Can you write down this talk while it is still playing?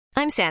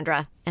I'm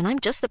Sandra, and I'm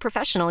just the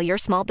professional your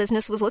small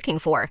business was looking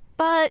for.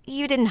 But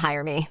you didn't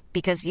hire me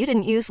because you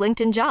didn't use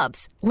LinkedIn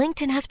Jobs.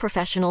 LinkedIn has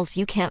professionals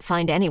you can't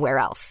find anywhere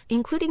else,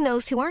 including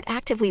those who aren't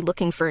actively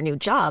looking for a new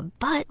job,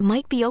 but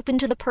might be open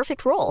to the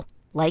perfect role,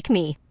 like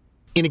me.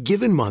 In a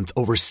given month,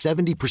 over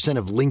 70%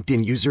 of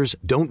LinkedIn users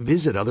don't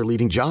visit other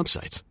leading job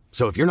sites.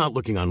 So if you're not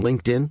looking on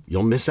LinkedIn,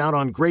 you'll miss out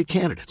on great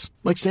candidates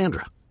like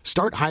Sandra.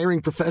 Start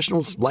hiring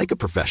professionals like a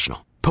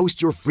professional.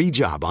 Post your free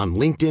job on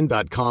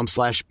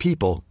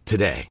linkedin.com/people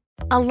today.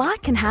 A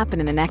lot can happen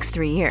in the next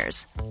 3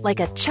 years. Like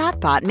a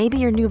chatbot may be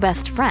your new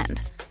best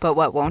friend. But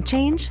what won't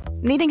change?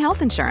 Needing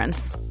health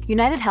insurance.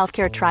 United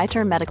Healthcare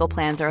Tri-Term Medical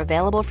Plans are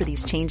available for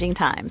these changing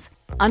times.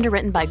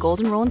 Underwritten by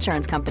Golden Rule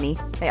Insurance Company,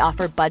 they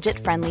offer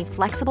budget-friendly,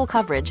 flexible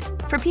coverage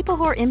for people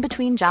who are in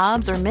between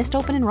jobs or missed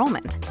open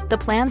enrollment. The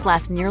plans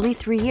last nearly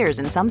 3 years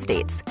in some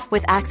states,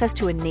 with access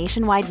to a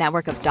nationwide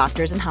network of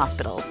doctors and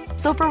hospitals.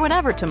 So for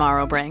whatever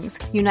tomorrow brings,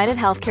 United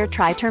Healthcare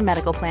Tri-Term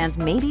Medical Plans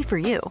may be for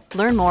you.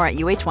 Learn more at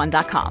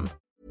uh1.com.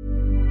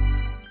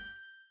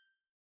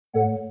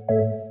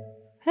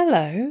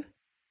 Hello.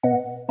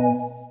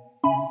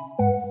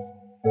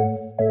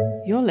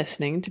 You're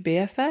listening to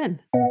BFN.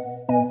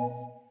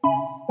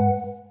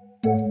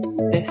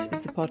 This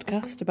is the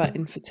podcast about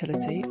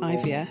infertility,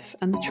 IVF,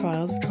 and the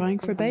trials of trying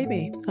for a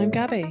baby. I'm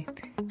Gabby.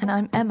 And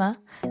I'm Emma,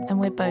 and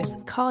we're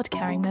both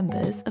card-carrying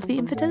members of the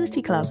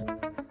Infertility Club.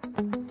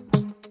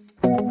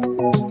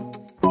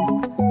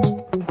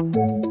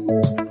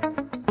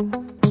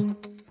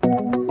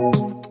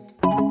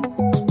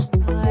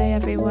 Hi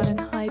everyone,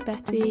 and hi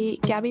Betty,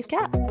 Gabby's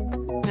cat.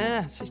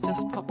 Yeah, she's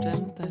just popped in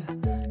the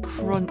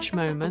crunch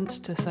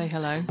moment to say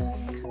hello.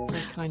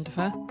 Very kind of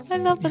her. I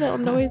love the little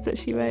noise that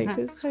she makes,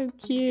 it's so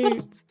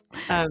cute.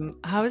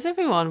 How is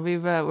everyone?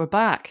 We're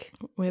back.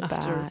 We're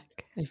after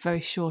back. A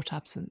very short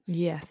absence.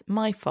 Yes,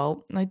 my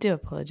fault. I do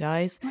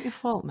apologise. It's not your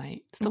fault,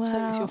 mate. Stop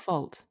saying it's your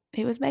fault.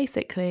 It was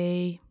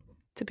basically,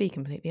 to be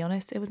completely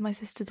honest, it was my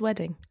sister's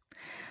wedding.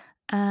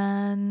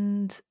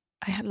 And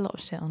I had a lot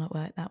of shit on at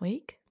work that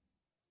week.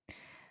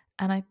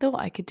 And I thought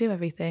I could do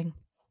everything,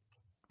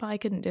 but I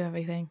couldn't do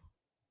everything.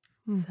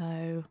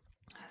 So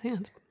I think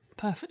that's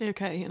perfectly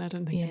okay, and I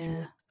don't think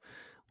anyone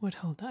would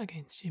hold that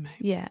against you, mate.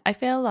 Yeah, I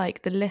feel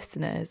like the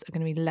listeners are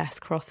going to be less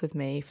cross with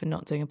me for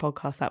not doing a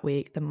podcast that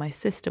week than my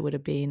sister would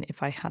have been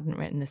if I hadn't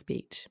written a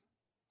speech.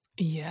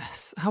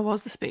 Yes. How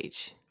was the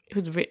speech? It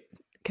was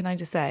can I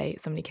just say,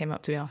 somebody came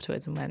up to me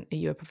afterwards and went, "Are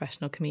you a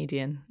professional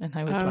comedian?" And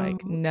I was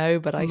like, "No,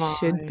 but I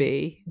should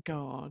be."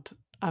 God,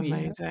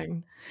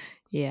 amazing.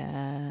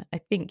 Yeah, I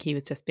think he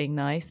was just being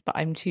nice, but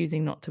I'm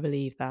choosing not to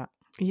believe that.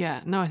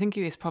 Yeah, no, I think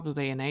he was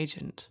probably an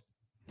agent.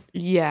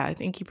 Yeah, I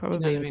think he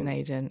probably was an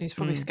agent. He's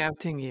probably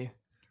scouting you.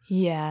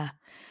 Yeah.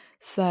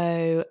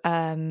 So,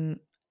 I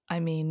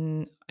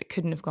mean, it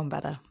couldn't have gone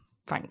better,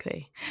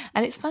 frankly.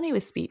 And it's funny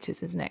with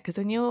speeches, isn't it? Because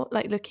when you're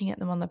like looking at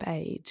them on the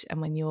page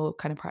and when you're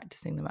kind of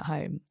practicing them at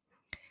home,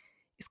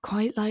 it's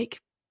quite like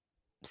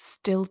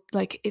still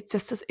like it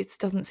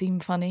doesn't seem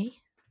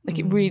funny. Like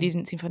it really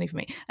didn't seem funny for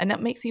me. And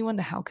that makes me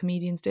wonder how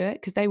comedians do it,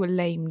 because they were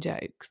lame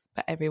jokes,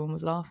 but everyone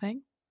was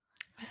laughing.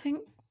 I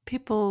think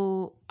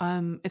people,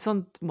 it's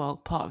on, well,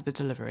 part of the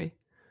delivery,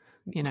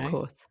 you know. Of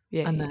course.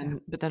 Yeah. And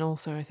then, but then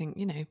also I think,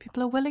 you know,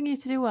 people are willing you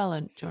to do well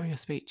during a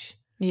speech.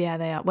 Yeah,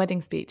 they are.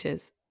 Wedding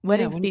speeches.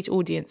 Wedding speech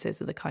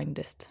audiences are the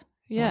kindest.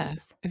 Yeah.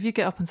 ones. If you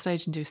get up on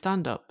stage and do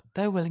stand-up,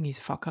 they're willing you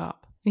to fuck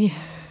up. Yeah.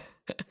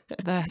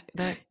 They're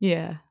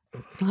Yeah.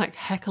 like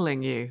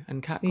heckling you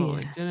and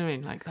catcalling. Yeah. Do you know what I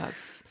mean? Like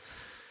that's...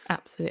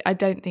 Absolutely. I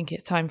don't think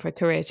it's time for a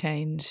career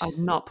change.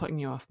 I'm not putting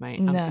you off, mate.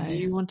 No. If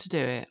you want to do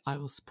it, I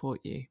will support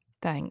you.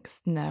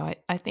 Thanks. No,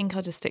 I think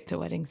I'll just stick to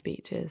wedding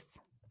speeches.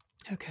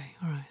 Okay,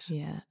 all right.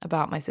 Yeah,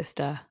 about my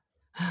sister.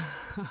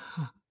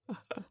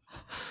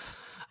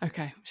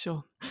 Okay,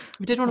 sure.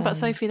 We did one about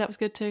Sophie. That was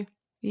good too.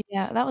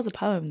 Yeah, that was a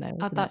poem though.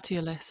 Add that to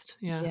your list.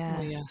 Yeah. Yeah.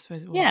 Well, yeah, I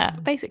suppose it was. Yeah,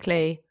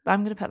 basically,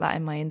 I'm going to put that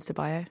in my Insta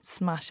bio.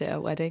 Smash it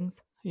at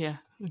weddings. Yeah.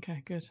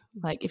 Okay, good.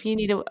 Like, if you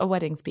need a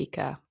wedding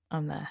speaker,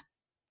 I'm there.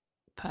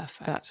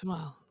 Perfect.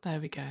 Well, there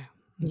we go.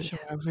 I'm sure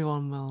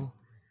everyone will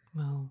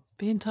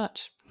be in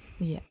touch.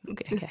 Yeah.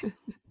 Okay.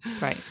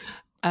 Right.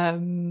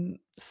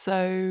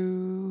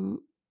 So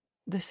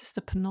this is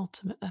the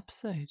penultimate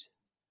episode.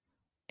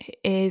 It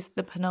is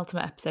the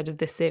penultimate episode of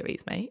this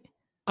series, mate.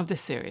 Of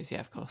this series, yeah,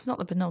 of course. It's not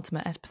the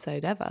penultimate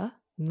episode ever.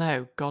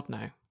 No, God,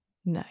 no.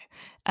 No.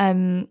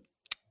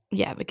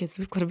 Yeah, because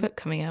we've got a book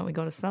coming out, we've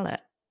got to sell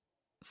it.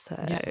 So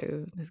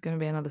there's going to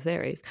be another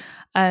series.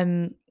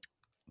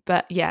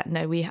 But yeah,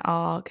 no, we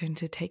are going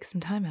to take some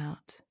time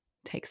out,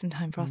 take some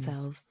time for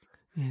ourselves.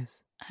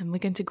 Yes. And we're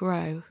going to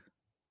grow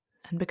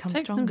and become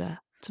stronger.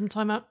 Some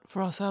time out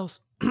for ourselves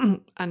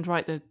and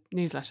write the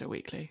newsletter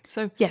weekly.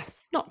 So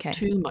yes, not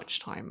too much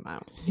time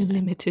out. You know?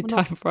 Limited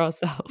time for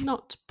ourselves.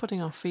 Not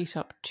putting our feet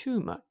up too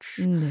much.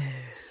 No.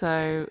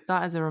 So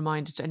that is a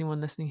reminder to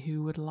anyone listening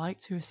who would like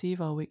to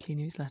receive our weekly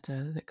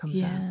newsletter that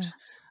comes out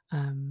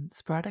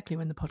sporadically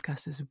when the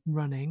podcast is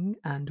running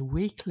and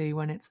weekly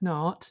when it's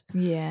not.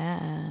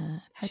 Yeah,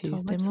 Head to our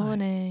Tuesday website.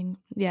 morning.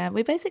 Yeah,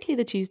 we're basically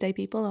the Tuesday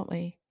people, aren't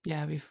we?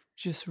 Yeah, we've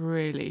just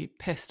really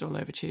pissed all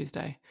over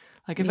Tuesday.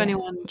 Like if Yeah,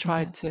 anyone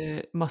tried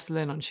to muscle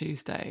in on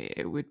Tuesday,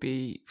 it would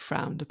be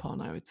frowned upon,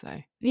 I would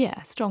say.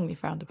 Yeah, strongly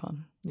frowned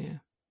upon. Yeah,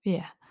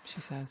 Yeah.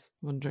 she says,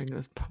 wondering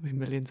there's probably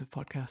millions of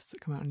podcasts that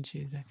come out on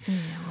Tuesday. Yeah,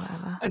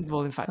 whatever. And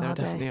well, in fact, It's our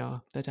day. definitely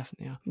are. There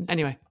definitely are.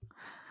 Anyway.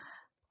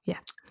 Yeah.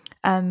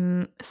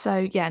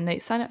 So yeah, no,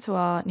 sign up to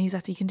our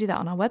newsletter. You can do that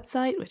on our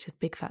website, which is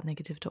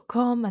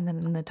bigfatnegative.com. And then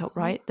in the top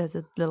right, there's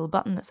a little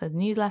button that says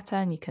newsletter,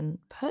 and you can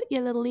put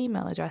your little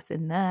email address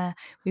in there.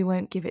 We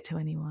won't give it to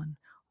anyone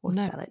or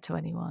No. sell it to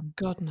anyone.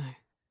 God, no.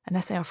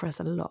 Unless they offer us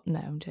a lot. No,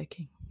 I'm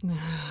joking.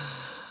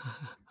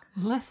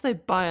 Unless they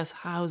buy us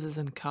houses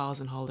and cars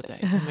and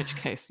holidays, in which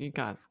case you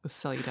guys will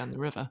sell you down the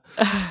river.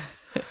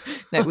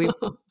 No, we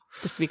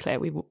just to be clear,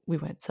 we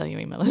won't sell your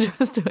email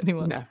address to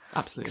anyone. No,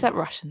 absolutely. Except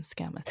Russian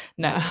scammers.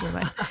 No, we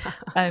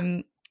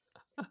won't.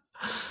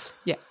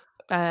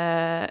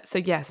 Yeah. So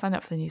yeah, sign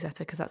up for the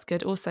newsletter because that's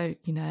good. Also,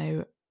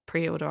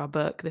 pre-order our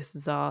book. This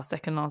is our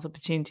second last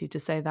opportunity to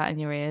say that in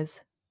your ears.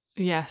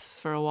 Yes,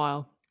 for a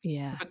while.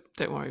 Yeah. But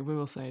don't worry, we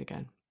will say it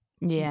again.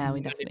 Yeah, we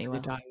definitely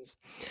will. Times.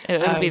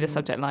 It'll be the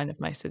subject line of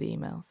most of the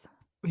emails.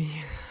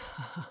 Yeah.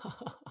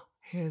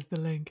 Here's the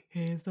link.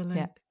 Here's the link.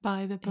 Yeah.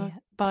 Buy the book. Yeah.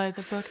 Buy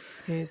the book.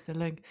 Here's the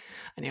link.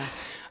 Anyway,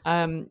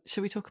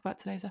 should we talk about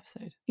today's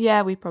episode?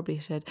 Yeah, we probably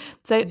should.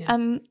 So,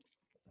 Yeah.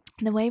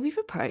 The way we've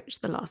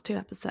approached the last two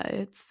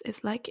episodes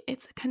is like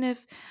it's a kind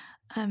of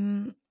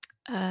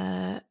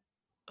a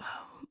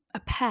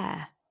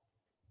pair,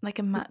 like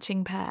a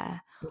matching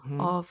pair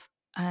of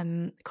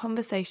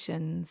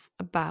conversations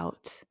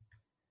about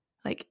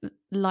like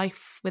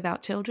life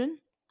without children.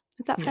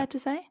 Is that fair to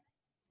say?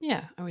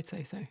 Yeah, I would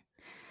say so.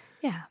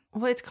 Yeah.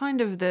 Well, it's kind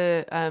of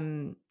the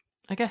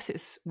I guess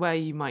it's where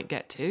you might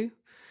get to.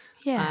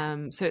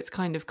 Yeah. So it's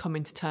kind of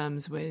coming to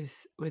terms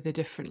with a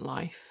different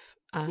life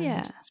and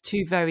Yeah.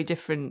 two very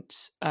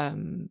different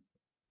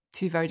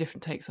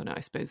takes on it, I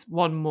suppose.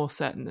 One more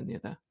certain than the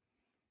other.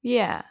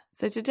 Yeah.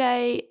 So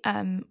today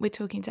we're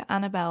talking to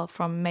Annabelle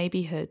from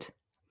Maybehood.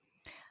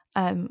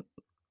 And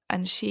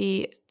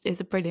she is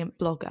a brilliant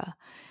blogger.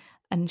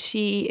 And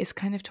she is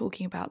kind of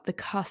talking about the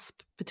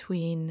cusp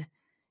between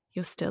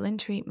you're still in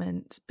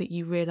treatment, but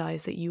you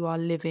realise that you are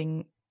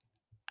living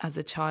as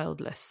a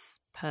childless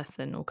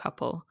person or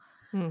couple.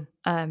 And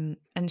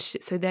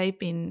so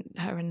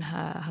her and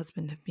her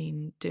husband have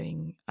been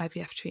doing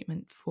IVF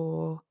treatment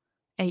for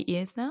 8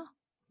 years now.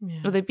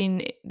 Yeah. Well, they've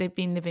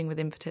been living with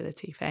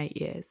infertility for 8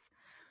 years.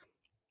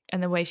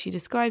 And the way she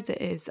describes it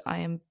is, I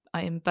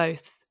am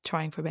both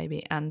trying for a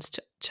baby and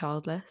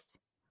childless.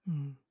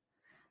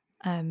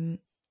 And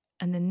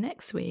then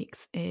next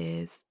week's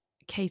is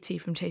Katie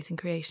from Chasing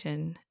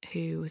Creation,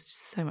 who was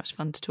just so much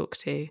fun to talk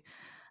to,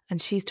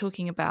 and she's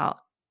talking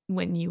about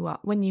when you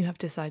have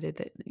decided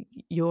that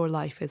your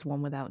life is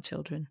one without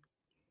children.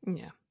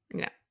 Yeah.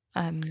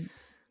 And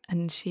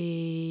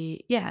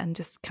she, and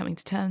just coming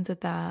to terms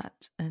with that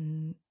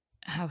and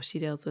how she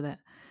deals with it.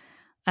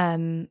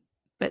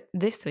 But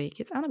this week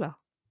it's Annabelle.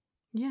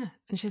 Yeah,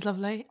 and she's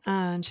lovely,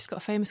 and she's got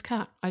a famous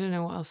cat. I don't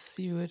know what else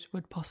you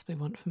would possibly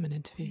want from an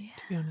interview,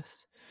 to be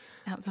honest.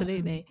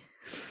 Absolutely.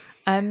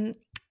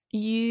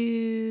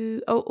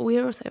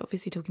 We're also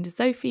obviously talking to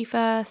Sophie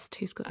first,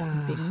 who's got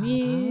some big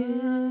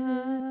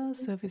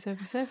news.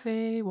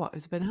 Sophie, what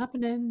has been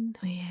happening?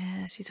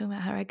 Yeah, she's talking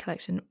about her egg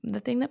collection. The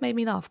thing that made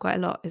me laugh quite a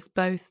lot is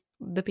both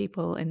the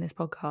people in this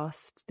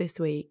podcast this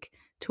week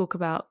talk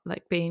about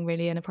like being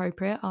really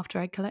inappropriate after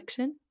egg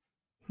collection.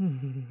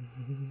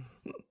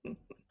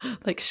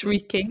 Like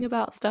shrieking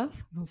about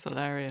stuff. That's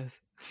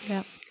hilarious.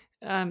 Yeah.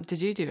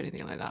 Did you do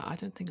anything like that? I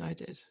don't think I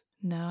did.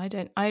 No, I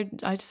don't. I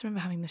just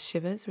remember having the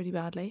shivers really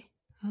badly.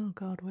 Oh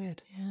God,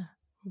 weird. Yeah,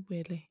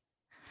 weirdly.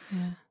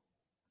 Yeah.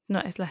 No,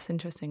 it's less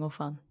interesting or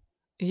fun.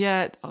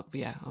 Yeah,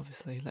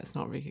 obviously. Let's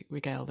not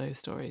regale those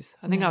stories.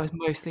 I think I was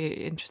mostly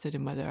interested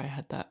in whether I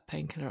had that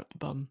painkiller up the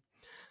bum.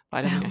 But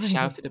I don't think I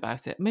shouted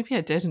about it. Maybe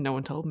I did and no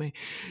one told me.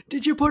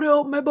 Did you put it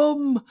up my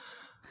bum?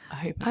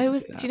 I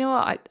was. Do you know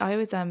what? I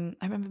was. I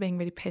remember being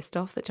really pissed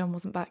off that John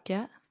wasn't back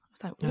yet. I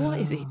was like, what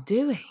is he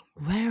doing?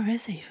 Where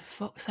is he, for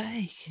fuck's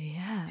sake?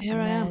 Yeah. Here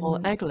I am, all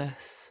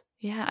eggless.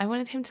 Yeah, I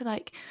wanted him to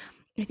I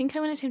think I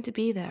wanted him to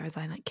be there as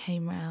I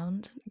came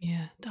round.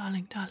 Yeah,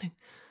 darling.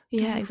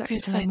 Yeah, exactly,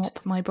 to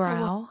mop my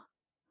brow.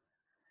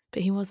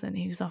 But he wasn't.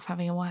 He was off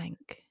having a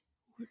wank.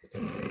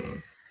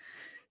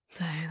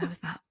 So that was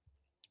that.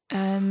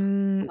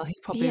 Well, he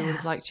probably would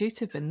have liked you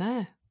to have been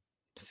there,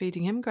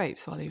 feeding him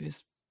grapes while he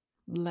was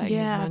letting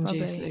his man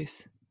juice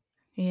loose.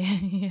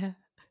 Yeah.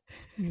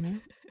 You know,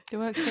 it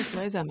works both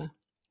ways, Emma.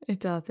 It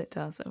does.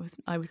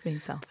 I was being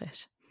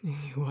selfish. You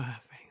were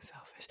being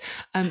selfish.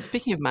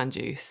 Speaking of man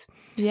juice,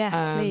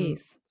 yes,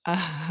 please.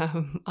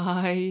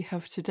 I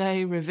have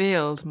today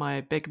revealed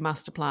my big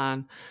master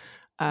plan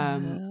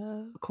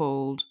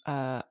called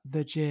The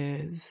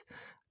Jizz.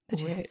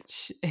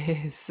 which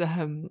is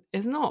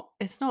not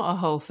a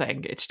whole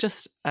thing. It's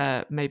just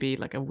maybe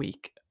like a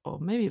week or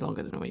maybe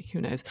longer than a week,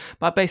 who knows.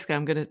 But basically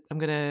I'm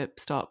gonna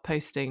start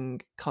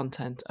posting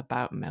content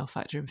about male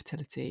factor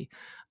infertility,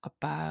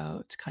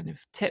 about kind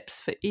of tips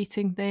for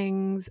eating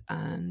things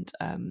and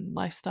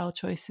lifestyle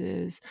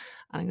choices.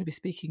 And I'm going to be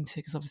speaking to,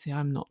 because obviously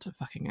I'm not a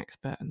fucking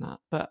expert in that,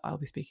 but I'll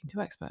be speaking to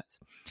experts.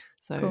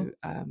 So cool.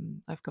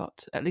 I've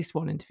got at least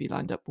one interview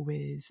lined up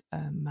with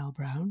Mel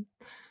Brown,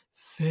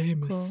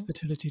 famous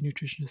fertility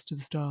nutritionist to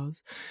the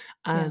stars,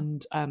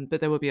 and but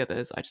there will be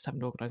others. I just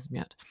haven't organised them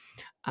yet.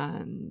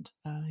 And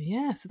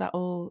so that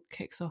all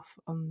kicks off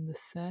on the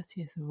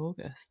 30th of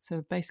August.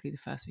 So basically the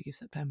first week of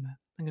September.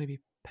 I'm going to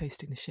be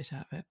posting the shit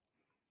out of it.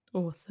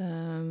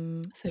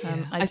 Awesome. So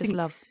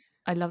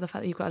I love the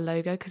fact that you've got a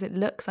logo, because it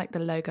looks like the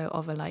logo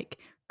of a like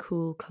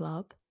cool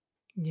club.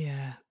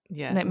 Yeah.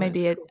 Like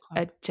maybe a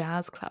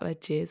jazz club, a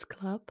jizz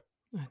club.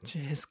 A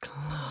jizz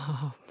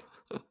club.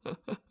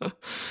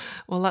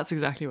 Well, that's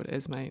exactly what it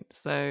is, mate.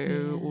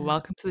 So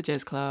welcome to the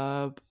Jizz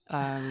Club.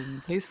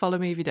 Please follow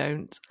me if you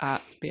don't,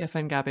 at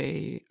BFN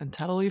Gabby, and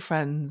tell all your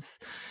friends,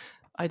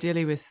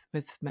 ideally with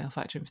male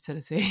factor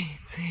infertility,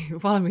 to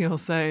follow me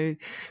also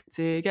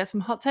to get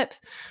some hot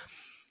tips.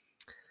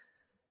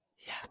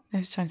 Yeah, I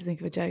was trying to think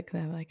of a joke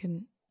there, but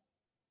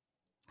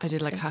I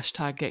did like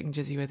hashtag getting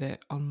jizzy with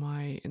it on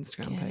my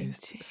Instagram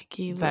post.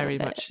 Very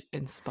much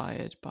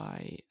inspired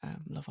by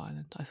Love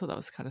Island. I thought that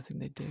was the kind of thing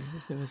they'd do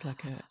if there was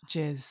like a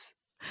jizz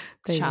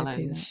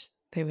challenge.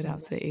 They would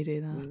absolutely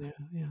do that.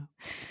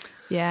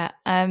 Yeah.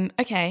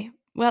 Okay.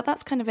 Well,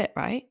 that's kind of it,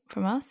 right,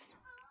 from us?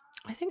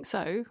 I think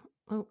so.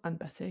 Oh, and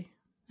Betty.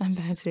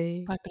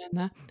 Piping in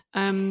there.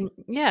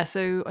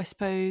 So I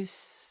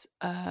suppose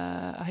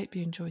I hope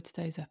you enjoyed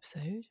today's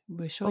episode.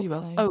 We're sure you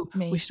will.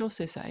 We should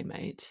also say,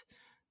 mate,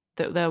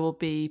 that there will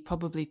be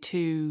probably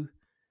 2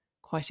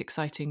 quite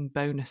exciting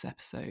bonus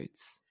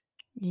episodes.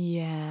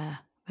 Yeah,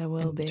 there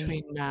will be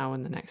between now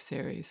and the next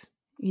series.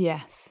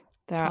 Yes,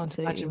 there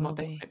absolutely will be. Can't imagine what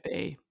they might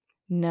be.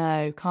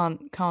 No,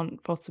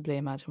 can't possibly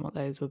imagine what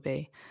those would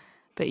be.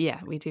 But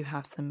yeah, we do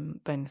have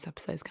some bonus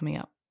episodes coming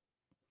up.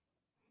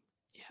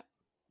 Yeah.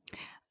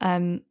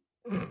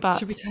 But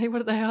should we tell you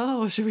what they are,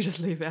 or should we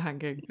just leave it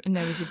hanging?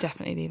 No, we should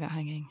definitely leave it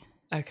hanging.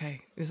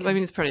 Okay. I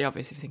mean, it's pretty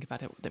obvious if you think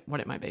about it, what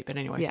it might be. But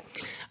anyway. Yeah.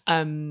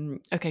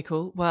 Okay,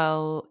 cool.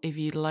 Well, if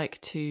you'd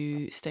like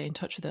to stay in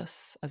touch with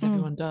us, as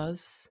everyone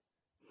does,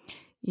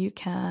 you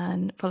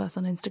can follow us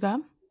on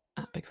Instagram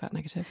at Big Fat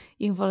Negative.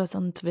 You can follow us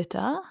on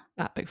Twitter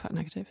at Big Fat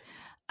Negative.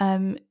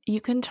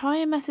 You can try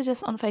and message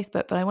us on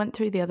Facebook, but I went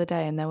through the other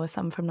day and there were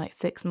some from like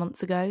 6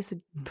 months ago,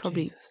 so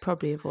probably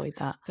avoid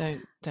that.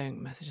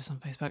 Don't message us on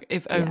Facebook,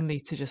 if only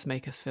to just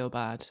make us feel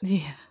bad.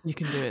 Yeah, you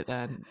can do it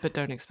then, but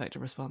don't expect a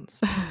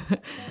response.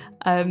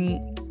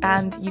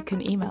 And you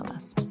can email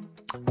us,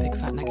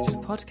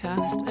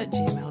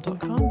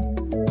 bigfatnegativePodcast@gmail.com.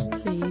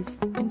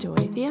 Please enjoy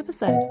the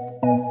episode.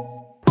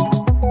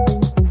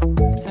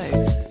 So,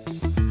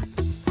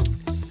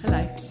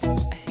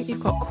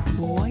 you've got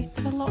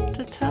quite a lot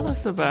to tell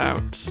us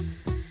about.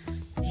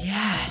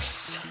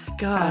 Yes.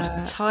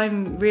 God,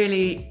 time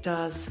really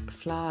does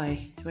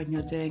fly when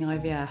you're doing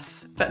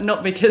IVF, but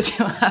not because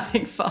you're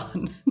having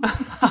fun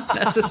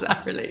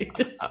necessarily.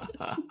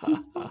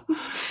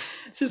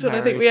 It's just what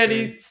I think we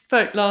only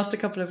spoke last a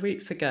couple of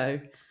weeks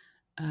ago.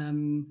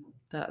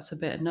 That's a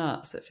bit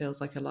nuts. It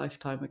feels like a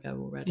lifetime ago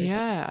already.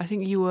 Yeah, I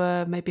think you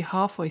were maybe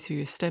halfway through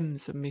your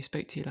stims when we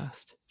spoke to you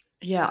last.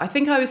 Yeah, I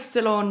think I was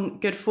still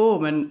on good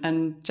form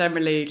and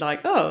generally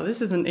like, oh,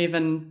 this isn't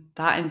even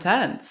that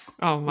intense.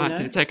 Oh, man,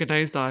 did it take a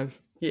nosedive?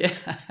 Yeah.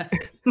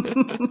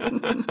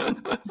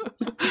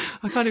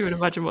 I can't even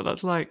imagine what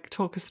that's like.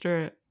 Talk us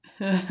through it.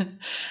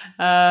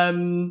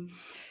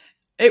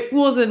 It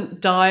wasn't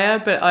dire,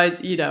 but I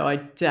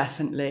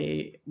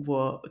definitely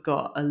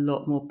got a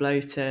lot more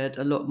bloated,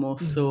 a lot more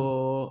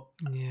sore.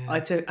 Yeah. I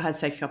had to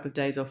take a couple of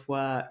days off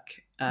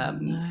work.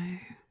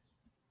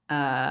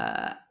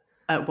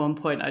 At one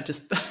point, I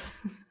just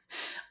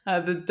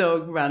the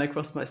dog ran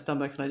across my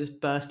stomach and I just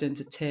burst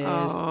into tears.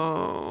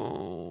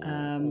 Oh,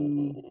 a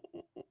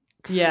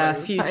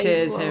few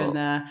tears here and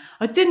there.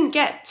 I didn't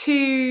get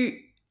too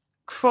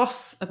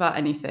cross about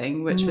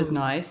anything, which was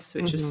nice,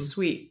 which was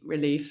sweet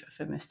relief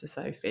for Mr.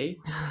 Sophie.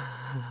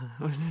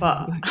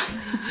 But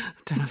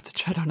don't have to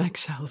tread on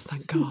eggshells,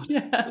 thank God.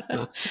 Yeah.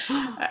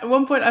 At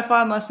one point, I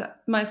found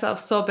myself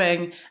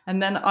sobbing,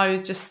 and then I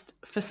was just,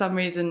 for some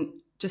reason,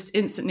 just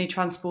instantly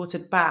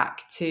transported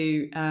back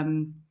to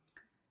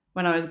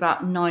when I was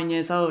about 9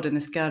 years old and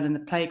this girl in the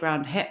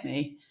playground hit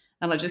me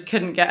and I just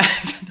couldn't get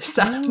over the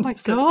sadness. Oh my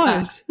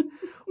God.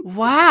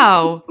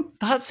 Wow.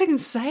 That's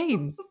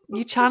insane.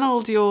 You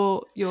channeled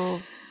your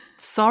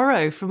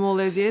sorrow from all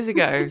those years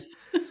ago.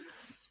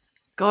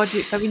 God,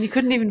 you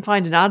couldn't even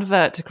find an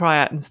advert to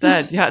cry at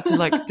instead. You had to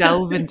like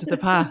delve into the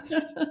past.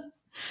 I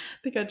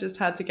think I just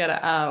had to get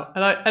it out.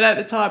 And at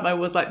the time I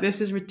was like, this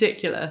is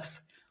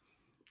ridiculous.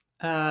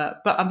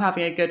 But I'm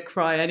having a good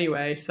cry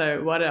anyway,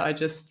 so why don't I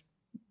just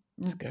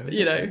go,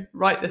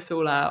 write this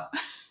all out?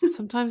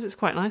 Sometimes it's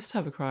quite nice to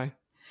have a cry.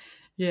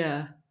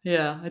 Yeah.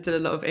 I did a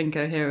lot of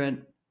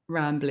incoherent,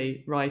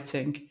 rambly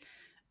writing.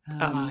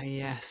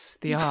 Yes,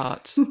 the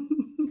art.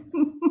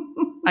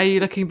 Are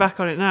you looking back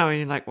on it now and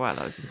you're like, wow,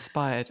 that was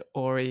inspired?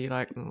 Or are you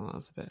like, oh, that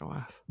was a bit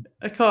waff?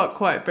 I can't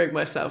quite bring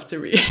myself to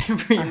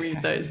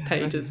reread those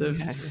pages of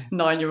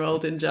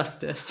 9-year-old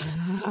injustice,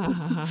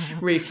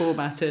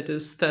 reformatted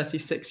as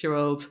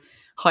 36-year-old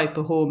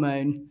hyper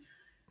hormone,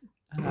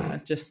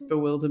 just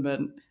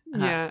bewilderment.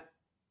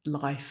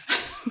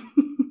 Life.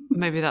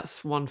 Maybe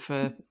that's one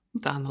for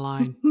down the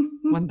line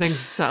when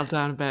things have settled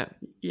down a bit.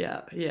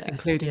 Yeah,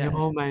 including your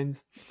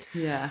hormones.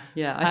 Yeah.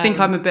 I think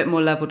I'm a bit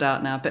more leveled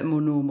out now, a bit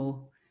more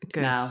normal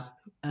now.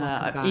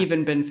 I've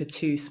even been for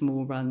 2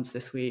 small runs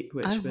this week,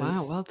 which was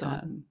wow, well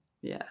done.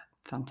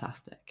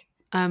 Fantastic.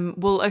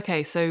 Well,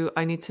 okay, so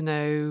I need to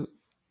know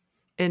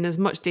in as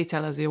much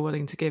detail as you're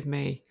willing to give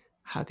me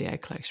how the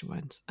egg collection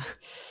went.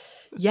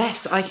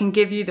 Yes, I can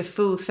give you the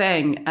full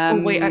thing.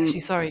 Wait, actually,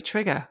 sorry,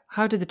 trigger.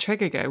 How did the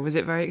trigger go? Was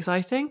it very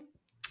exciting?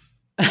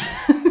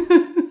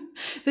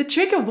 The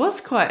trigger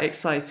was quite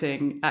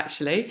exciting,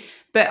 actually,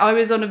 but I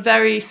was on a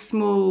very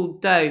small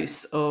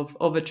dose of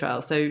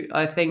Ovitrel. So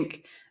I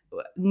think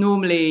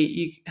normally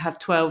you have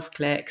 12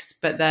 clicks,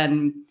 but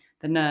then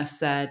the nurse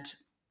said,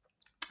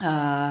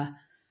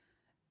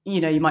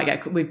 you might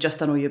get, we've just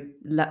done all your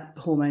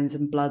hormones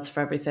and bloods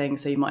for everything.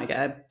 So you might get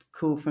a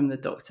call from the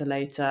doctor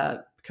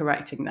later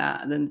correcting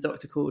that. And then the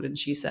doctor called and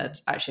she said,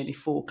 actually only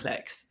 4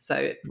 clicks.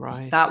 So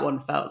that one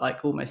felt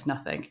like almost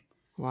nothing.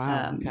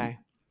 Wow. Okay.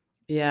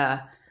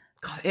 Yeah.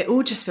 God, it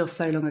all just feels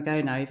so long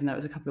ago now, even though it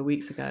was a couple of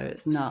weeks ago.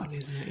 It's nuts.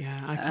 It's funny, isn't it?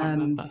 Yeah, I can't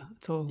remember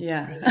at all.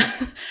 Yeah. Really.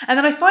 And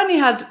then I finally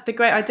had the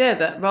great idea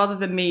that rather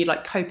than me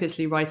like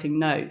copiously writing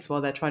notes while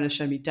they're trying to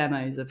show me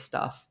demos of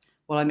stuff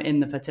while I'm in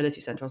the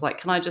fertility centre, I was like,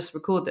 can I just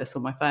record this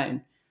on my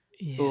phone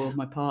for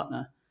my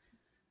partner?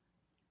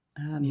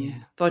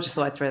 But I just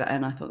thought I'd throw that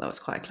in. I thought that was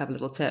quite a clever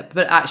little tip.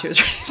 But actually it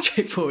was really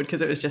straightforward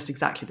because it was just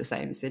exactly the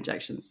same as the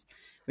injections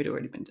we'd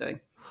already been doing.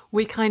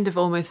 We kind of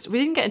we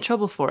didn't get in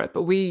trouble for it,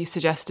 but we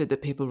suggested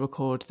that people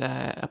record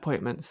their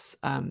appointments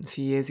a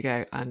few years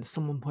ago, and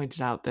someone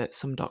pointed out that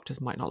some doctors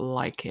might not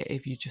like it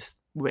if you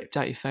just whipped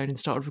out your phone and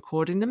started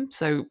recording them.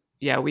 So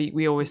yeah,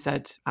 we always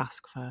said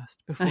ask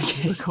first before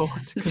you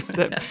record, because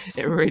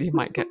it really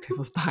might get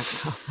people's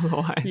backs up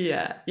otherwise.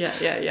 Yeah.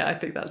 I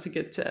think that's a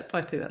good tip.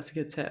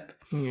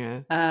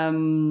 Yeah.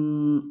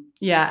 And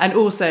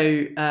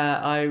also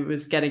I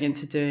was getting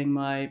into doing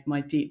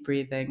my deep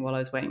breathing while I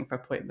was waiting for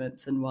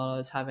appointments and while I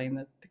was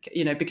having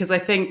because I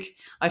think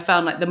I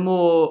found like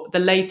the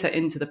later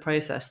into the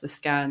process the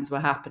scans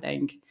were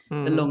happening,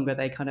 the longer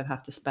they kind of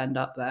have to spend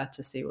up there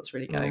to see what's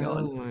really going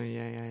on.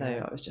 Yeah. So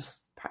I was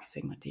just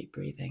practicing my deep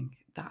breathing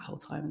that whole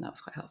time, and that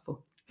was quite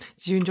helpful.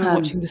 Did you enjoy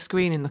watching the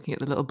screen and looking at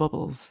the little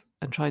bubbles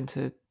and trying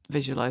to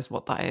visualize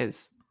what that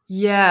is?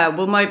 Yeah,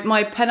 well,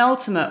 my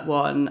penultimate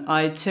one,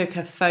 I took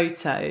a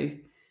photo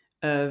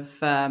of,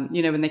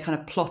 when they kind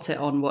of plot it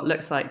on what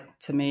looks like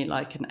to me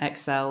like an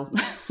Excel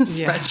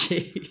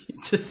spreadsheet.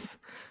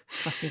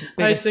 Fucking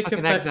biggest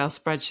fucking Excel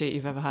spreadsheet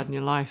you've ever had in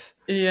your life.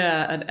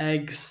 Yeah, an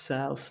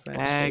Excel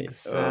spreadsheet.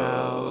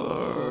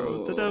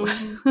 Excel.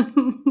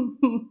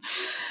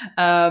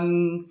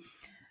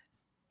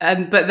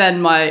 But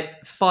then my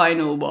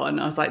final one,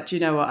 I was like, do you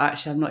know what?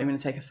 Actually, I'm not even going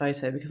to take a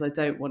photo because I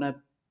don't want to,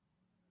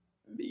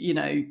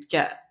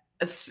 get,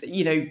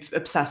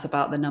 obsess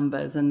about the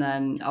numbers, and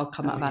then I'll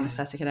come out of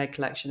anaesthetic and egg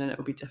collection and it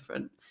will be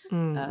different.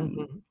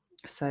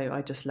 So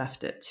I just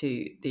left it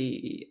to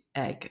the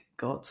egg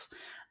gods.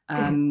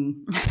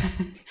 And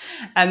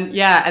then,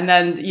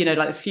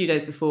 like a few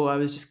days before, I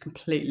was just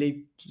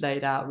completely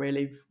laid out,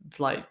 really,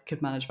 like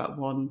could manage about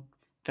one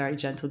very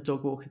gentle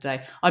dog walk a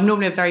day. I'm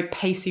normally a very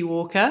pacey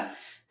walker.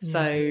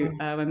 So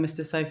when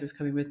Mr. Sophie was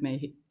coming with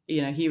me,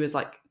 he was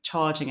like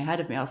charging ahead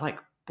of me. I was like,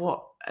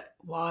 what?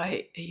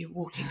 Why are you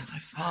walking so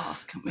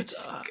fast? Can't we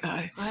just go?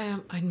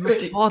 I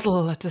must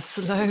waddle at a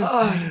slow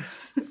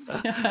pace.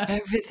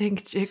 Everything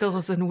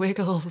jiggles and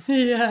wiggles.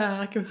 Yeah,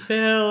 I can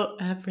feel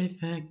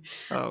everything.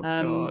 Oh,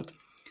 God.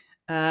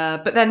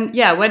 But then,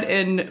 went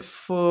in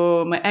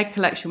for my egg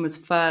collection was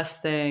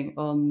first thing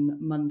on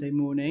Monday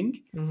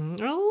morning. Mm-hmm.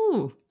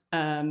 Oh,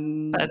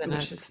 better than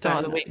a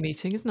start of the week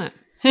meeting, isn't it?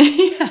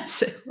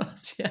 Yes, it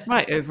was. Yeah.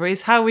 Right,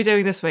 ovaries. How are we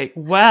doing this week?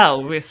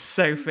 Well, with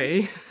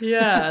Sophie.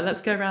 Yeah, let's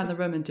go around the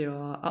room and do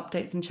our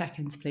updates and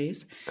check-ins,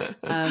 please.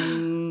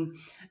 And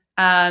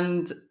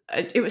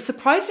it was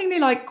surprisingly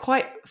like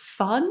quite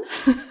fun.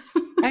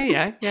 Oh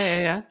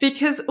yeah.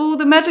 Because all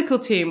the medical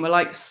team were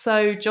like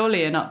so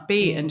jolly and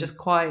upbeat and just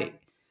quite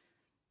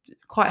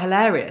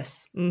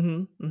hilarious.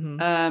 In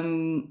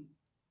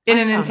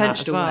an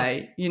intentional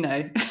way,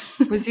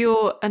 Was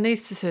your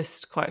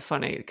anaesthetist quite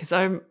funny? Because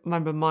I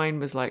remember mine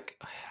was like,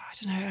 I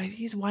don't know,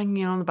 he's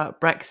wanging on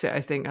about Brexit,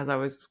 I think, as I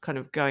was kind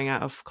of going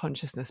out of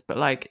consciousness. But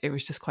like, it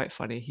was just quite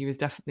funny. He was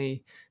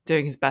definitely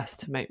doing his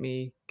best to make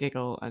me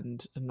giggle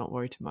and not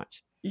worry too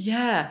much.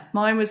 Yeah,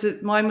 mine was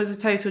a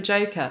total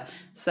joker.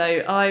 So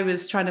I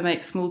was trying to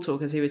make small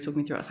talk as he was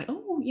talking through. I was like,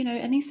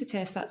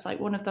 anaesthetist, that's like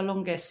one of the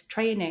longest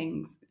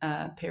training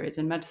periods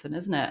in medicine,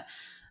 isn't it?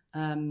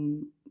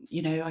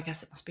 I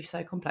guess it must be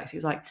so complex. He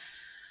was like,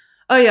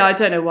 oh yeah, I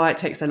don't know why it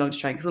takes so long to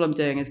train, because all I'm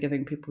doing is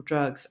giving people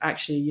drugs.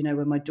 Actually,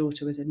 when my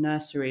daughter was in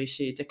nursery,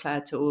 she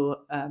declared to all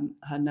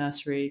her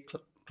nursery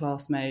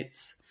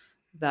classmates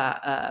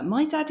that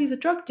my daddy's a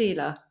drug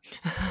dealer.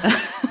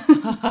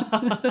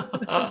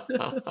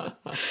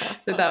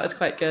 So that was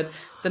quite good.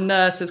 The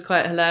nurse was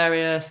quite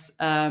hilarious.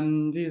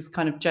 He was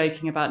kind of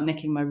joking about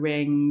nicking my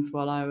rings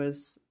while I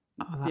was,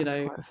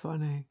 quite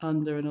funny,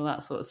 under and all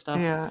that sort of stuff.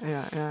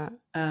 Yeah.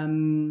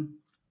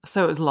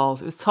 So it was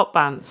lols. It was top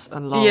bands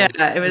and lols.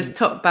 Yeah, it was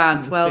top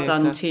bands. Well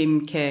done,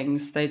 Team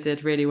Kings. They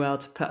did really well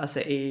to put us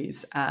at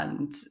ease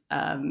and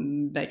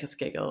make us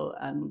giggle.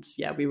 And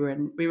yeah, we were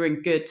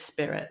in good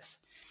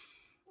spirits.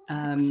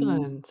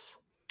 Excellent.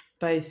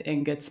 Both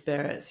in good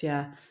spirits,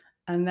 yeah.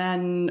 And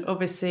then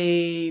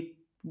obviously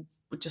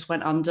we just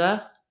went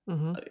under.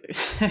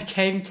 Mm-hmm.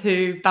 Came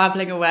to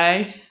babbling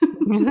away.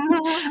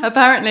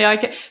 Apparently,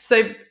 I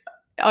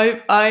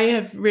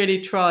have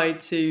really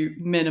tried to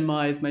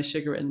minimise my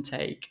sugar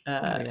intake,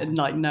 and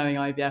like knowing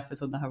IVF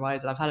was on the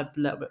horizon. I've had a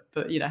little bit,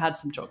 but had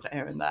some chocolate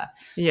here and there.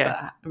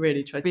 Yeah, but I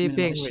really tried to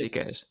being really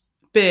good.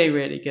 Being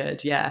really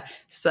good, yeah.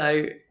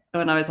 So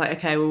when I was like,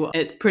 okay, well,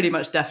 it's pretty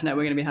much definite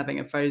we're going to be having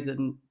a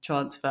frozen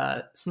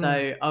transfer,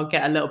 so I'll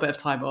get a little bit of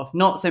time off.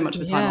 Not so much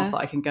of a time off that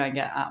I can go and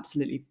get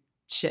absolutely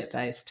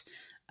shit-faced.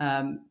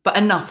 But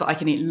enough that I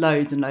can eat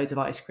loads and loads of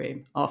ice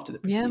cream after the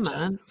procedure. Yeah,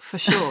 man, for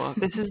sure.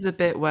 This is the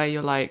bit where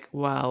you're like,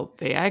 well,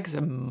 the eggs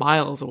are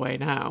miles away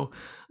now,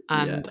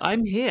 and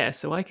I'm here,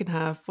 so I can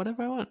have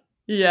whatever I want.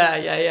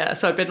 Yeah.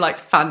 So I've been like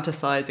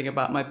fantasizing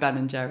about my Ben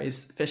and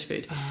Jerry's fish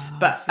food.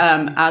 But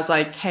as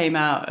I came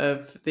out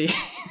of the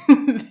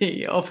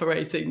the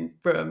operating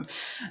room,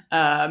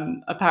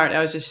 apparently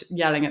I was just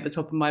yelling at the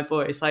top of my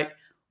voice, like,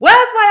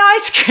 where's my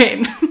ice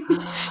cream?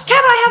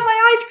 Can I have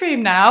my ice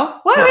cream now?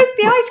 Where is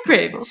the ice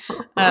cream?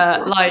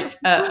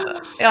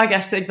 I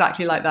guess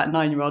exactly like that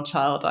 9-year-old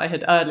child I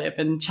had earlier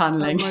been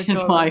channeling in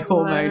my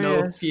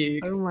hormonal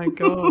fugue. Oh my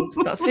God.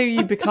 That's who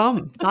you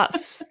become.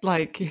 That's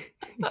like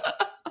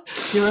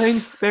your own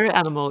spirit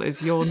animal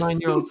is your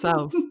 9-year-old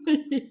self.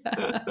 It's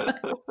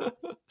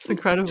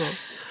incredible.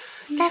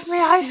 Get me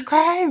ice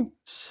cream.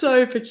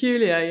 So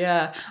peculiar,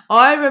 yeah.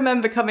 I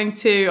remember coming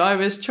to, I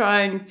was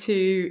trying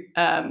to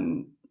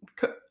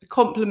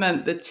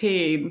compliment the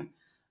team,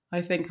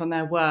 I think, on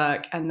their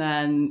work, and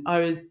then I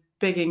was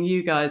bigging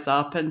you guys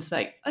up and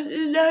saying, I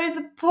know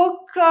the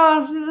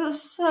podcast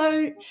is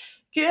so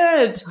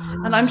good.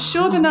 And I'm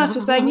sure the nurse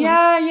was saying,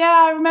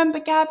 yeah, I remember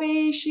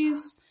Gabby,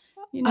 she's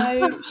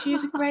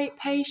she's a great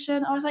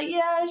patient. I was like,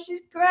 yeah, she's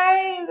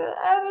great.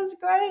 Emma's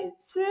great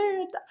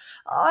too.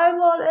 I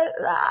want it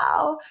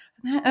now.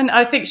 And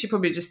I think she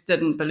probably just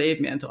didn't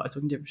believe me and thought I was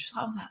talking to her. She's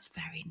like, oh, that's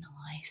very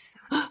nice.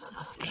 That's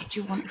lovely.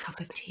 Do you want a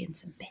cup of tea and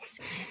some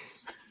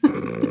biscuits?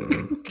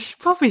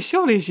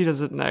 Surely she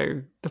doesn't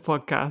know the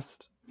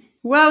podcast.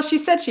 Well, she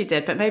said she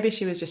did, but maybe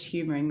she was just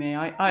humouring me.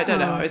 I don't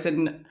know. I was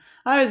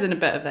in a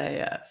bit of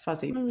a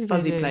fuzzy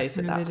place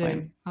at that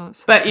point.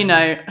 But,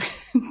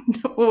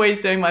 always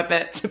doing my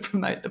bit to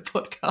promote the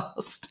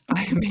podcast.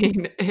 I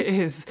mean, it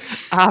is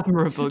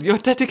admirable. Your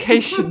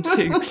dedication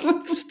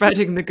to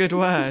spreading the good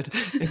word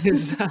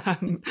is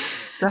definitely...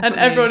 And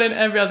everyone in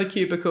every other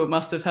cubicle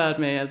must have heard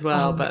me as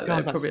well. Oh but God,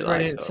 they're that's probably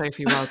brilliant, like,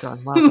 Sophie. Well done.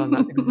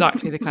 That's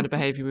exactly the kind of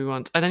behaviour we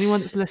want. And anyone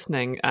that's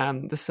listening,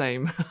 the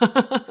same.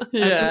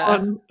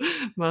 Everyone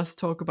must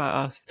talk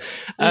about us.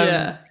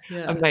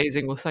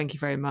 Amazing. Well, thank you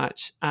very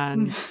much.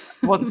 And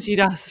once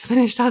you'd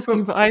finished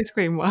asking for ice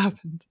cream, what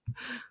happened?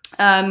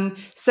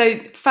 So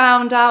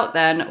found out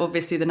then,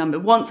 obviously, the number.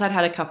 Once I'd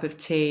had a cup of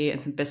tea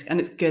and some biscuits, and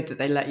it's good that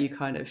they let you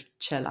kind of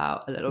chill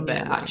out a little bit,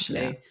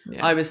 actually.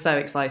 Yeah. I was so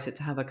excited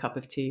to have a cup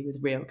of tea with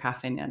real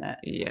caffeine in it.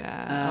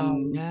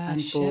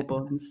 And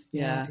bourbons.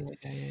 Yeah.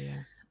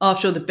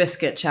 After all the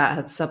biscuit chat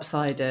had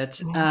subsided,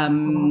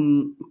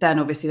 then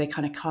obviously they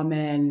kind of come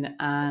in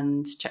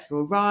and check you're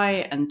all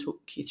right and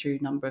talk you through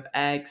number of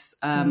eggs.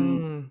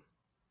 And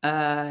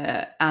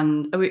are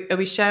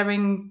we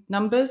sharing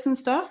numbers and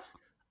stuff?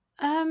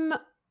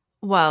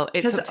 Well,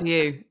 it's up to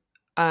you.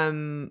 I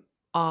mean,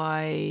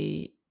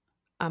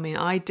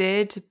 I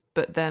did,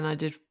 but then I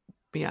did.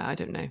 Yeah, I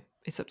don't know.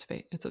 It's up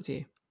to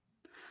you.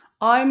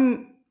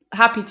 I'm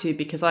happy to,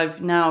 because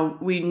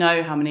we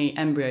know how many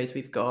embryos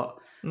we've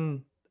got.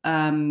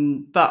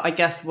 But I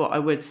guess what I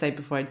would say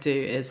before I do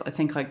is I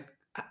think I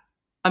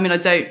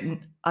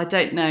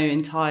don't know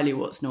entirely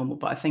what's normal,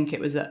 but I think it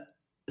was a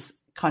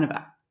kind of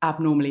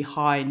abnormally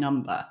high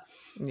number.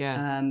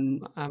 Yeah.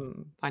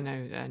 I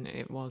know, and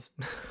it was.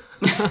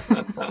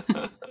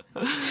 It's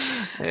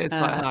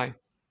quite high.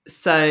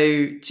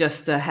 So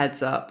just a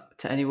heads up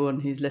to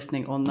anyone who's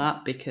listening on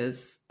that,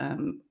 because I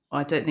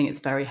don't think it's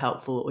very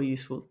helpful or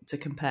useful to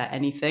compare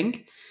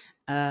anything.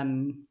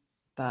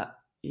 But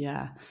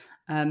yeah.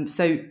 And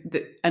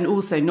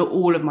also not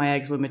all of my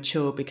eggs were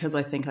mature, because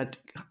I think I'd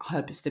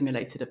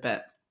hyperstimulated a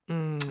bit.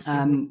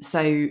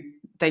 So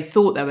they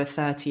thought there were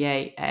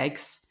 38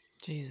 eggs.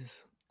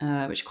 Jesus.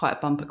 which is quite a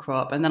bumper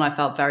crop. And then I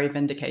felt very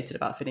vindicated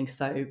about feeling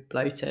so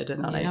bloated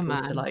and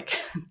unable to like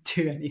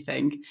do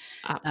anything.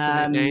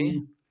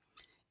 Absolutely.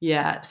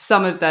 Yeah,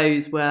 some of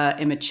those were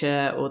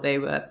immature or they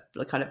were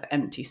kind of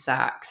empty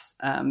sacs.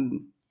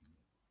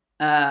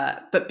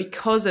 But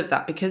because of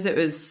that, because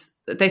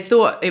they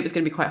thought it was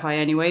going to be quite high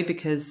anyway,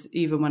 because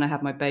even when I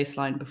had my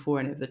baseline before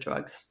any of the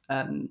drugs,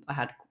 I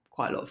had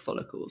quite a lot of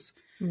follicles.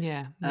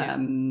 Yeah.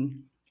 Well,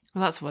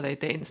 that's why they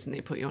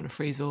instantly put you on a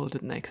freeze all,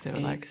 didn't they? Because they were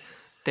like,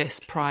 this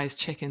prize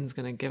chicken's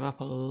going to give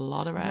up a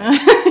lot of eggs.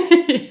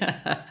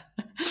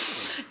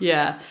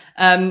 Yeah.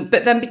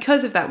 But then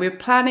because of that, we were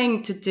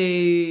planning to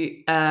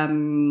do,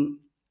 the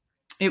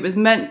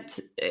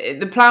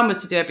plan was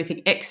to do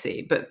everything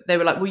ICSI, but they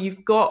were like, well,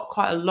 you've got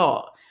quite a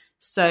lot.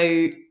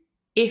 So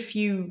if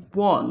you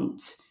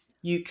want,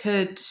 you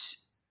could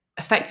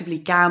effectively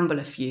gamble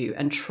a few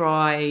and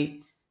try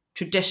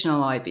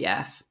traditional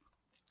IVF.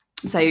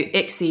 So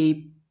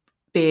ICSI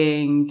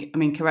being, I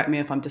mean, correct me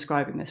if I'm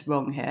describing this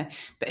wrong here,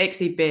 but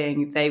ICSI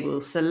being they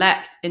will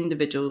select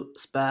individual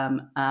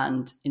sperm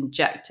and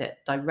inject it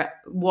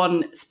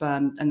one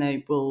sperm, and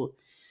they will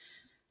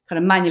kind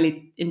of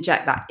manually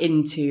inject that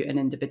into an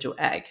individual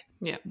egg.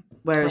 Yeah.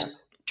 Whereas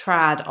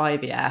trad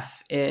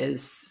IVF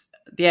is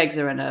the eggs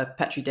are in a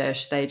petri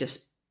dish, they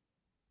just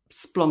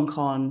splonk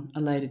on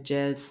a load of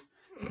jizz.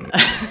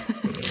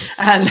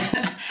 and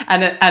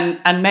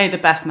may the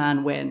best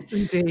man win.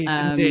 Indeed.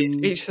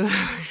 Each for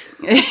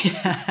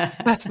their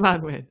best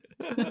man win.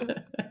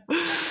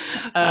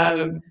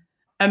 And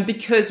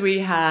because we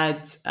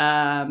had,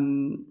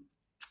 I've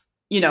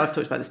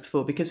talked about this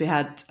before, because we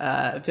had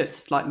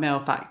this like male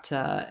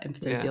factor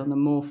infertility on the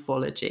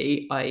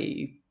morphology,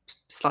 i.e.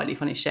 slightly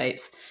funny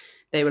shapes,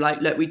 they were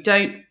like, look, we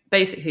can't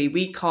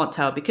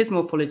tell, because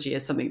morphology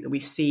is something that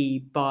we see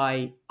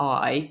by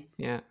eye.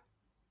 Yeah.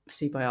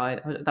 See by eye,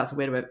 that's a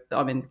weird way.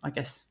 I mean, I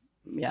guess,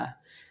 yeah.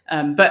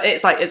 But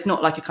it's like, it's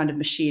not like a kind of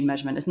machine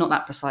measurement. It's not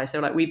that precise.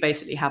 They're like, we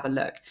basically have a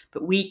look,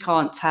 but we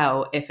can't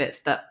tell if it's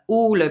that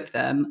all of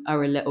them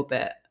are a little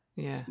bit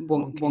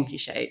wonky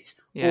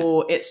shaped,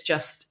 or it's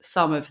just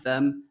some of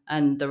them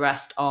and the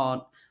rest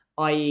aren't,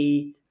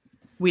 i.e.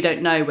 we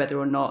don't know whether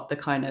or not the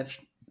kind of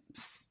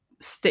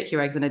stick your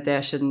eggs in a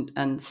dish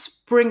and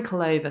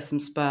sprinkle over some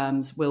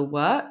sperms will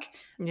work.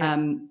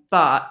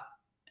 But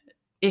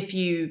if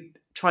you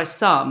try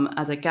some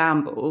as a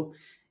gamble,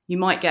 you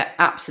might get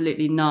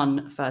absolutely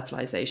none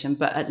fertilization,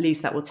 but at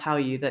least that will tell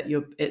you that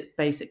it's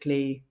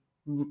basically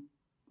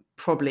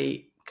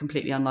probably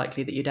completely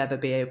unlikely that you'd ever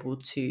be able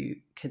to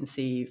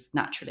conceive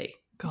naturally.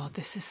 God,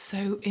 this is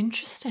so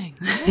interesting.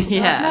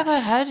 Yeah. I've never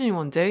heard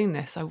anyone doing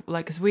this.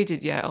 Because we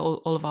did,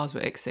 all of ours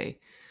were ICSI.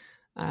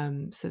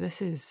 So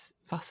this is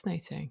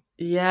fascinating.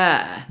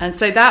 Yeah. And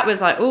so that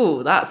was like,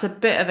 oh, that's a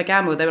bit of a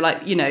gamble. They were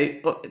like,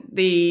 if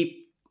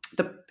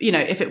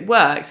it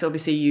works,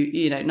 obviously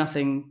you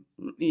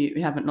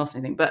haven't lost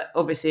anything, but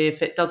obviously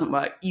if it doesn't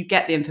work, you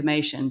get the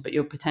information, but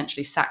you're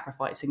potentially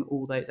sacrificing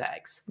all those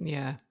eggs.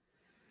 Yeah.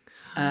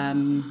 Do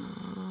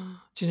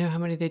you know how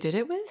many they did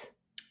it with?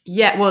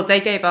 Yeah, well,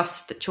 they gave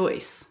us the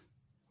choice.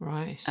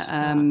 Right.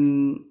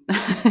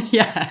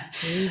 Yeah.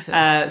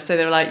 Jesus. So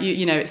they were like,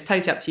 it's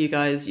totally up to you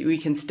guys. We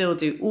can still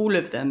do all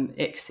of them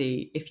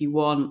ICSI if you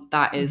want.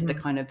 That is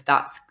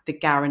that's the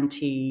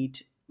guaranteed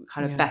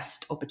kind of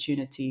best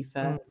opportunity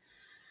for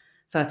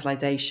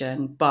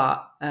fertilization.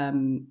 But,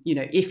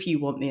 if you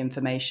want the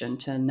information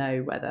to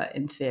know whether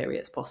in theory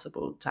it's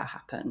possible to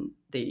happen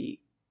the,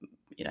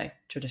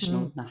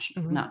 traditional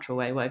natural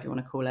way, whatever you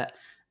want to call it.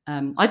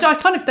 I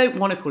kind of don't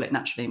want to call it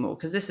natural anymore,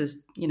 because this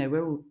is,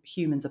 we're all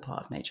humans, are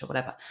part of nature,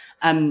 whatever.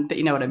 But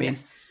you know what I mean?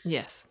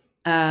 Yes.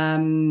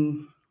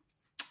 Then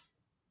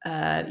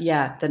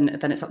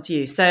it's up to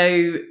you.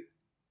 So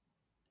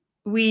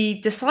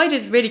we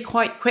decided really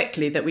quite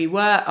quickly that we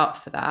were up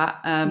for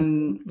that.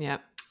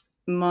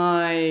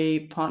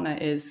 My partner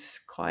is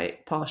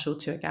quite partial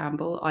to a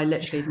gamble. I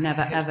literally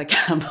never ever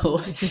gamble.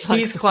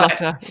 He's quite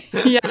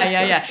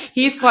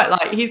He's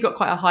got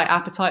quite a high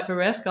appetite for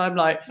risk. I'm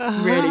like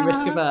really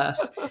risk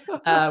averse,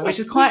 which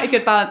is quite a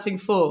good balancing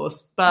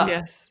force.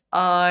 But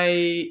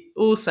I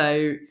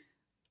also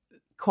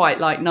quite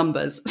like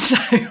numbers, so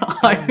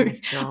I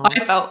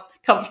felt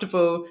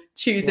comfortable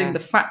choosing the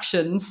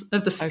fractions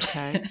of the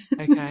split.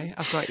 Okay,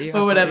 I've got you.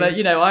 Or whatever,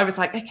 I was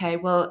like, okay,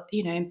 well,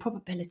 in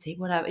probability,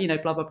 whatever,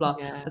 blah, blah, blah.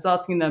 I was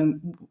asking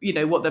them,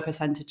 what the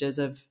percentages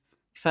of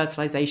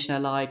fertilization are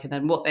like, and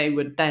then what they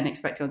would then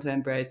expect onto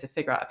embryos to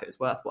figure out if it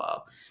was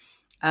worthwhile.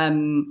 I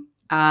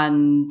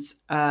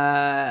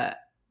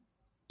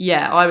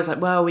was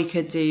like, well, we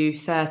could do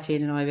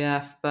 13 in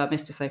IVF, but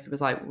Mr. Sophie was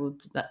like, well,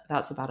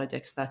 that's a bad idea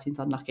because 13's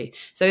unlucky.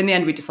 So in the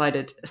end, we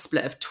decided a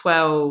split of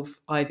 12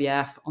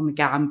 IVF on the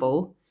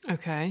gamble.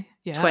 Okay.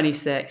 Yeah.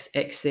 26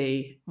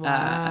 ICSI.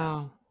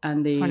 Wow.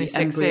 And the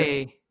 26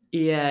 ICSI.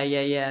 Yeah.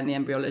 And the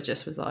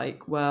embryologist was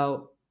like,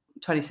 well,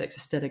 26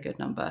 is still a good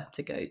number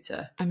to go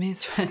to. I mean,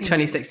 it's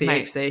 26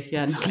 ICSI.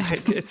 Yeah,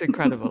 it's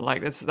incredible.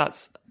 Like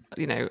that's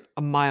a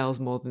miles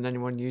more than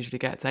anyone usually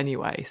gets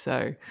anyway.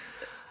 So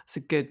it's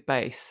a good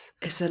base.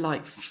 It's a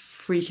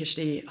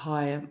freakishly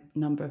high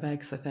number of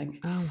eggs, I think.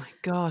 Oh my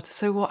God.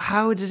 So what,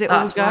 how did it all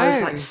That's go? why I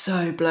was like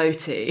so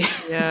bloaty.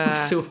 Yeah.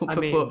 I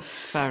mean,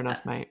 fair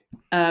enough, mate.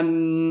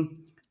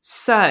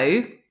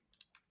 So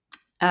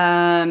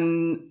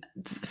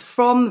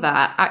from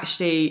that,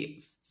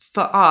 actually,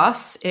 for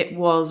us, it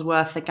was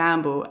worth the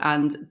gamble.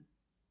 And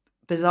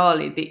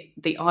bizarrely,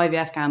 the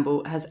IVF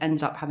gamble has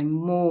ended up having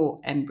more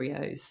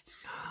embryos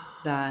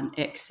than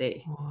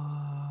ICSI.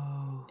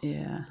 Whoa.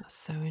 Yeah. That's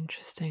so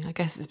interesting. I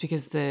guess it's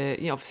because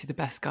obviously the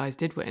best guys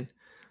did win.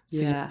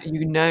 So Yeah.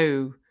 you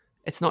know,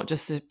 it's not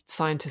just the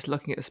scientist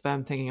looking at the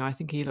sperm thinking, I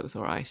think he looks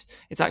all right.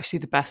 It's actually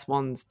the best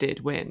ones did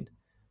win.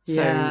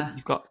 So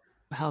you've got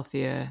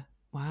healthier.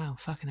 Wow,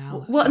 fucking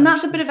hell. Well, and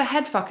that's a bit of a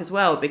head fuck as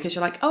well, because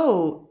you're like,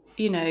 oh,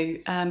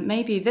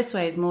 maybe this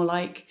way is more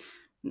like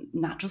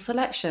natural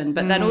selection.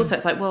 But then also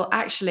it's like, well,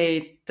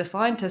 actually the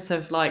scientists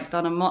have like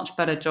done a much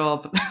better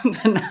job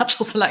than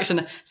natural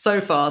selection so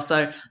far.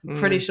 So I'm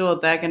pretty sure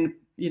they're going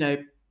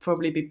to,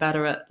 probably be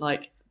better at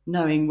like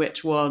knowing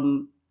which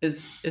one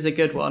is a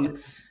good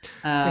one.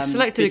 They've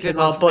selected because a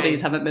good one our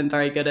bodies haven't been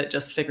very good at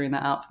just figuring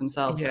that out for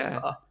themselves so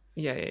far.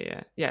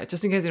 Yeah.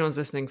 Just in case anyone's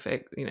listening for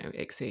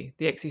ICSI,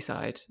 the ICSI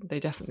side, they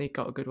definitely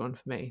got a good one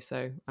for me.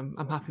 So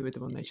I'm happy with the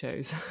one they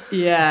chose.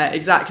 Yeah,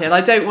 exactly. And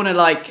I don't want to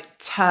like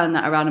turn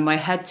that around in my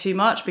head too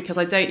much, because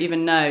I don't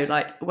even know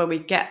like when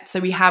we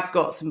have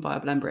got some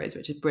viable embryos,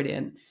 which is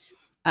brilliant.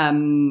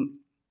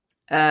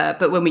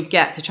 But when we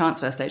get to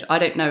transfer stage, I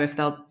don't know if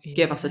they'll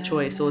give us a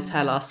choice or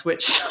tell us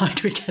which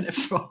side we get it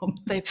from.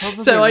 They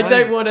probably so I won't.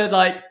 don't want to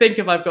like think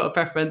if I've got a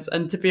preference.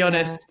 And to be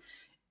honest,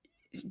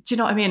 do you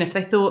know what I mean? If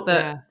they thought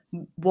that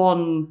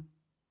one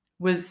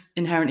was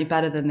inherently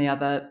better than the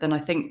other, then I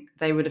think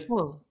they would have.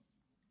 Well,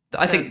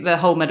 I think the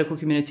whole medical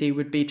community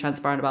would be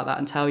transparent about that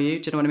and tell you.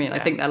 Do you know what I mean? I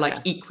think they're like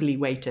equally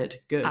weighted.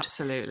 Good.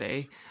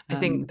 Absolutely. I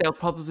think they'll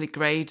probably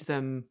grade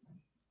them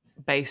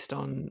based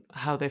on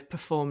how they've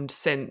performed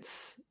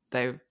since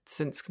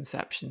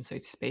conception, so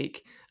to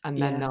speak,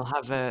 and then they'll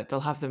have a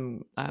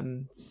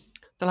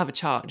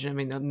chart. Do you know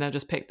what I mean? They'll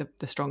just pick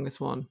the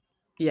strongest one.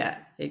 Yeah,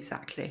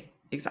 exactly.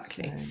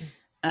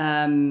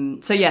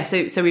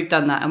 So we've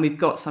done that, and we've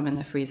got some in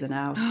the freezer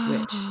now,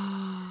 which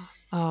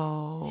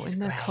in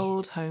their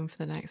cold home for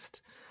the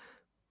next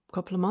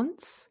couple of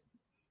months.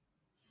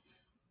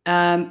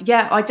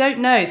 I don't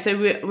know. So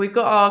we've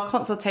got our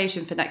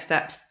consultation for next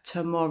steps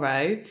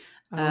tomorrow.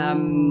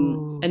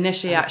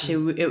 Initially,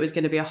 actually, it was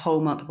going to be a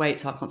whole month wait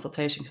to our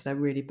consultation because they're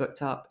really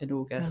booked up in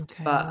August.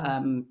 Okay. But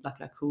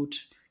luckily,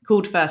 I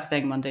called first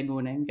thing Monday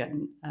morning,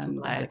 getting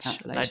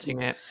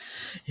cancellation. It.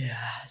 Yeah.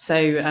 So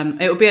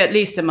it will be at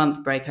least a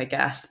month break, I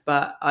guess.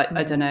 But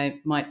I don't know.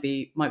 Might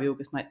be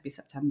August, might be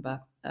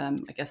September.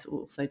 I guess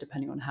also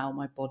depending on how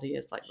my body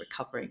is like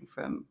recovering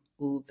from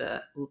all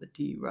the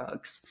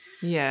drugs.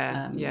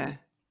 Yeah.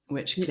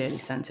 Which clearly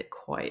sent it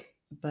quite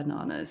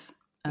bananas.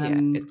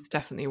 It's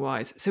definitely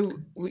wise. So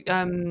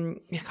I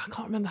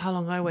can't remember how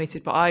long I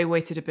waited, but I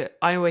waited a bit.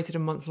 I waited a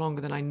month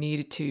longer than I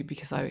needed to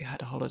because I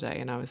had a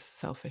holiday and I was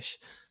selfish.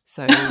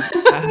 So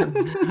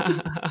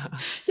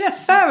yeah,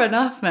 fair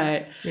enough,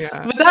 mate.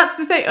 Yeah, but that's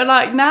the thing.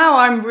 Like now,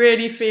 I'm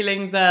really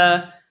feeling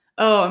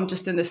I'm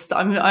just in this.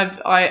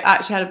 I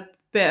actually had a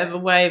bit of a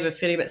wave of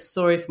feeling a bit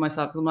sorry for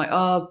myself because I'm like,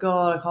 oh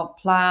god, I can't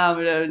plan.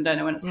 We don't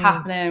know when it's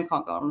happening.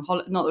 Can't go on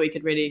holiday. Not that we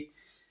could really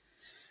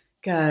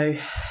go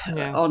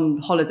on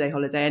holiday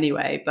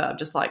anyway, but I'm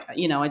just like, I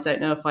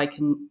don't know if I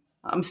can.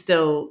 I'm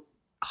still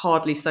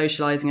hardly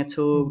socializing at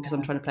all because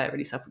I'm trying to play it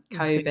really safe with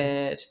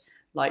COVID,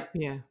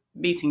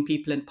 meeting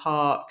people in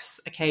parks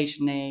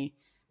occasionally,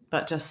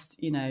 but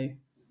just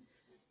everything,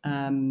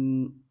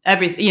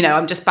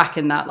 I'm just back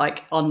in that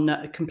like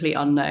complete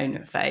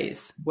unknown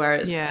phase,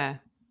 whereas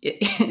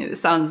it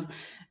sounds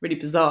really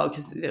bizarre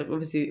because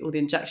obviously all the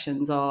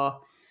injections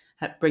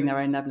bring their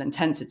own level of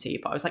intensity,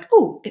 but I was like,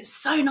 oh, it's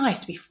so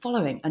nice to be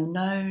following a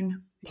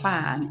known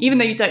plan, even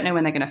though you don't know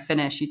when they're going to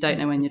finish, you don't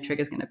know when your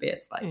trigger's going to be.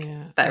 It's like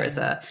there is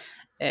a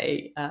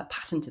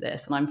pattern to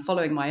this, and I'm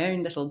following my own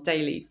little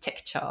daily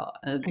tick chart.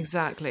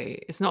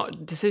 Exactly, it's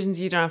not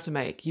decisions you don't have to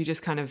make. You're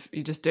just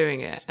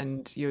doing it,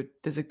 and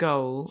there's a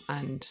goal.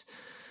 And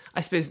I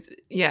suppose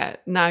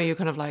now you're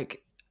kind of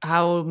like,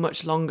 how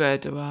much longer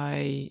do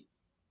I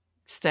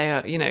stay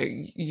up?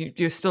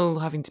 You're still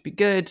having to be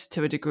good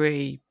to a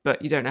degree,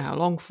 but you don't know how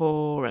long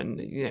for, and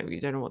you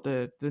don't know what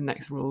the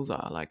next rules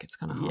are. Like, it's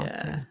kind of hard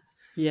to.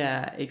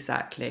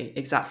 Exactly.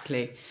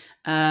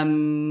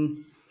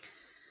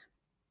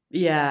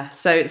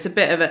 So it's a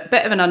bit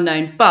of an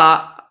unknown,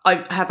 but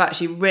I have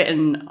actually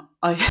written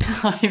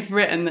I've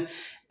written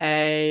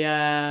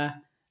a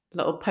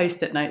little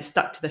post-it note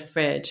stuck to the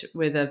fridge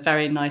with a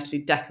very nicely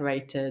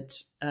decorated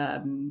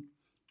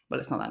well,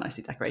 it's not that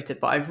nicely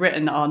decorated, but I've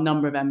written our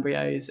number of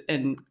embryos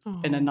in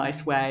a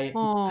nice way,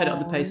 put it on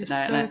the post-it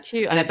note. So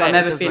cute. And if I'm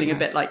ever feeling a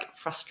bit like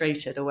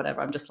frustrated or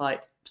whatever, I'm just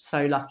like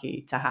so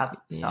lucky to have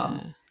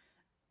some.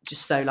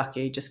 Just so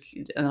lucky.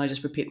 And I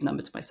just repeat the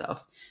number to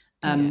myself.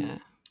 And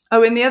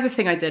the other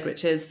thing I did,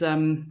 which is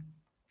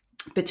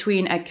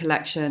between egg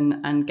collection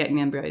and getting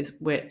the embryos,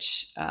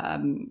 which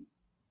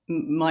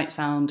might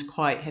sound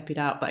quite hippied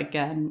out, but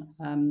again,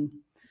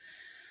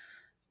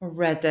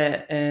 read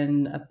it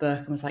in a book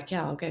and was like,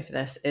 yeah, I'll go for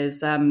this,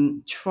 is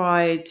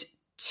tried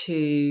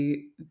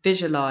to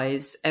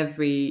visualize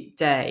every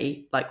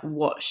day like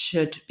what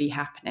should be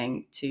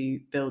happening to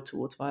build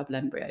towards viable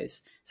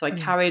embryos. So I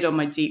carried on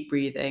my deep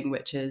breathing,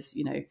 which is,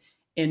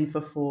 in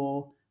for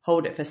 4,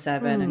 hold it for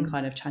 7 and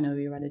kind of channel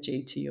your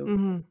energy to your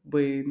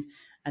womb,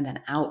 and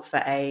then out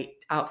for 8,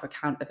 out for a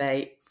count of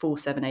 8, 4,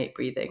 7, 8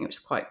 breathing, which is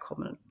quite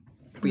common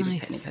breathing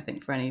technique, I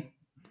think, for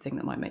anything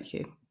that might make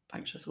you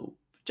anxious, or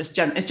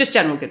it's just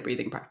general good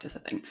breathing practice, I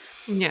think.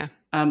 Yeah.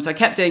 So I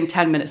kept doing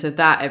 10 minutes of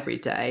that every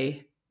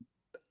day,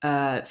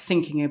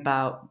 thinking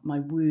about my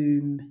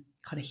womb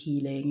kind of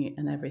healing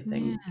and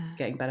everything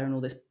getting better, and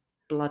all this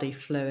bloody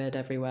fluid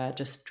everywhere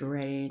just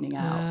draining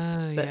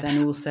out. But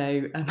then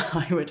also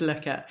I would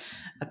look at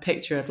a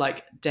picture of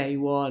like day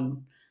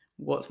 1,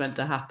 what's meant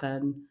to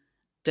happen,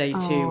 day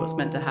 2, what's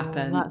meant to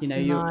happen. That's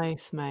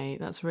nice, mate.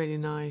 That's really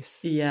nice.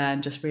 Yeah,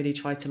 and just really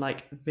try to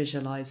like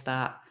visualize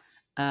that.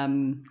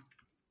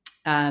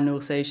 And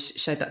also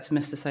showed that to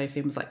Mr. Sophie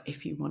and was like,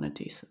 if you want to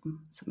do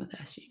some of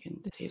this, you can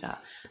do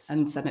that.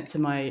 And sent it to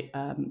my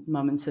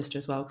mum and sister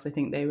as well, because I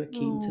think they were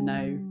keen to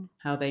know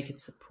how they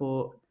could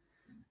support.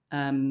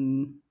 I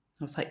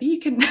was like, you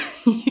can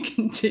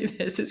do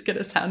this. It's going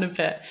to sound a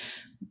bit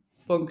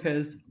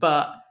bonkers,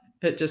 but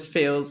it just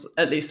feels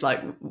at least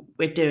like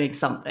we're doing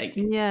something.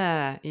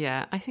 Yeah.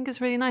 I think it's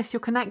really nice.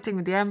 You're connecting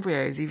with the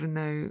embryos, even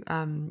though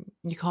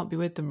you can't be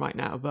with them right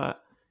now,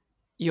 but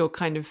you're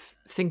kind of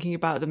thinking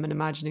about them and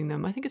imagining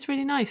them. I think it's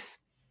really nice.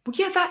 Well,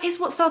 yeah, that is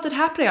what started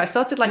happening. I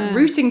started like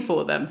rooting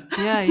for them.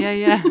 Yeah. Do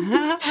you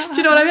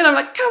know what I mean? I'm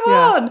like, come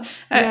on.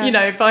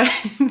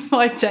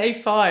 By day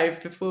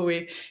 5, before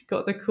we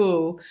got the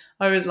call,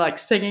 I was like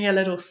singing a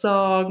little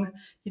song,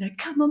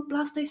 come on,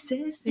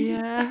 blastocyst,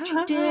 that's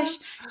your dish.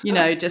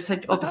 Just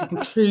had obviously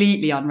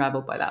completely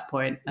unraveled by that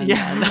point. And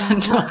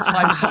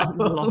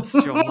lost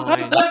your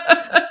mind.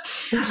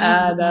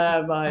 And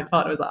my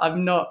partner was like,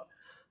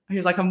 he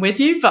was like, I'm with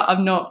you, but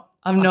I'm not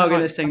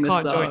going to sing this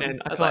song. Join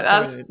in. I was like,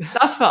 that's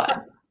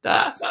fine.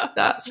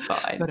 That's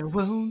fine. But I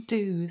won't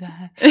do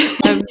that.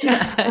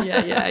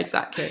 Yeah,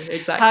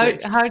 exactly.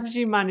 How did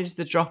you manage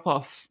the drop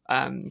off?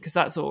 Because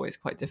that's always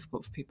quite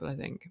difficult for people, I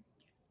think.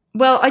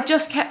 Well, I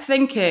just kept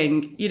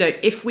thinking,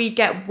 if we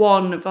get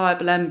one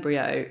viable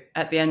embryo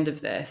at the end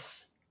of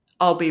this,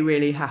 I'll be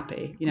really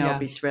happy. I'll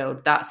be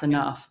thrilled. That's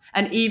enough.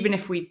 And even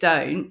if we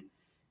don't,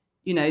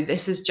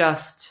 this is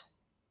just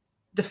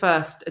the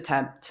first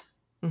attempt.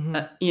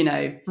 I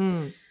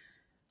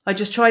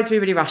just tried to be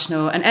really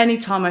rational, and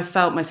anytime I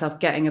felt myself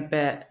getting a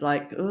bit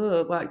like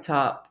worked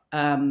up,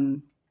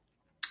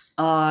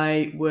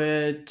 I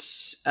would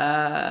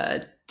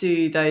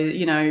do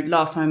those,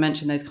 last time I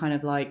mentioned those kind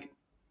of like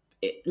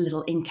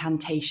little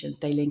incantations,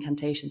 daily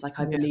incantations, like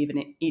I believe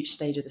in each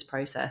stage of this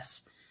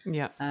process.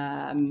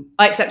 I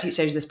accept each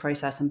stage of this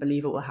process and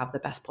believe it will have the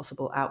best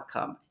possible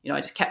outcome.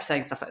 I just kept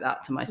saying stuff like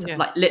that to myself,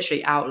 like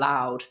literally out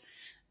loud.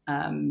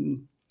 I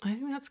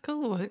think that's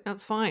cool. I think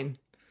that's fine.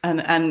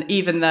 And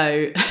even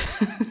though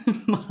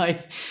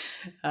my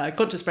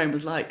conscious brain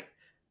was like,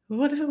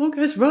 what if it all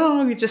goes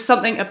wrong? Just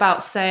something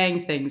about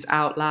saying things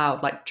out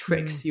loud like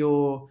tricks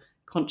your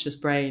conscious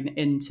brain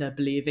into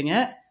believing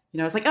it.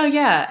 I was like, oh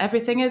yeah,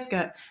 everything is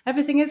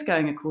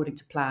going according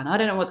to plan. I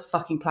don't know what the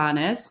fucking plan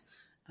is.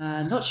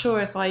 Not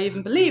sure if I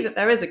even believe that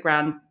there is a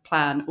grand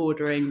plan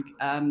ordering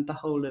the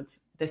whole of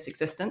this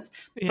existence.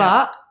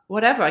 But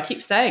whatever, I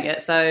keep saying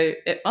it, so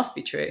it must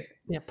be true.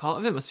 Yeah, part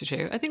of it must be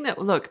true. I think that,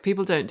 look,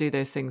 people don't do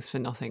those things for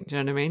nothing. Do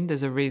you know what I mean?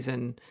 There's a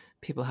reason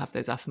people have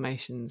those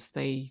affirmations.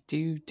 They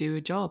do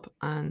a job.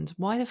 And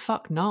why the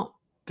fuck not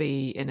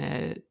be in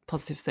a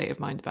positive state of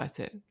mind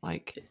about it?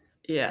 Like,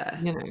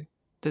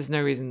 there's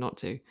no reason not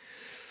to.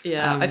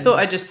 Yeah, I thought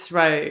I'd just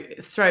throw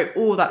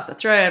all that stuff,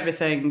 throw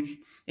everything,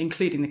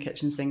 including the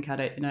kitchen sink at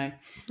it,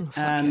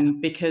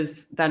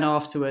 because then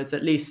afterwards,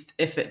 at least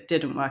if it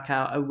didn't work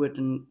out, I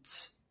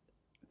wouldn't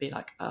be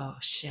like, oh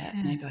shit,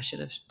 maybe I should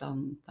have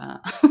done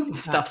that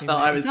stuff that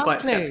I was quite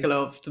skeptical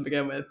of to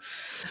begin with.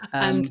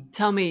 And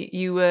tell me,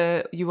 you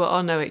were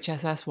on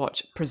OHSS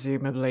watch,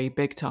 presumably,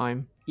 big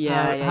time.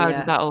 How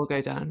did that all go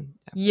down?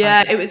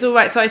 Yeah, it was all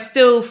right. So I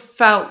still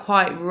felt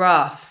quite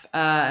rough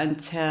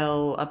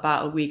until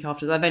about a week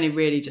afterwards. I've only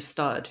really just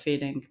started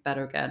feeling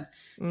better again.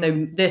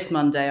 So this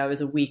Monday, I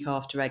was a week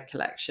after egg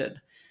collection.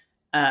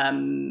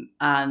 And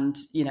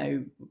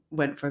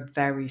went for a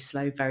very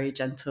slow, very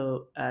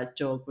gentle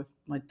jog with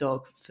my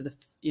dog for the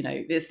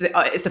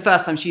it's the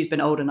first time she's been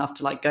old enough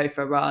to like go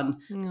for a run.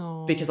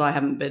 Aww. Because I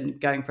haven't been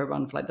going for a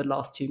run for like the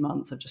last 2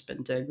 months. I've just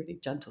been doing really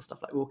gentle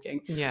stuff like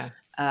walking.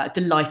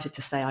 Delighted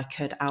to say I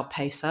could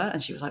outpace her,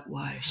 and she was like,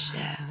 whoa,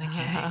 shit,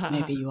 okay,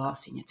 maybe you are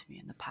senior to me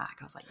in the pack.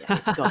 I was like, yeah,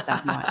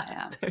 goddamn right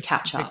I am.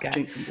 Catch up,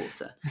 drink some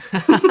water.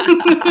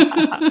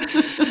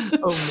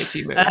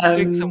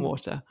 Drink some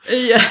water.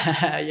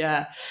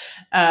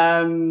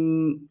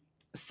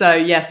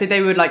 So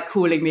they were like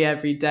calling me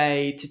every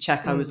day to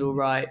check I was all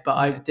right, but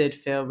I did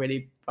feel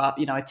really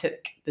but I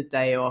took the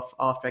day off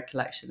after a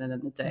collection, and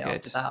then the day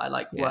after that I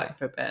worked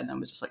for a bit, and then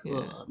was just like,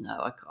 oh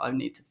no, I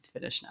need to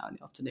finish now in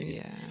the afternoon.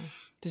 Yeah.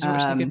 Did you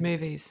watch any good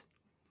movies?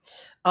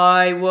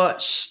 I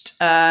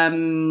watched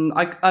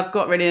I've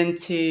got really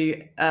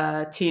into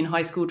teen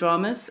high school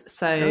dramas,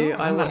 so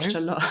I watched a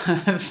lot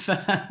of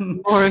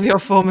more of your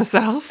former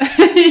self.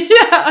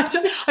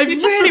 I've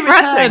really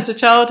returned to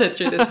childhood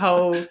through this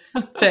whole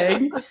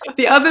thing.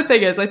 The other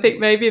thing is, I think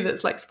maybe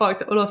that's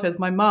sparked it all off is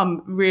my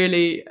mum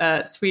really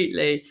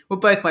sweetly, well,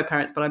 both my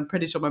parents, but I'm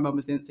pretty sure my mum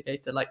was the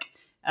instigator,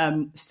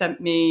 sent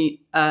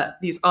me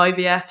these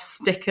IVF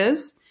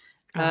stickers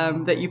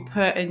that you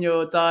put in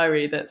your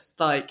diary. That's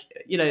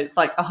it's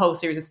like a whole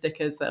series of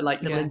stickers that are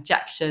little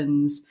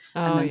injections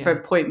and then for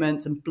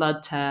appointments and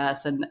blood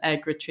tests and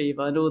egg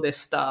retrieval and all this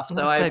stuff.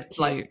 So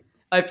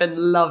I've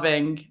been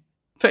loving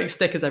putting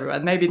stickers everywhere.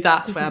 Maybe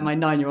that's where my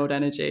 9-year-old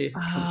energy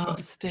has come from.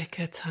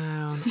 Sticker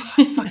town.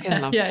 I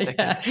fucking love stickers.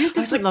 Yeah. Who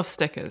doesn't love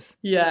stickers?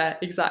 Yeah,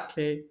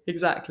 exactly.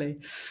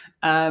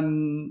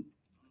 And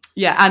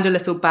a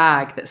little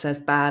bag that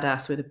says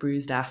badass with a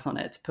bruised ass on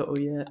it to put all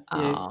your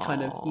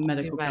kind of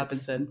medical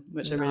cabins in,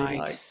 which I really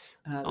like.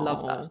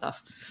 Love that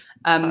stuff.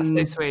 That's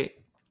so sweet.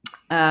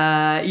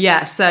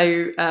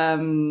 So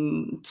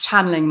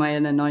channeling my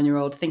inner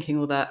 9-year-old, thinking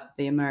all that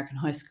the American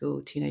high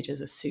school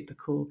teenagers are super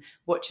cool.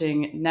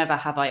 Watching Never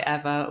Have I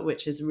Ever,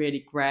 which is really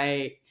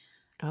great.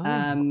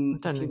 I don't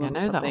think I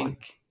know that one.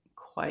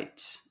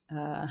 Quite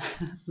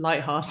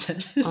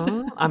lighthearted.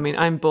 I mean,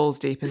 I'm balls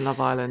deep in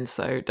Love Island,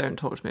 so don't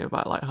talk to me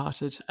about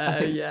lighthearted. I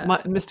think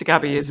Mr.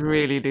 Gabby is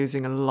really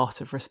losing a lot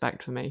of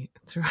respect for me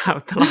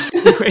throughout the last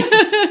few weeks.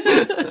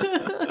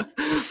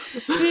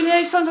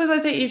 Sometimes I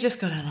think you've just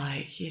got to to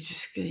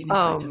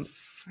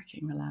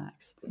freaking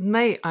relax,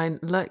 mate. I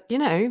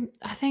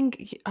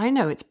think I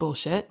know it's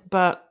bullshit,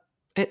 but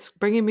it's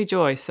bringing me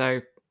joy.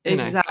 So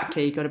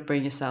exactly, you got to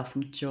bring yourself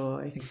some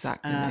joy.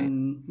 Exactly.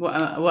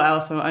 What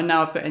else?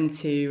 Now I've got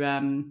into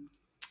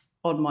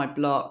On My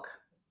Block.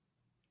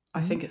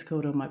 I think it's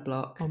called On My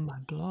Block. On My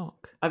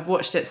Block. I've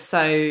watched it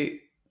so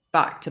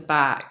back to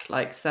back,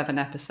 7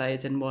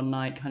 episodes in one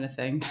night, kind of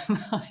thing.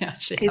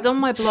 It's On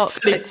My Block.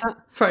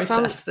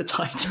 Process the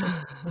title.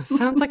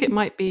 Sounds like it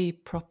might be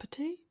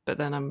Property, but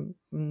then I'm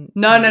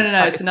no.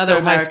 It's another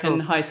American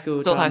high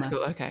school. Still drama. high school.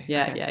 Okay.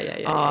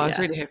 Yeah. I was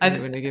really hoping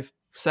you were going to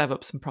serve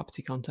up some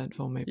property content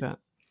for me, but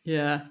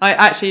yeah, I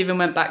actually even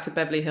went back to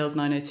Beverly Hills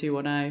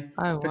 90210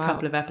 for a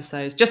couple of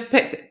episodes. Just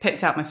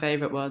picked out my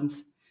favourite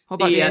ones.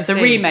 What about the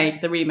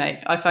remake? The remake.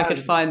 If I could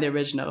find the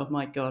original,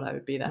 my God, I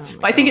would be there.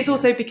 But I think it's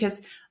also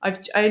because I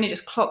only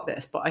just clocked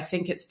this, but I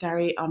think it's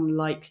very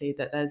unlikely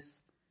that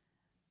there's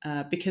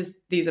because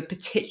these are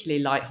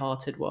particularly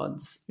light-hearted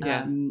ones.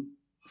 Yeah.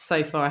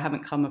 So far, I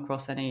haven't come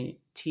across any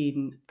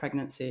teen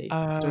pregnancy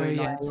storylines.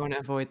 Yeah, we want to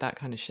avoid that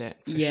kind of shit.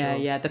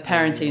 Yeah. The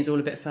parenting is all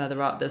a bit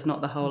further up. There's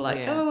not the whole how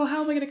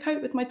am I going to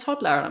cope with my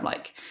toddler? And I'm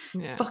like,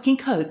 fucking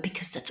cope,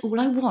 because that's all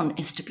I want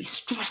is to be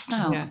stressed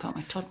out about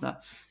my toddler.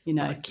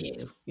 Fuck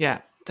you. Yeah,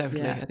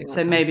 definitely. Yeah. I think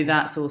so maybe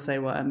that's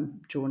also why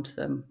I'm drawn to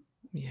them.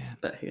 Yeah,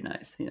 but who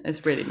knows?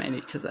 It's really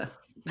mainly because they're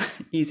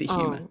easy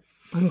humour.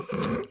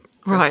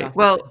 Right.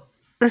 Well,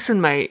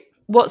 listen, mate.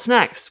 What's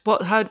next?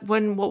 What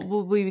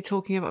will we be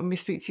talking about when we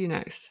speak to you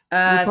next?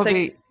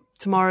 Probably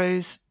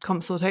tomorrow's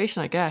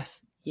consultation, I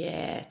guess.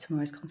 Yeah,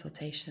 tomorrow's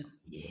consultation.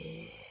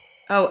 Yeah.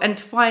 Oh, and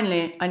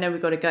finally, I know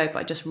we've got to go, but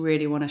I just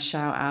really want to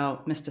shout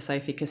out Mr.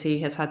 Sophie because he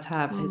has had to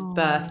have his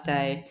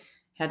birthday.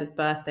 He had his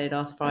birthday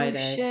last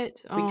Friday. Oh,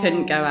 shit. We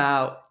couldn't go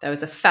out. There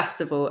was a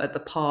festival at the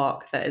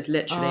park that is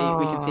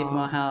literally, we can see from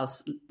our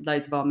house,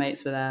 loads of our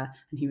mates were there.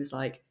 And he was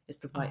like, it's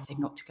the right thing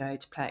not to go,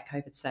 to play it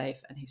COVID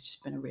safe. And he's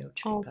just been a real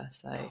trooper.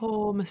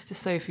 Poor Mr.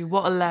 Sophie.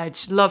 What a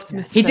ledge. Loved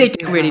Mr. Sophie. He did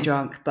get really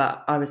drunk,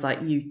 but I was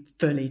like, you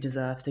fully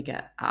deserve to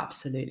get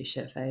absolutely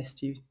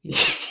shit-faced.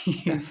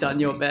 You've done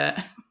your bit.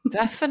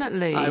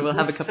 Definitely. I will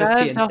have a cup of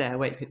tea and stay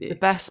awake with you. The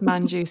best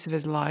man juice of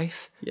his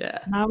life. Yeah.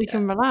 Now we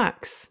can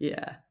relax.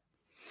 Yeah.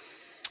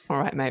 All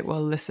right, mate.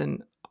 Well,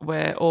 listen,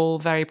 we're all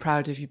very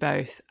proud of you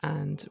both,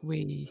 and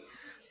we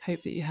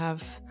hope that you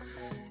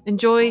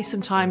enjoy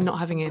some time not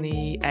having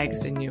any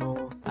eggs in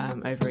your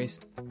ovaries.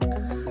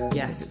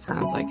 Yes, it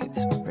sounds like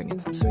it's bringing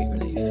some sweet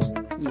relief.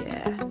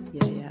 Yeah.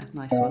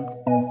 Nice one.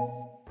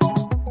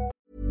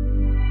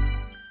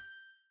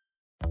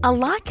 A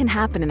lot can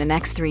happen in the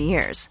next 3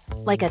 years.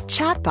 Like a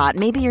chatbot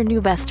may be your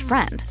new best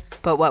friend.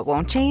 But what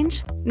won't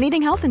change?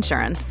 Needing health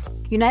insurance.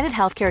 United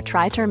Healthcare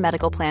Tri-Term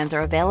Medical Plans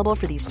are available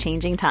for these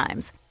changing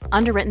times.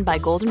 Underwritten by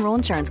Golden Rule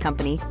Insurance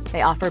Company,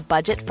 they offer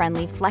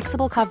budget-friendly,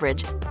 flexible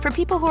coverage for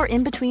people who are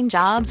in between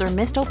jobs or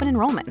missed open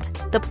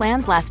enrollment. The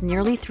plans last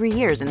nearly 3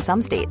 years in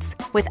some states,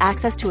 with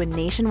access to a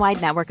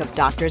nationwide network of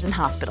doctors and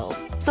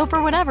hospitals. So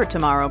for whatever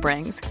tomorrow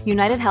brings,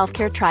 United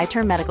Healthcare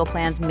Tri-Term Medical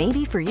Plans may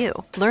be for you.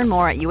 Learn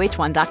more at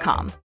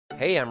uh1.com.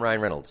 Hey, I'm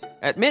Ryan Reynolds.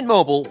 At Mint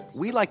Mobile,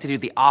 we like to do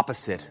the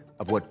opposite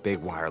of what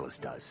Big Wireless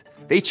does.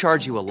 They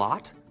charge you a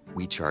lot.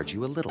 We charge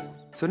you a little.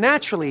 So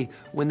naturally,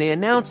 when they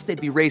announced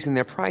they'd be raising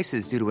their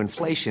prices due to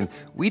inflation,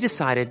 we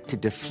decided to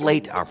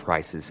deflate our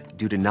prices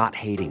due to not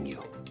hating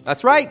you.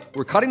 That's right.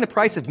 We're cutting the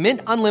price of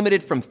Mint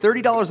Unlimited from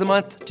 $30 a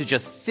month to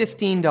just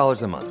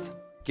 $15 a month.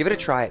 Give it a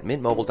try at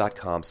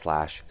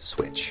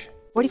mintmobile.com/switch.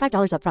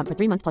 $45 up front for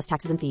 3 months plus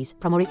taxes and fees.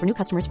 Promo rate for new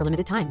customers for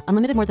limited time.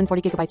 Unlimited more than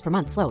 40 gigabytes per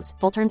month. Slows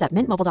full terms at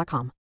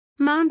mintmobile.com.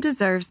 Mom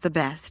deserves the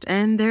best,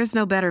 and there's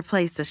no better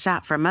place to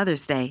shop for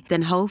Mother's Day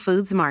than Whole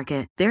Foods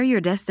Market. They're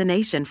your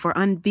destination for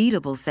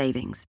unbeatable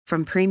savings,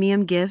 from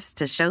premium gifts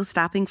to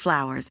show-stopping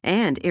flowers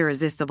and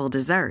irresistible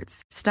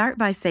desserts. Start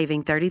by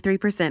saving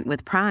 33%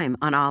 with Prime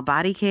on all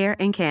body care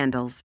and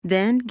candles.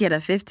 Then get a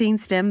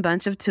 15-stem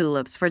bunch of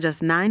tulips for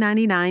just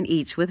 $9.99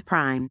 each with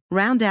Prime.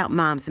 Round out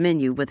Mom's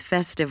menu with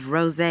festive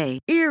rosé,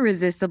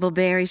 irresistible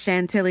berry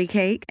chantilly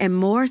cake, and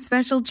more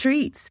special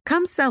treats.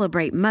 Come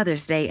celebrate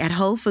Mother's Day at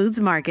Whole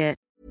Foods Market.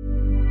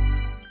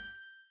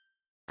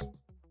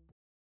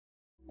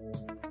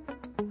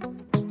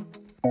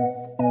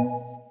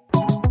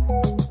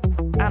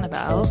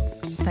 Annabelle,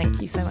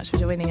 thank you so much for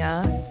joining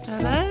us.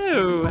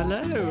 Hello.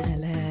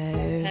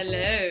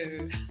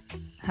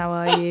 How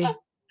are you?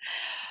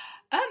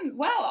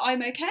 Well,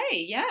 I'm okay.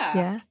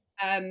 Yeah.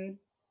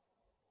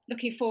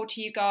 Looking forward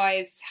to you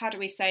guys. How do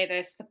we say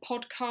this? The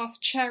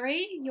podcast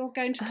cherry. You're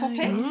going to pop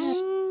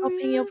it.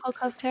 Popping your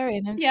podcast cherry,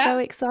 and I'm so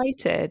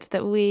excited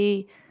that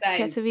we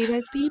get to be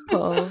those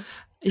people.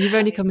 You've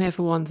only come here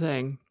for one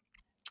thing.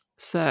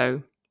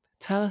 So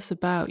tell us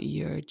about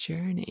your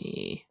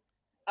journey.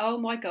 Oh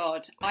my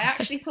God. I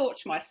actually thought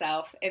to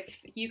myself, if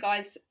you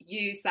guys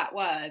use that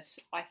word,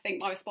 I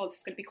think my response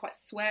was going to be quite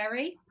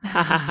sweary.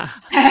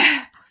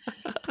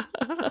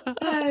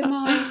 Oh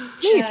my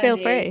Please journey. feel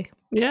free.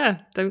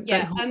 Yeah, don't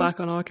hold back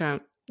on our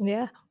account.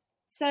 Yeah.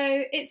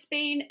 So it's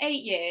been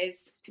 8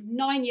 years,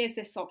 9 years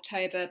this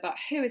October, but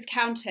who is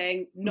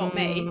counting? Not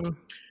me.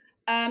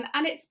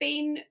 And it's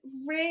been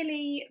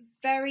really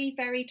very,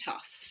 very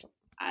tough.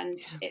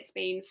 And it's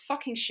been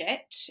fucking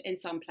shit in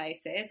some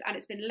places, and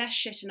it's been less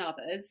shit in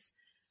others.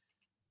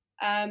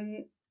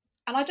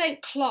 And I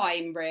don't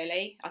climb,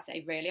 really. I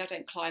say really, I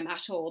don't climb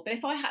at all. But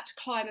if I had to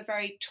climb a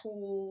very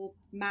tall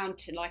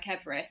mountain like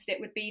Everest, it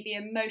would be the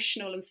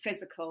emotional and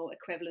physical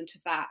equivalent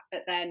of that.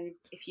 But then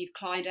if you've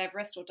climbed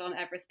Everest or done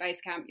Everest Base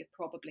Camp, you're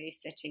probably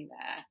sitting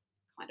there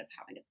kind of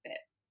having a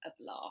bit of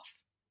a laugh.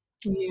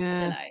 Yeah. I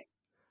don't know.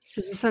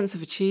 There's a sense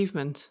of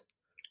achievement.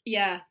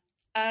 Yeah.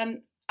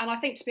 And I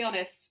think, to be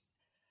honest,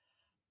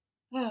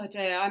 oh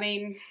dear, I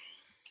mean,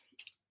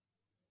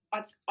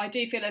 I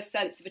do feel a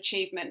sense of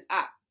achievement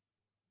at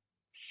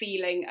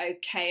feeling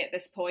okay at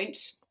this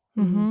point.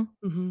 Mm-hmm.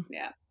 Mm-hmm.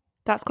 Yeah.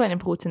 That's quite an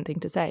important thing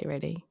to say,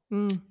 really.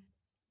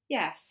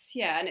 Yes,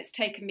 yeah, and it's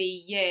taken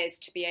me years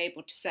to be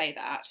able to say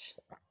that.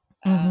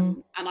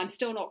 Mm-hmm. And I'm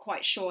still not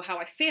quite sure how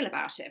I feel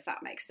about it, if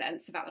that makes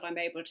sense. The fact that I'm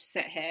able to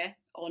sit here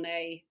on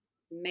a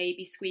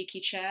maybe squeaky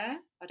chair.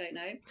 I don't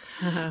know.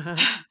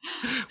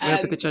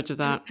 We'll be the judge of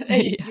that.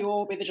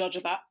 You'll be the judge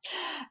of that.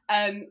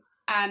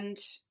 And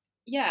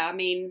yeah, I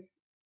mean,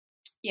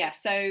 yeah,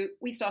 so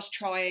we started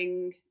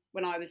trying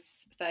when I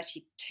was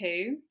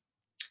 32.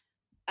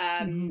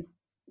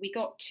 We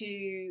got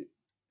to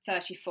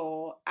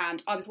 34,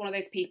 and I was one of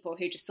those people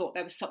who just thought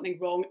there was something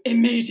wrong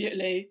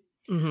immediately.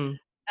 I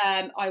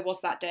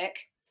was that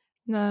dick.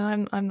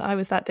 No, I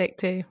was that dick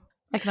too.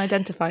 I can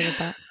identify with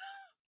that.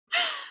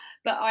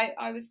 But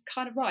I was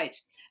kind of right.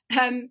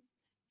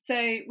 So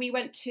I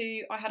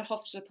had a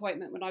hospital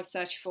appointment when I was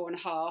 34 and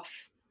a half,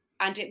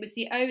 and it was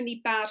the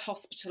only bad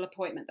hospital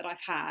appointment that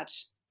I've had.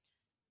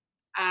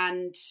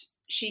 And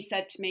she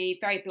said to me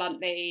very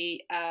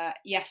bluntly,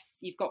 yes,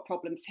 you've got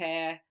problems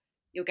here.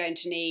 You're going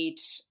to need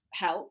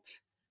help.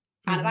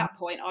 And at that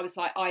point, I was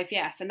like,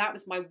 IVF. And that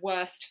was my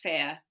worst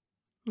fear.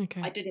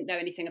 Okay. I didn't know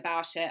anything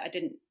about it. I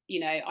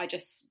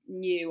just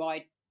knew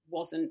I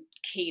wasn't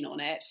keen on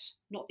it.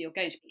 Not that you're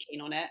going to be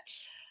keen on it.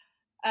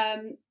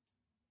 And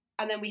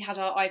then we had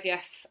our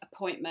IVF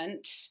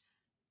appointment,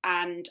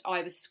 and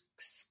I was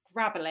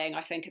scrabbling,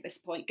 I think, at this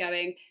point,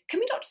 going, can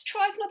we not just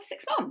try for another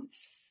 6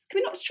 months? Can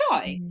we not just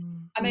try?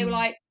 And they were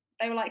like,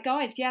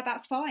 guys, yeah,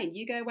 that's fine.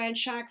 You go away and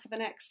shag for the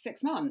next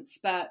 6 months,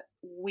 but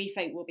we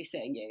think we'll be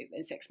seeing you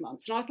in 6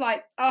 months. And I was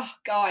like, oh,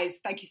 guys,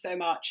 thank you so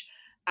much.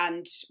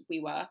 And we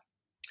were.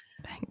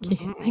 Thank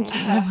you. Thank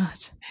you so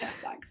much. Yeah,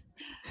 thanks.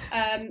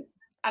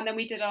 And then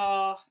we did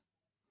our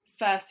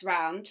first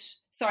round.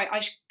 Sorry, I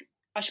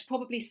should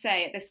probably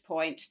say at this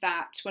point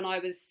that when I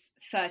was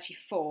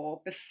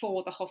 34,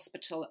 before the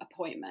hospital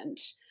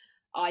appointment,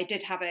 I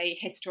did have a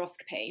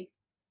hysteroscopy.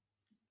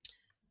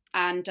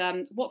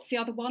 And what's the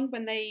other one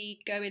when they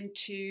go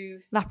into...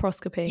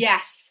 Laparoscopy.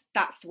 Yes,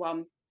 that's the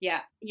one.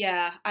 Yeah.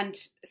 And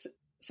so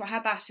I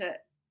had that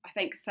at, I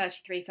think,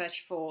 33,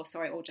 34.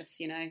 So it all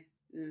just,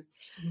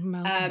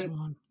 Melted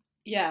one.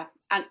 Yeah.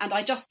 And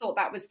I just thought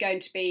that was going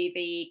to be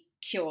the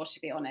cure, to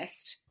be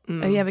honest.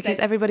 Oh yeah, because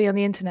everybody on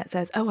the internet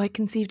says, oh, I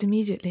conceived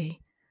immediately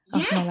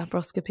after my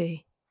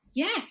laparoscopy.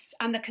 Yes,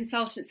 and the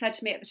consultant said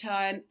to me at the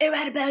time, oh,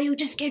 Annabelle, you're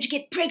just going to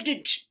get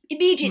pregnant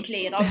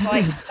immediately. And I was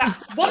like, that's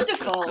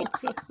wonderful.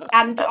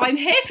 And I'm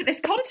here for this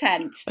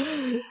content.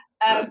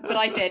 But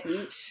I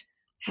didn't.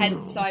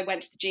 Hence, I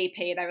went to the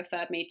GP. They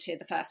referred me to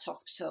the first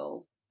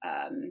hospital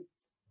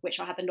which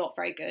I had the not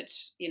very good,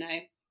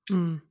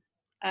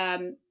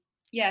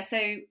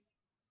 so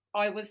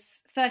I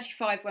was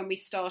 35 when we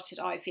started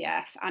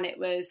IVF, and it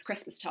was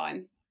Christmas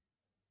time.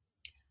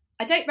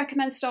 I don't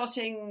recommend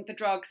starting the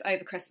drugs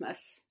over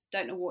Christmas.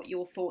 Don't know what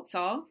your thoughts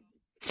are.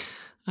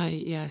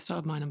 I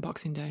started mine on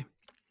Boxing Day.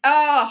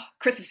 Oh,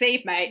 Christmas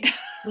Eve, mate.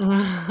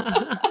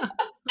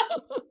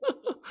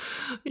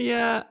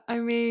 Yeah, I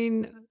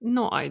mean,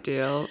 not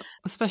ideal,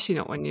 especially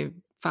not when your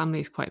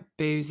family's quite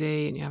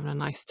boozy and you're having a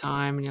nice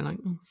time and you're like,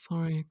 oh,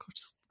 sorry, I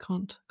just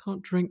can't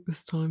drink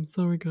this time.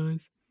 Sorry,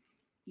 guys.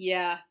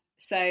 Yeah,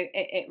 so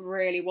it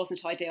really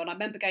wasn't ideal. And I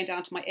remember going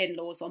down to my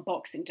in-laws on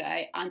Boxing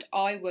Day and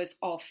I was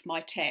off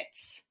my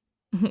tits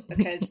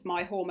because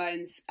my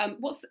hormones...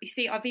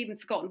 I've even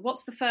forgotten,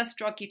 what's the first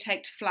drug you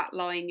take to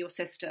flatline your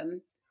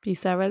system?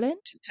 Buserelin?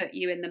 To put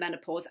you in the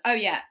menopause. Oh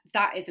yeah,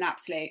 that is an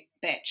absolute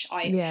bitch.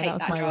 I hate that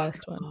was that my drug.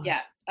 worst one. Yeah.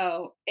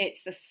 Oh,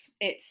 it's the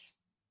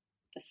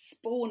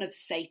spawn of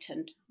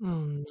Satan.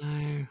 Oh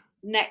no.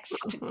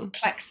 Next to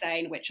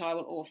Clexane, which I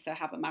will also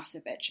have a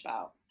massive bitch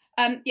about.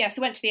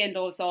 So went to the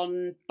in-laws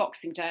on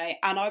Boxing Day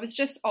and I was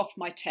just off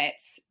my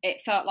tits.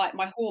 It felt like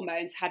my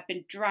hormones had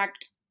been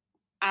dragged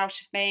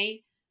out of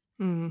me.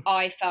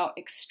 I felt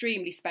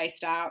extremely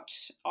spaced out.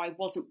 I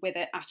wasn't with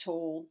it at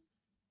all.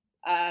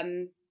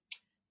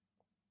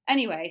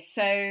 Anyway,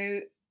 so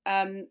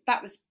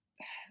that was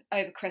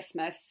over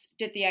Christmas.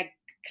 Did the egg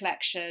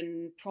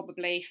collection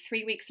probably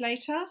 3 weeks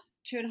later,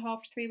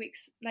 2.5 to 3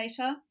 weeks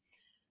later.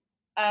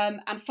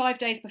 And 5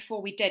 days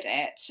before we did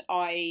it,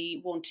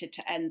 I wanted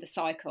to end the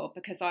cycle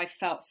because I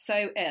felt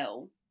so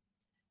ill.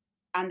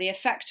 And the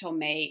effect on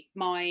me,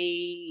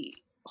 my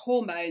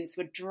hormones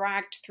were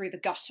dragged through the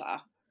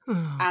gutter.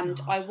 Oh, and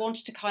God. I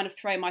wanted to kind of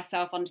throw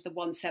myself under the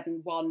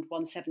 171,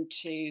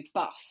 172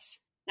 bus.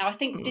 Now, I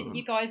think, didn't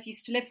you guys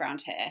used to live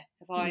around here?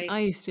 I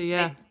used to,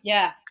 yeah.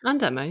 Yeah.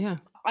 And Emma, yeah.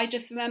 I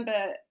just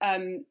remember,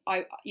 I'm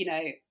kind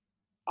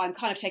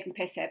of taking the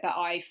piss here, but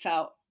I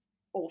felt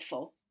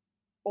awful.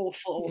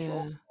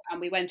 Yeah. And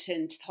we went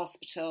into the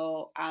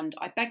hospital and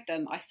I begged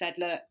them. I said,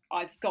 look,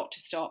 I've got to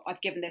stop.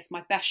 I've given this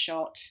my best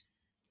shot.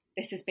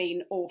 This has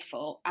been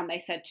awful. And they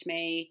said to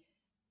me,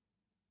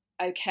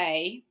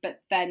 okay.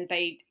 But then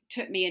they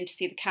took me in to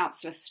see the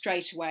counsellor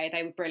straight away.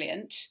 They were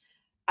brilliant.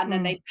 And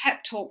then they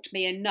pep talked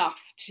me enough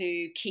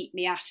to keep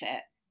me at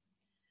it.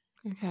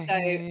 Okay. So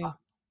yeah.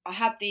 I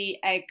had the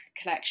egg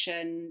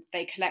collection.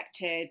 They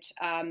collected,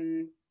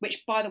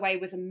 which by the way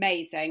was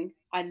amazing.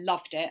 I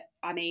loved it.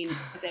 I mean,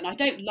 as in, I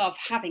don't love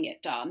having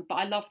it done, but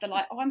I love the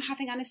I'm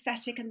having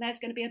anaesthetic and there's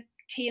going to be a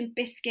tea and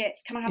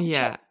biscuits. Can I have the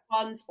chocolate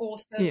ones?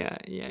 Awesome. Yeah.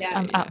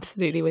 I'm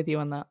absolutely with you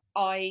on that.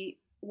 I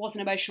was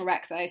an emotional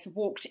wreck though, so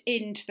walked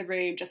into the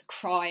room just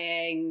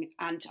crying,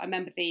 and I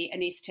remember the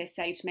anaesthetist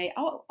saying to me,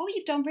 oh,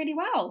 you've done really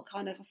well.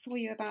 Kind of, I saw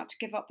you about to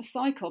give up the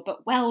cycle,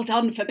 but well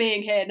done for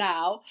being here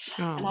now.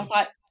 Oh. And I was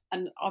like,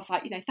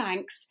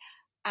 thanks.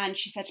 And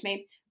she said to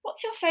me,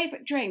 what's your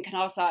favourite drink? And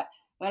I was like,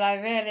 well, I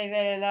really,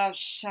 really love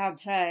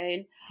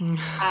champagne.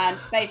 And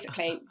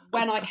basically,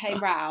 when I came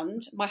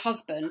round, my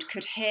husband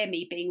could hear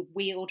me being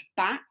wheeled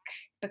back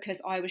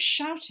because I was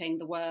shouting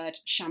the word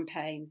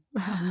champagne.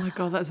 Oh my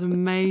God, that's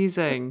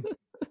amazing.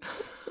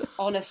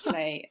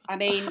 Honestly, I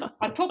mean,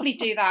 I'd probably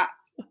do that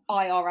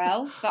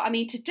IRL, but I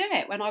mean, to do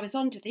it when I was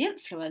under the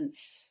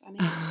influence,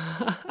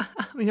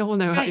 we all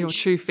know about your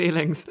true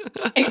feelings.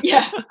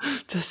 Yeah.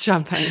 Just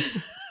champagne.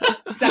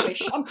 Exactly,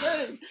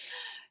 champagne.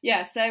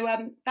 Yeah, so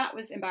that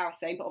was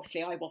embarrassing, but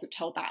obviously I wasn't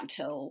told that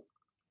until,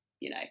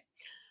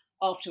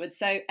 afterwards.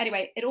 So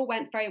anyway, it all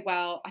went very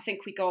well. I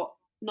think we got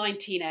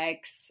 19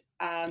 eggs.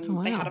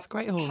 Wow, that's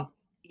great haul.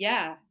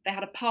 Yeah, they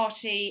had a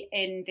party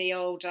in the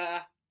old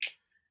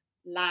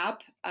lab,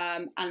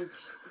 and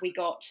we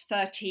got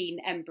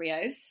 13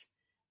 embryos,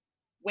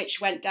 which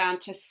went down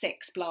to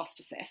 6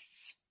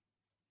 blastocysts.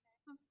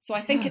 So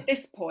I think at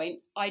this point,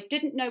 I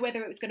didn't know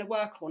whether it was going to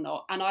work or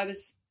not, and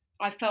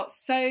I felt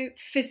so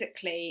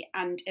physically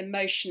and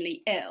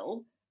emotionally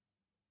ill.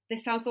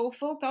 This sounds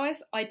awful,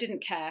 guys. I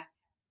didn't care.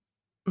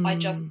 I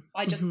just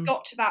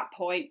got to that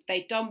point.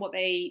 They'd done what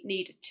they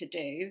needed to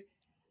do.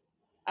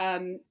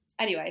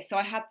 Anyway, so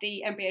I had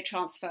the embryo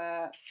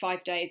transfer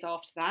 5 days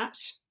after that.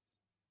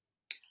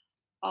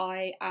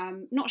 I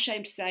am not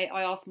ashamed to say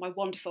I asked my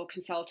wonderful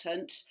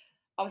consultant.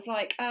 I was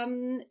like,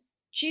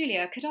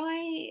 Julia, could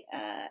I,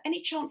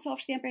 any chance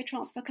after the embryo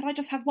transfer, could I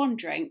just have one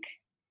drink?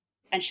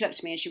 And she looked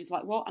at me and she was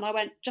like, what? And I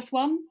went, just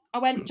one? I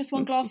went, just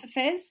one glass of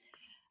fizz?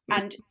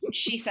 And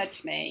she said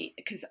to me,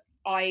 because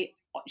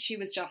she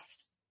was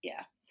just,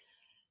 yeah.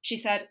 She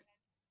said,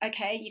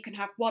 okay, you can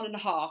have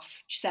 1.5.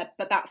 She said,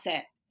 but that's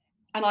it.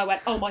 And I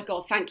went, oh my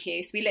God, thank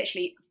you. So we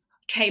literally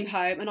came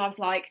home and I was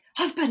like,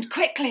 husband,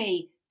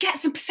 quickly, get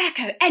some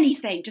Prosecco,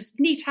 anything, just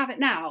need to have it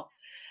now.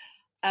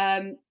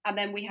 And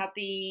then we had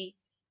the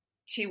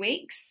 2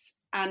 weeks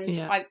and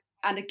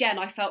again,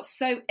 I felt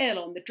so ill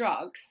on the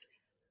drugs.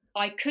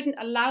 I couldn't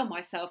allow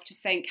myself to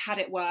think, had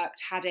it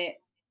worked, had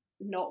it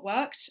not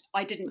worked?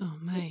 I didn't,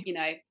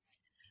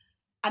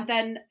 and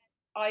then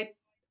I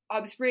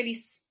was really,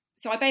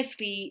 so I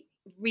basically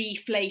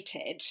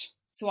reflated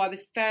So I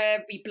was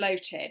very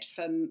bloated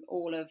from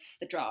all of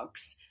the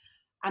drugs.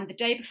 And the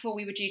day before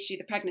we were due to do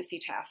the pregnancy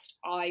test,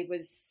 I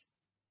was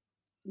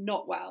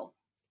not well.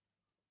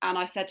 And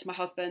I said to my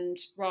husband,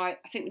 right,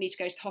 I think we need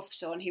to go to the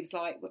hospital. And he was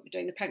like, we're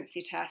doing the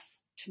pregnancy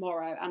test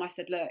tomorrow. And I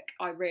said, look,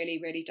 I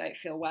really, really don't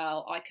feel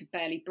well. I could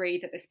barely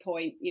breathe at this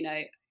point. You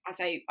know, I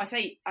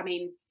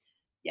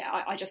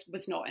just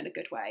was not in a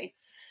good way.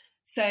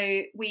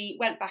 So we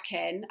went back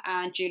in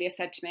and Julia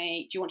said to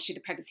me, do you want to do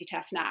the pregnancy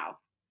test now?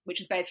 Which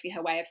was basically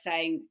her way of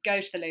saying,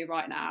 go to the loo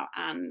right now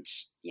and,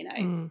 you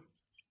know,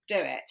 do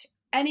it.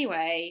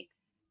 Anyway,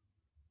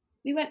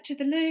 we went to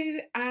the loo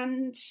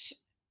and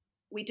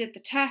we did the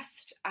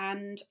test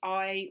and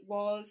I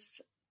was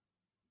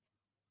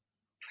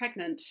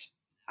pregnant,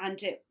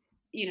 and it,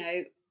 you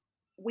know,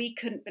 we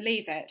couldn't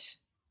believe it.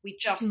 We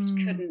just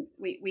couldn't.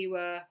 We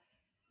were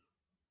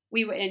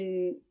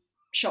in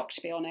shock,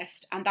 to be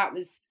honest. And that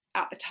was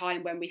at the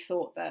time when we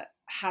thought that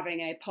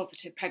having a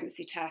positive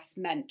pregnancy test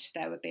meant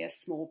there would be a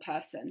small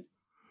person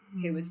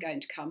who was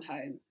going to come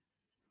home.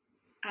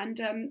 And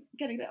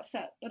getting a bit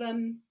upset, but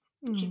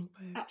which is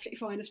absolutely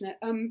fine, isn't it?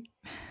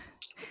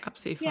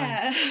 Absolutely fine.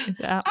 Yeah.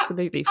 It's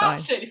absolutely fine.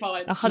 Absolutely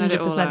fine.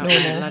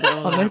 100%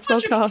 normal on this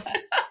podcast.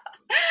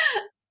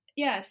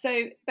 Yeah,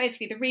 so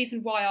basically the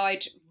reason why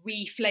I'd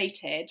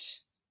reflated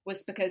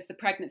was because the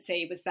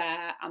pregnancy was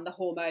there and the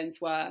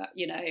hormones were,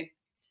 you know,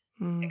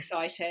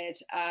 excited.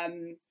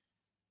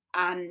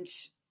 And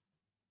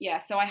yeah,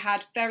 so I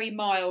had very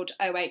mild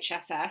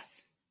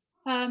OHSS.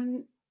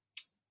 So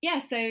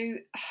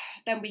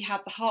then we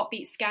had the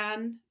heartbeat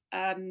scan.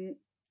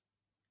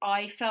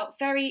 I felt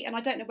very, and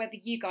I don't know whether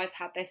you guys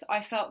had this,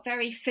 I felt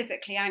very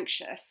physically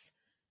anxious.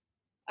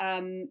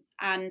 And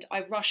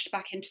I rushed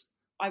back into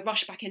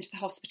the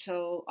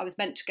hospital. I was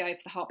meant to go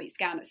for the heartbeat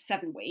scan at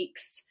 7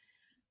 weeks.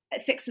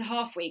 At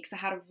 6.5 weeks, I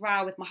had a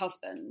row with my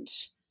husband,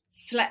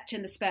 slept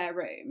in the spare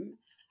room.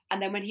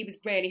 And then when he was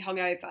really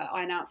hungover,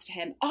 I announced to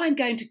him, I'm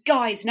going to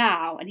Guy's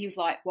now. And he was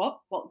like,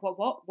 what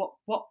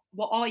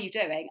are you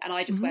doing? And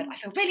I just went, I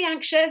feel really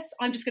anxious.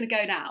 I'm just going to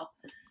go now.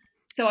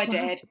 So I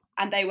did.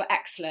 And they were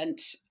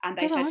excellent. And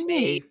they said to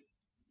me,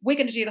 we're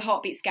going to do the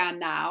heartbeat scan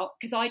now.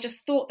 Because I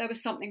just thought there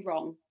was something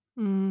wrong.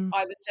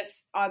 I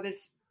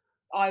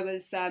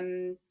was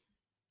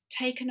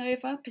taken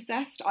over,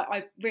 possessed.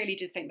 I really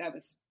did think there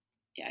was,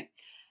 you know.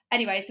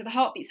 Anyway, so the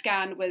heartbeat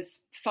scan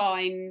was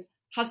fine.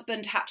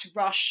 Husband had to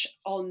rush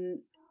to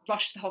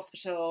the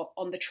hospital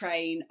on the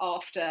train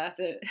after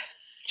the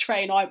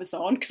train I was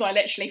on, because I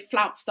literally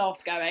flounced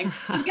off going,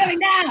 I'm going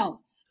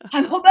now.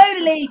 I'm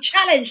hormonally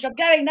challenged. I'm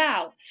going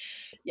now.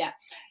 Yeah.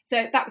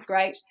 So that was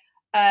great.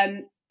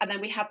 And then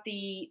we had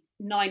the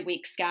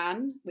 9-week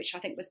scan, which I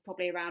think was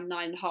probably around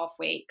 9.5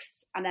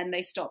 weeks. And then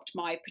they stopped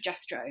my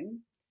progesterone.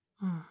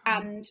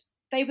 And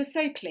they were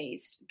so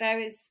pleased.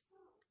 They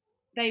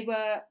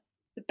were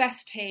the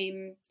best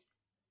team.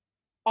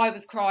 I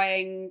was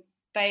crying.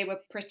 They were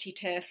pretty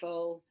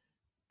tearful.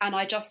 And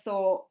I just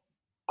thought,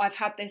 I've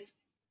had this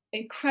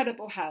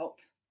incredible help.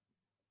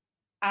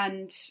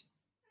 And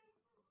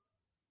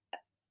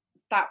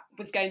that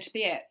was going to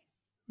be it.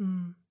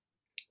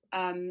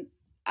 And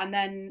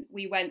then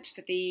we went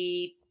for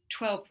the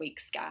 12-week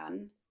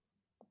scan.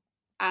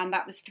 And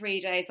that was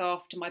 3 days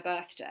after my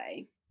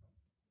birthday.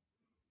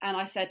 And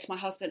I said to my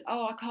husband,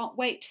 I can't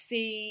wait to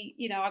see,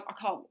 you know, I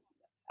can't.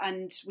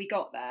 And we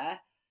got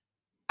there.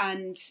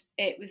 And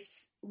it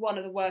was one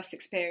of the worst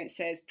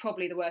experiences,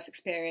 probably the worst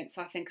experience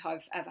I think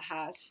I've ever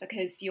had,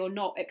 because you're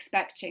not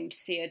expecting to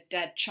see a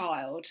dead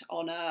child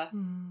on a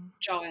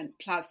giant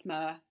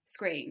plasma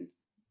screen.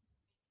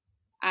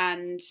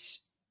 And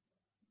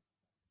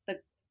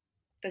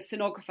the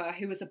sonographer,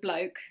 who was a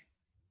bloke,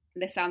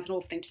 and this sounds an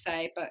awful thing to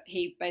say, but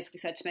he basically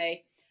said to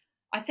me,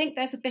 I think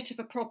there's a bit of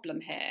a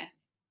problem here.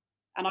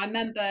 And I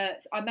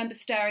remember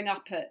staring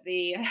up at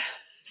the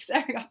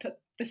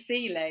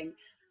ceiling.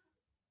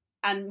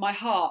 And my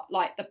heart,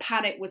 like the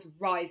panic was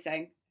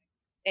rising.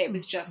 It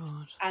was just,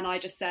 God. And I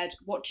just said,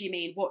 what do you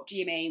mean? What do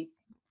you mean?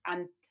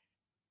 And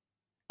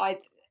I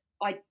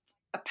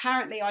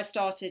apparently I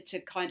started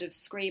to kind of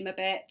scream a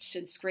bit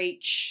and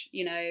screech,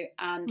 you know,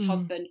 and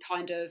husband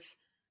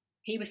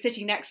he was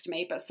sitting next to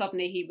me, but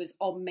suddenly he was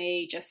on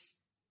me, just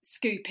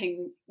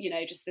scooping, you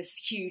know, just this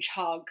huge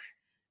hug.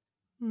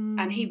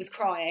 And he was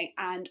crying.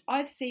 And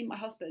I've seen my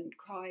husband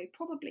cry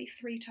probably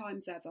 3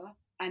 times ever.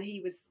 And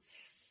he was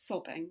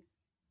sobbing.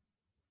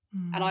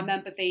 And I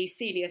remember the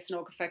senior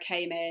sonographer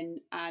came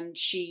in and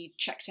she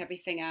checked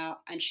everything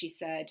out and she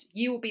said,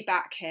 you will be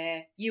back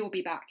here. You will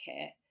be back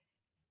here.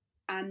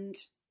 And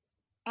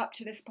up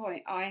to this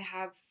point, I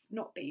have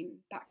not been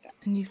back there.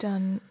 And you've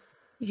done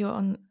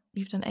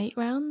 8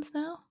 rounds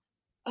now?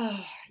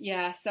 Oh,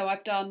 yeah. So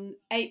I've done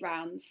 8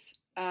 rounds.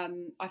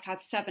 I've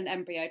had 7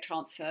 embryo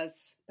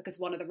transfers because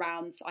one of the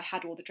rounds I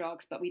had all the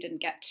drugs, but we didn't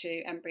get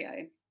to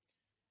embryo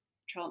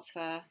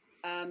transfer.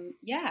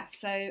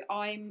 So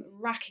I'm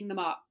racking them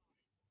up.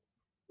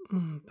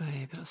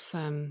 Babe, that's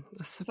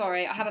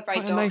sorry, I have a very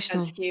dark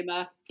emotional sense of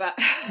humour, but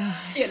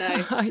you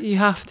know, you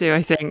have to,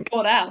 I think.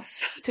 What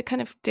else? To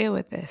kind of deal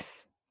with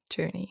this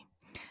journey,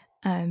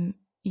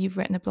 you've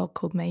written a blog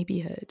called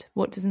Maybehood.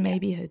 What does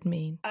maybehood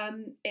mean?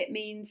 It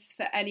means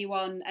for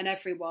anyone and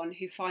everyone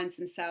who finds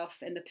themselves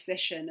in the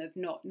position of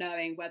not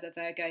knowing whether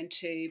they're going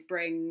to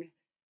bring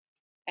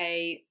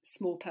a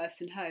small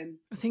person home.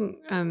 I think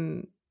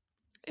in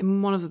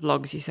one of the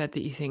blogs you said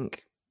that you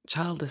think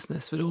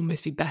childlessness would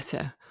almost be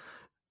better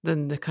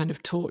than the kind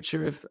of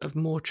torture of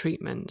more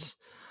treatment.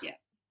 Yeah.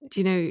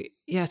 Do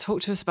you know,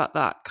 talk to us about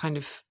that kind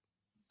of,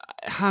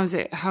 how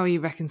are you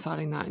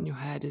reconciling that in your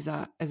head? Is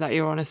that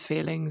your honest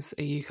feelings?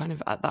 Are you kind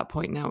of at that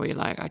point now where you're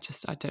like, I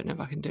don't know if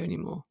I can do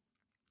anymore?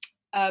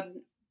 Well,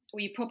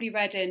 you probably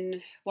read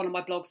in one of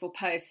my blogs or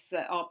posts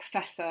that our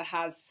professor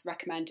has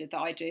recommended that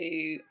I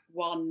do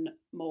one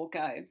more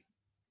go.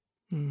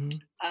 Mm-hmm.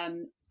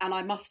 And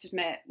I must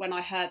admit, when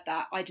I heard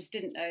that, I just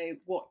didn't know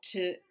what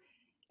to...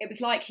 It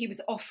was like he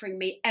was offering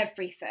me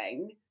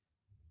everything,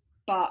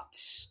 but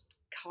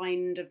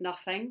kind of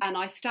nothing. And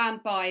I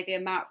stand by the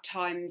amount of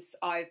times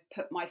I've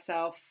put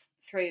myself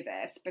through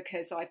this,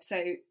 because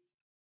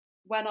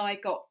when I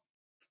got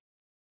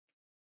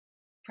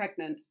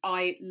pregnant,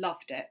 I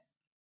loved it.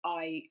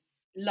 I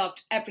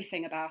loved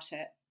everything about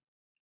it.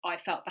 I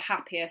felt the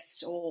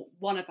happiest, or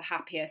one of the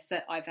happiest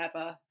that I've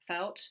ever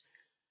felt.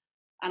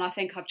 And I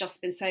think I've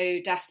just been so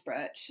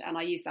desperate, and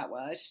I use that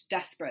word,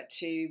 desperate,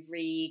 to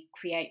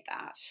recreate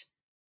that.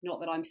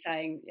 Not that I'm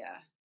saying,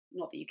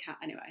 not that you can't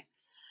anyway.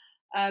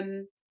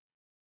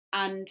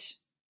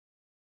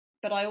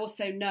 But I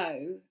also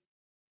know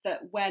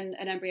that when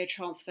an embryo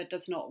transfer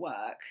does not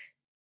work,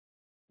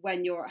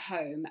 when you're at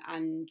home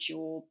and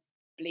you're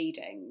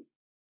bleeding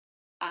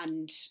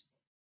and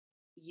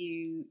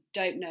you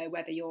don't know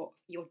whether you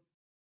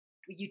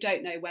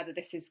don't know whether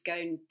this is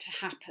going to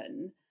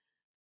happen,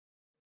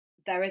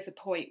 there is a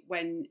point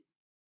when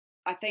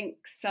I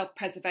think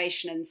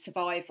self-preservation and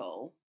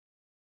survival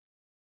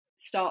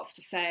starts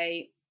to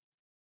say,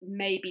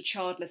 maybe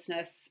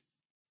childlessness,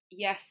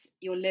 yes,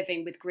 you're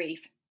living with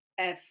grief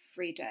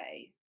every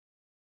day.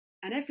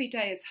 And every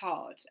day is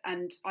hard.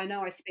 And I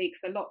know I speak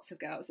for lots of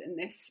girls in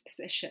this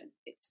position.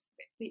 It's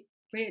really,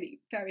 really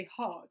very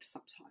hard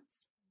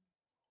sometimes.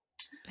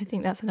 I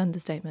think that's an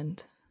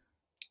understatement.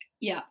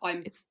 Yeah,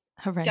 it's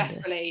horrendous.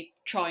 Desperately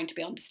trying to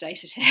be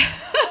understated here.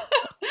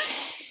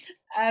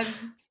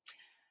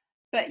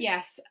 But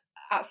yes,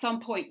 at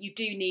some point you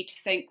do need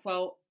to think,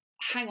 well,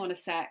 hang on a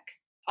sec.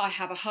 I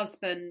have a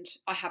husband,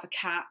 I have a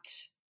cat,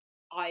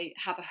 I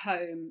have a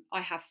home,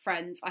 I have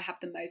friends, I have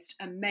the most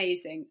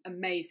amazing,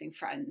 amazing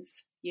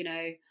friends, you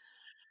know.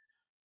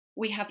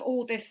 We have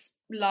all this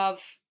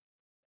love,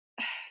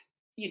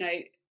 you know,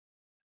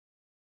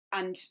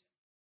 and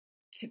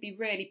to be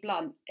really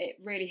blunt, it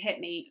really hit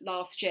me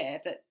last year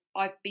that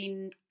I've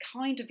been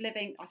kind of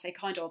living, I say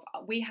kind of,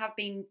 we have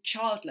been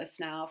childless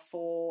now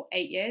for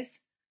 8 years.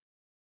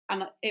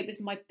 And it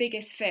was my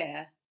biggest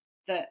fear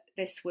that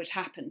this would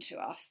happen to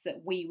us,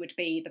 that we would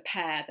be the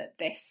pair that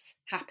this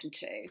happened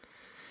to.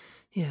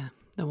 Yeah,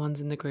 the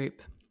ones in the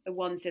group. The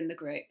ones in the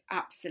group,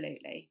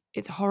 absolutely.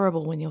 It's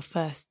horrible when your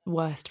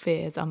worst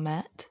fears are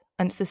met.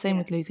 And it's the same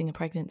with losing a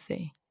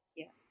pregnancy.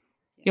 Yeah.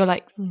 You're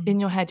like, in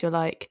your head, you're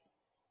like,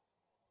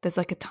 there's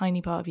like a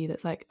tiny part of you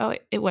that's like, oh,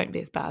 it won't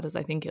be as bad as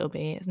I think it'll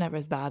be. It's never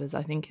as bad as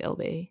I think it'll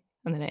be.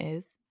 And then it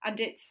is. And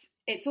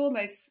it's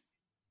almost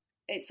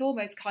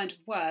kind of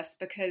worse,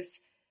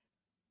 because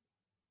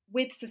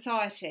with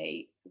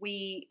society,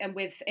 and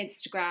with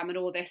Instagram and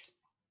all this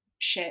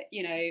shit,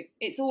 you know,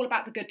 it's all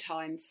about the good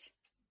times.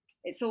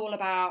 It's all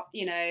about,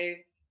 you know,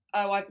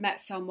 oh, I've met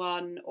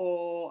someone,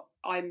 or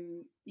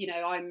I'm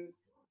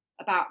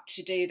about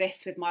to do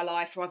this with my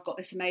life, or I've got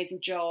this amazing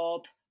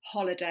job,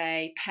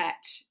 holiday,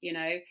 pet, you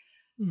know.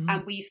 Mm-hmm.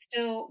 And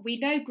we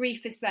know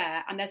grief is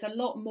there, and there's a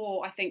lot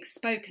more, I think,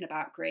 spoken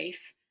about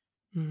grief.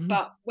 Mm-hmm.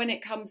 But when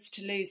it comes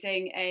to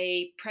losing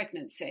a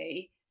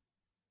pregnancy,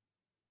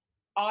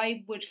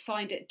 I would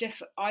find it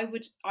different. I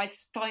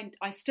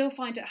still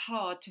find it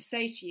hard to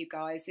say to you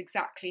guys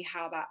exactly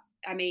how that,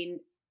 I mean,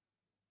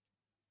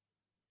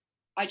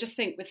 I just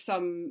think with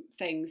some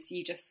things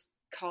you just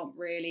can't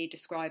really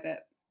describe it.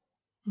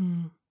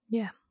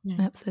 Yeah,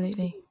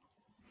 absolutely.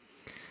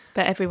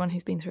 But everyone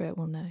who's been through it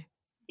will know.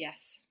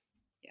 Yes.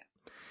 Yeah.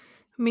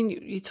 I mean,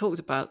 you talked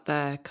about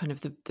the kind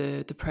of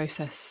the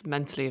process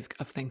mentally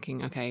of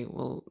thinking, okay,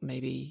 well,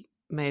 maybe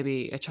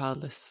a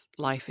childless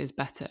life is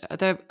better.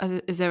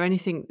 Is there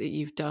anything that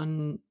you've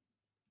done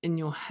in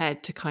your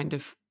head to kind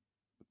of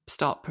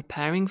start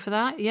preparing for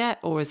that yet?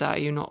 Or is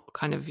that you're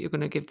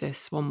going to give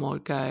this one more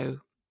go?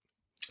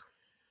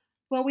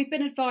 Well, we've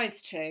been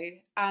advised to,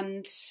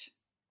 and,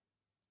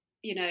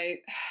 you know,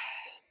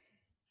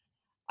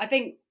 I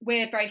think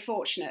we're very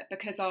fortunate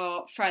because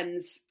our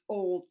friends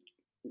all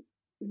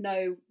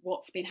know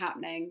what's been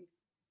happening.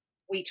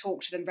 We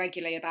talk to them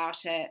regularly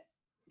about it.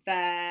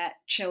 Their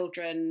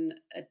children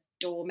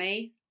adore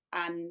me,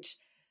 and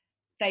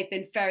they've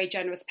been very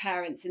generous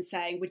parents in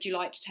saying, would you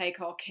like to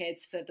take our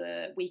kids for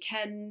the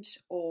weekend,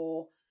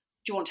 or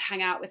do you want to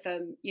hang out with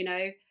them, you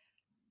know?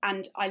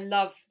 And I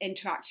love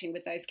interacting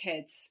with those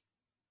kids.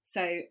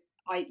 So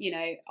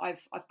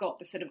I've got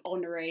the sort of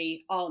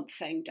honorary aunt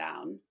thing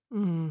down.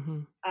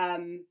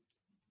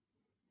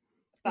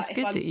 But it's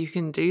good that you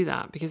can do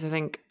that, because I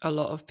think a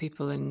lot of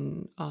people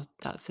in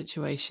that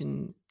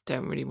situation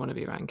don't really want to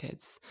be around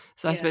kids.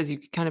 So I suppose you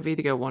kind of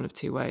either go one of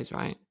two ways,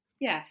 right?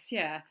 Yes,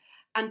 yeah.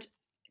 And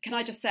can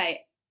I just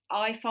say,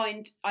 I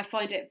find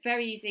it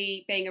very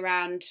easy being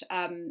around.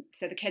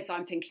 So the kids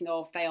I'm thinking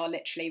of, they are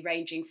literally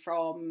ranging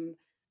from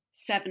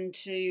 7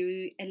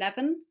 to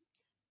 11.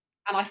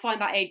 And I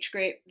find that age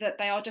group that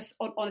they are just,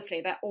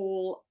 honestly, they're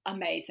all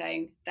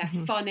amazing. They're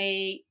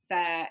funny,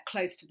 they're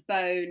close to the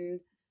bone.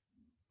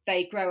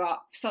 They grow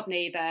up,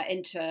 suddenly they're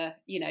into,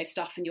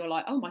 stuff, and you're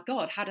like, oh my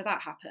God, how did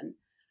that happen?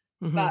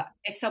 But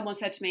if someone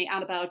said to me,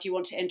 Annabelle, do you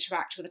want to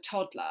interact with a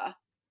toddler?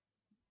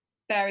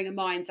 Bearing in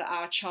mind that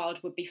our child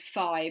would be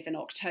 5 in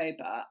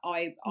October,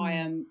 I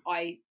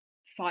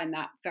find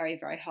that very,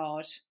 very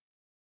hard.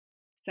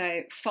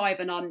 So 5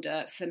 and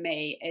under for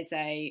me is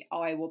I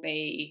will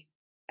be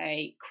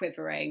a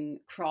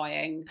quivering,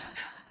 crying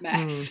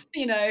mess,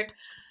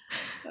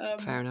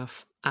 Fair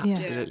enough.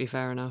 Absolutely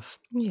fair enough.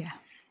 Yeah.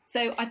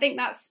 So I think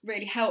that's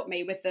really helped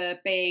me with the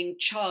being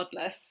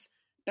childless,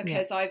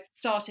 because I've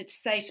started to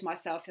say to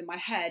myself in my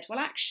head, well,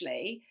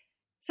 actually,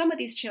 some of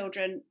these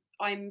children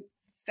I'm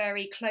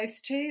very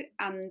close to,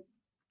 and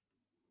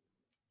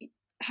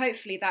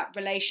hopefully that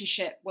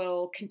relationship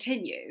will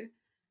continue.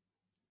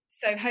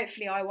 So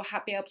hopefully I will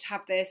be able to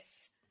have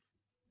this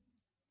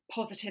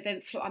positive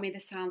influence. I mean,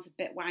 this sounds a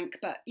bit wank,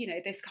 but,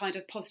 this kind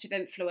of positive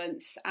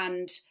influence.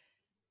 And,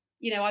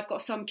 I've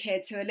got some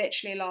kids who are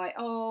literally like,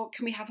 oh,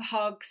 can we have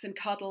hugs and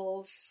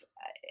cuddles?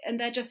 And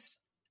they're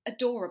just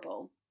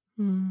adorable.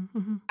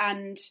 Mm-hmm.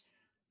 And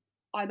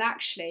I'm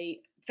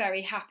actually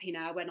very happy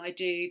now when I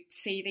do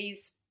see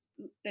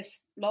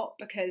this lot,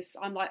 because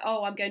I'm like,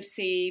 oh, I'm going to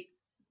see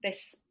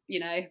this,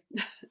 and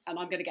I'm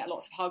going to get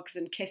lots of hugs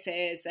and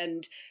kisses,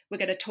 and we're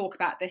going to talk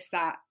about this,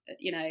 that,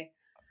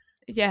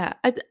 Yeah,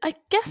 I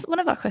guess one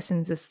of our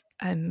questions is,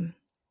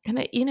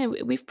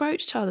 we've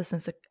broached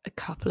childlessness a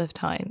couple of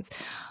times.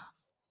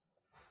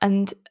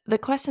 And the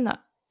question that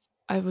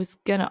I was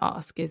going to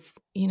ask is,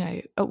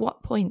 at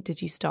what point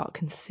did you start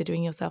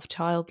considering yourself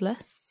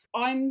childless?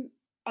 I'm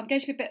going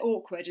to be a bit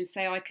awkward and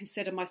say I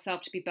consider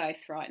myself to be both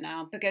right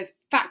now, because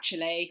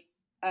factually,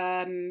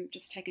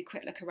 just take a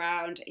quick look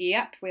around.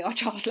 Yep, we are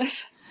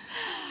childless.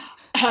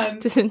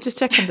 Just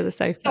check under the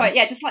sofa. Sorry,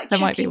 yeah, just like there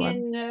checking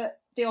in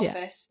the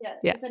office.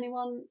 Yeah. Does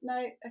anyone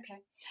know? Okay.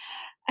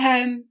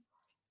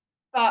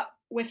 But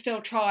we're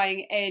still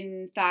trying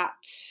in that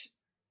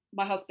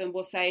my husband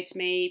will say to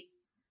me,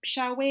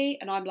 shall we?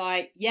 And I'm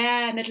like,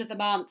 yeah, middle of the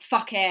month,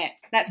 fuck it,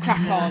 let's crack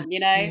on,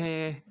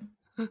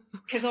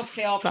 because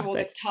obviously after all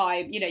this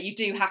time, you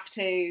do have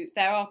to,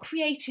 there are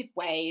creative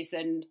ways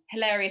and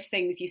hilarious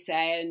things you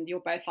say, and you're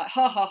both like,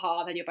 ha ha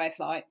ha, then you're both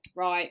like,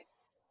 right,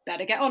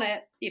 better get on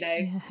it,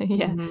 Yeah.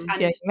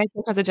 And you make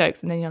all kinds of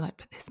jokes, and then you're like,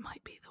 but this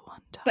might be the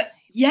one time. But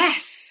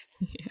yes.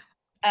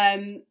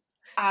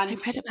 And I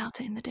read about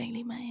it in the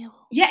Daily Mail.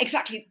 Yeah,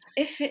 exactly.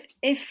 If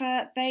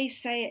they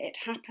say it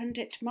happened,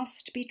 it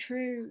must be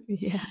true.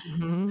 Yeah.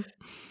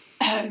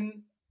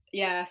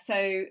 Yeah.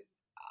 So,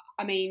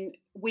 I mean,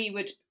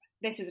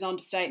 this is an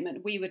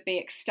understatement, we would be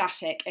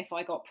ecstatic if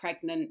I got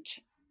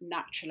pregnant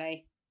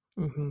naturally.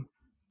 Of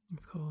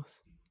course.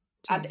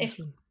 God,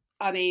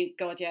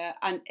 yeah.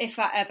 And if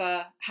that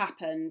ever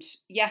happened,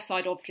 yes,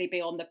 I'd obviously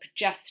be on the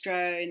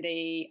progesterone,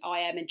 the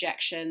IM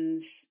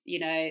injections,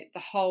 the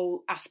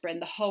whole aspirin,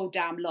 the whole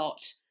damn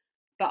lot.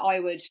 But I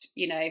would,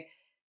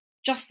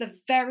 just the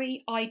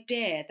very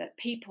idea that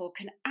people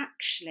can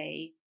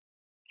actually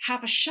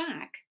have a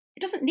shag. It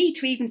doesn't need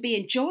to even be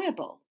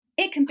enjoyable.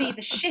 It can be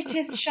the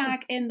shittest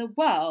shag in the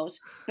world,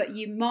 but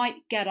you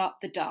might get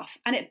up the duff,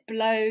 and it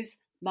blows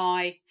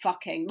my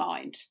fucking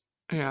mind.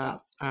 Yeah,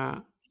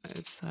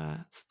 it's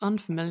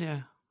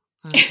unfamiliar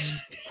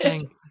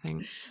thing. I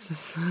think.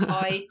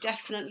 I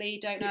definitely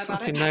don't know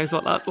about it. Fucking knows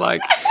what that's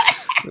like.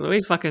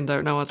 We fucking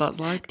don't know what that's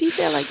like. Do you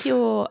feel like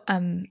you're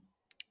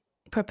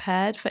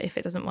prepared for if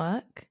it doesn't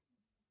work?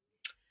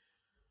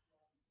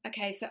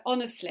 Okay, so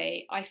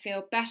honestly, I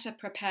feel better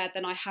prepared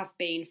than I have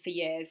been for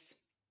years.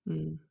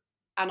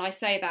 And I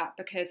say that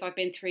because I've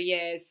been through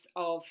years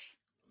of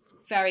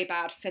very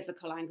bad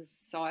physical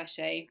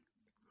anxiety.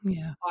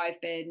 Yeah. I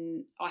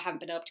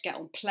haven't been able to get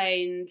on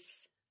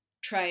planes,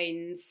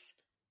 trains.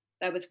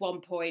 There was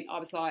one point I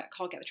was like, I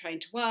can't get the train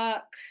to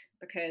work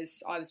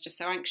because I was just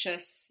so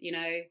anxious,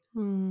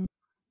 And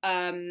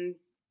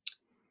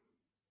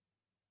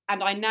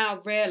I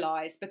now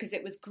realise, because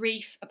it was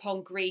grief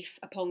upon grief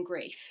upon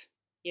grief,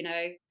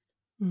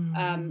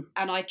 and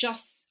I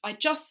just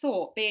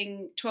thought,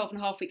 being 12 and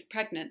a half weeks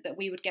pregnant, that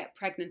we would get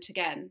pregnant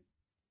again.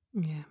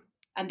 Yeah.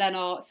 And then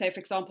for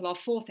example, our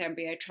 4th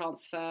embryo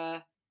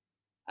transfer,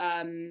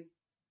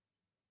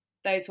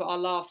 those were our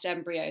last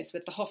embryos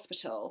with the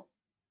hospital.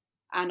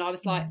 And I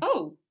was like,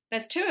 oh,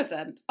 there's 2 of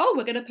them. Oh,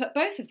 we're going to put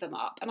both of them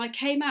up. And I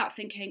came out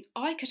thinking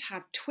I could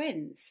have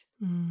twins.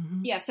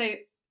 Yeah. So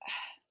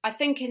I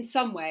think in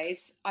some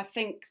ways,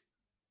 and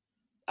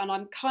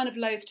I'm kind of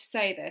loath to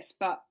say this,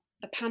 but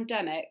the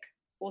pandemic,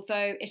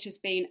 although it has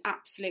been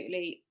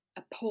absolutely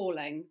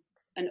appalling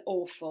and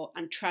awful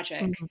and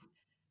tragic,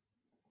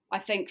 I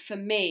think for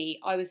me,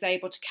 I was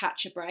able to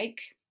catch a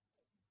break.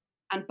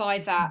 And by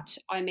that,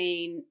 I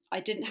mean,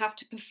 I didn't have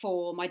to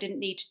perform. I didn't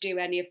need to do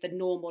any of the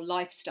normal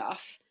life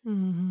stuff.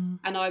 And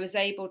I was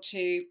able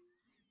to,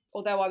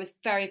 although I was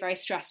very, very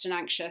stressed and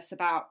anxious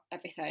about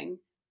everything,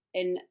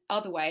 in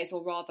other ways,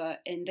 or rather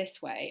in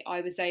this way,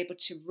 I was able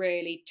to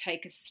really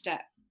take a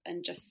step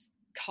and just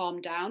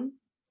calm down.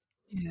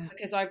 Yeah.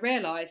 Because I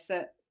realised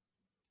that,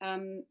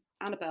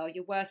 Annabelle,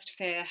 your worst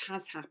fear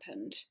has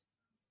happened.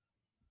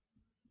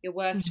 Your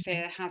worst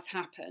fear has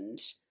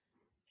happened.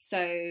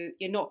 So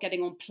you're not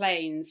getting on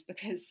planes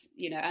because,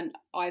 you know, and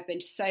I've been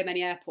to so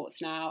many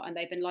airports now and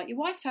they've been like, your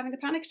wife's having a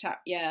panic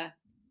attack. Yeah,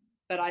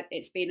 but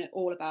it's been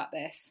all about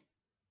this.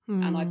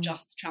 And I've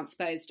just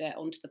transposed it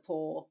onto the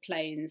poor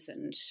planes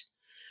and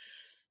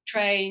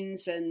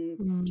trains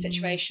and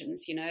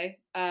situations, you know.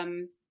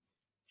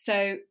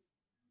 So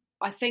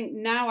I think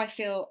now I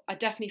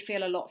definitely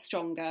feel a lot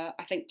stronger.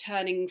 I think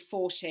turning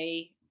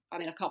 40, I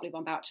mean, I can't believe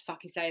I'm about to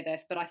fucking say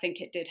this, but I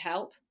think it did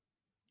help.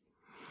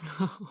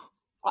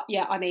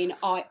 Yeah, I mean,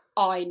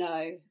 I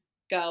know,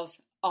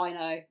 girls, I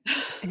know.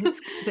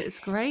 It's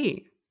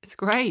great. It's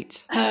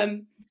great.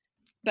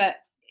 But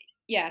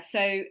yeah,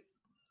 so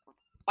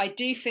I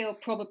do feel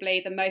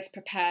probably the most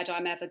prepared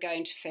I'm ever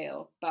going to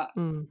feel, but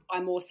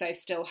I'm also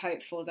still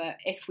hopeful that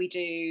if we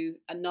do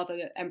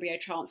another embryo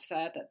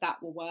transfer,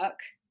 that will work.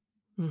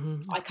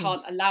 I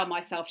can't allow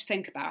myself to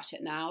think about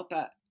it now,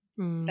 but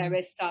there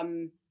is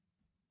some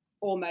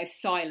almost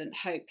silent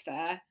hope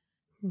there.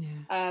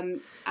 Yeah.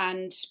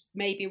 And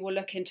maybe we'll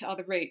look into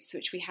other routes,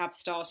 which we have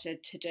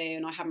started to do,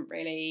 and I haven't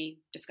really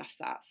discussed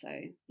that. So,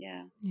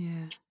 yeah.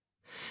 Yeah.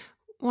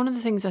 One of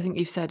the things I think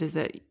you've said is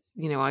that,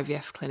 you know,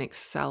 IVF clinics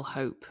sell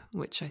hope,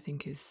 which I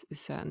think is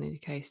certainly the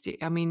case.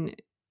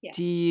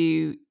 Do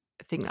you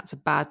think that's a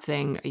bad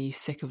thing? Are you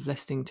sick of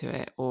listening to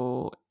it,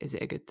 or is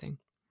it a good thing?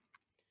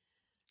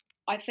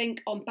 I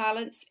think on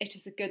balance, it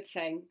is a good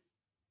thing,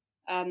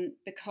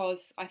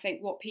 because I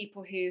think what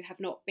people who have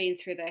not been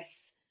through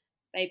this,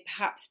 they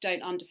perhaps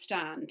don't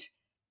understand.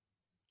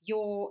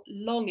 You're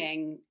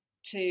longing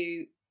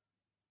to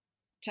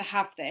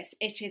have this.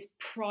 It is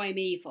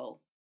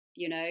primeval,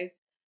 you know.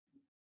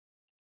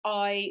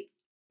 I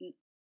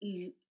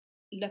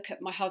look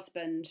at my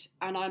husband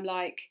and I'm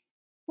like,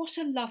 what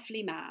a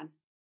lovely man.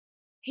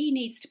 He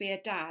needs to be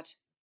a dad.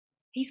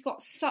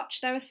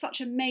 There are such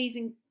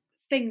amazing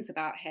things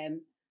about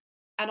him.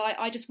 And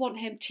I just want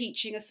him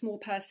teaching a small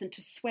person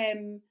to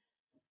swim.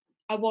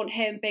 I want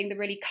him being the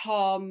really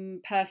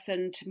calm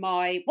person to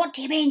my, what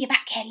do you mean you're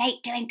back here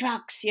late doing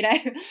drugs, you know?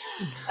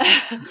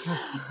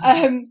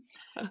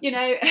 You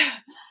know,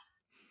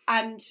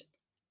 and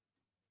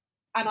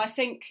I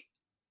think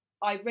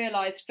I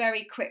realised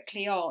very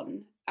quickly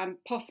on, and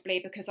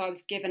possibly because I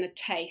was given a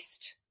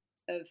taste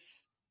of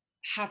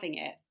having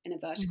it, in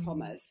inverted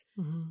commas,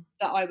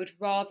 that I would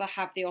rather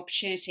have the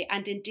opportunity,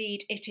 and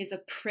indeed it is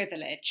a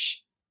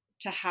privilege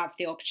to have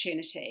the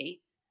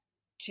opportunity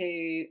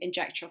to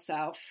inject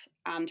yourself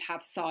and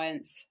have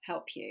science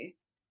help you.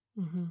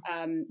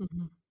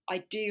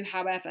 I do,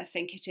 however,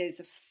 think it is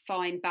a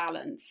fine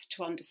balance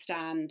to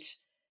understand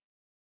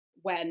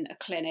when a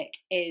clinic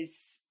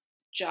is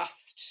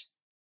just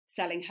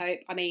selling hope.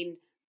 I mean,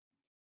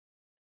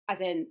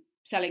 as in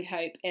selling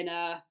hope in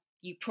a,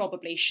 you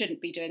probably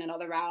shouldn't be doing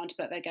another round,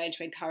 but they're going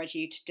to encourage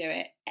you to do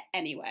it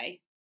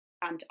anyway.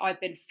 And I've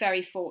been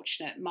very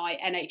fortunate. My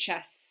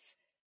NHS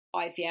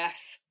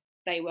IVF,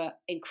 they were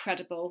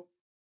incredible.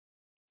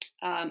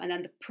 And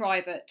then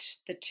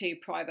the two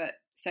private,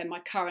 so my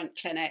current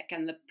clinic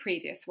and the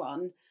previous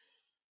one,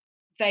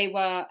 they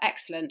were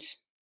excellent.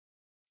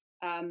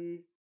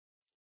 And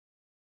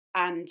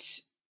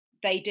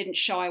they didn't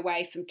shy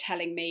away from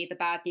telling me the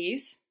bad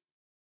news,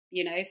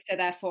 you know, so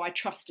therefore I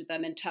trusted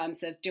them in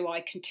terms of, do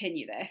I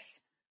continue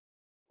this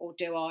or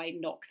do I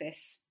knock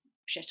this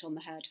shit on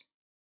the head?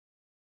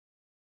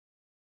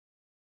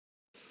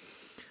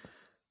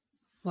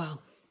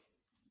 Well,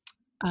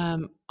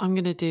 I'm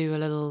going to do a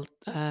little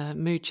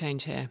mood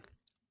change here.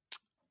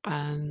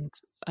 And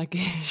I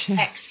guess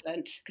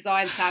excellent, because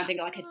I'm sounding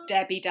like a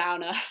Debbie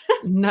Downer.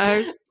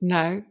 No.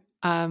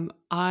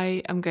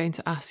 I am going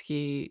to ask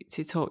you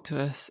to talk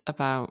to us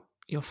about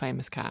your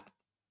famous cat.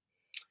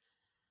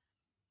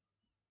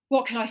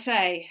 What can I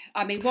say?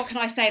 I mean, what can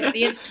I say that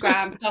the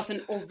Instagram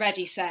doesn't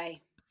already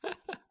say?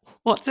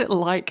 What's it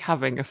like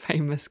having a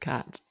famous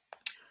cat?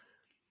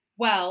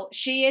 Well,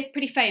 she is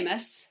pretty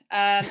famous.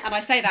 And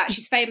I say that,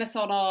 she's famous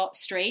on our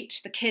street.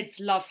 The kids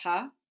love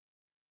her.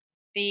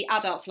 The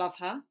adults love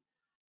her.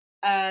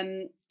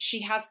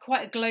 She has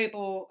quite a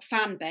global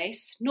fan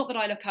base. Not that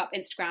I look up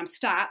Instagram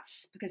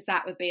stats, because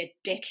that would be a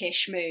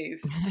dickish move.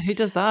 Who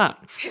does that?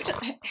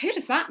 Who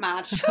does that,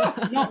 man?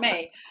 Not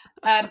me.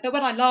 But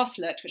when I last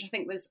looked, which I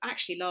think was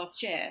actually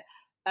last year,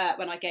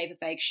 when I gave a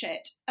vague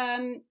shit,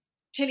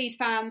 Tilly's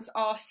fans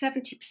are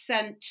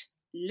 70%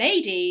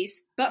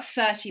 ladies, but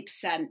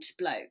 30%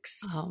 blokes.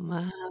 Oh,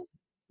 man.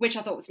 Which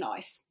I thought was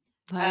nice.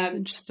 That's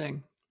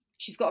interesting.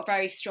 She's got a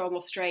very strong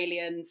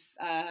Australian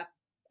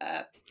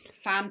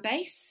fan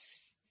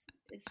base.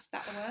 Is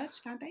that the word?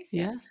 Fan base?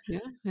 Yeah.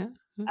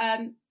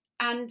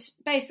 And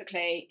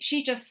basically,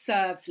 she just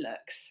serves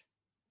looks.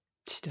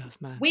 She does,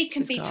 man. We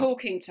can be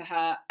talking to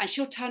her and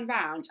she'll turn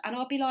round and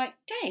I'll be like,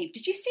 Dave,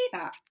 did you see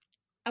that?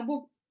 And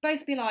we'll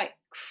both be like,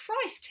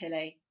 Christ,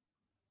 Tilly.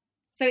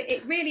 So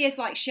it really is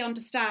like she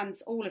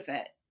understands all of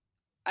it.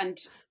 And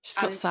she's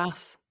got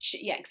sass.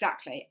 Yeah,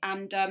 exactly.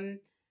 And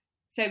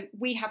so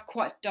we have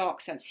quite a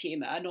dark sense of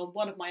humour. And on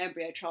one of my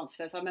embryo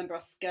transfers, I remember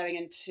us going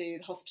into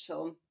the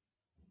hospital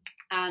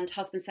and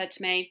husband said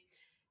to me,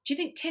 do you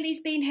think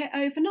Tilly's been here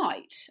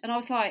overnight? And I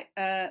was like,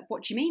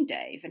 what do you mean,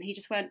 Dave? And he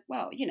just went,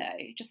 well, you know,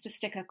 just to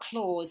stick her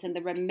claws in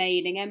the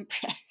remaining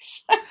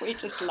embryos. We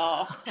just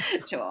laughed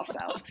to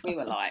ourselves because we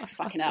were like,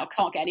 fucking hell,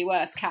 can't get any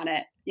worse, can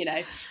it? You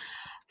know.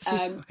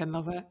 Fucking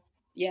love it.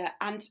 Yeah,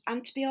 and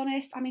to be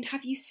honest, I mean,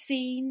 have you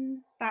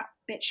seen that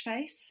bitch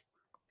face?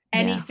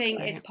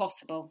 Anything is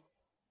possible.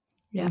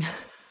 Yeah,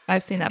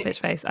 I've seen that bitch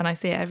face and I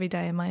see it every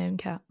day in my own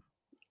cat.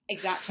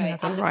 Exactly. And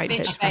the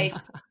bitch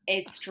face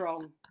is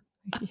strong.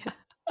 Yeah.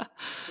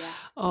 Yeah.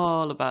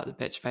 All about the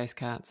bitch face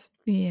cats.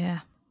 Yeah,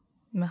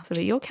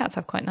 massively. Your cats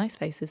have quite nice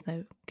faces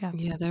though,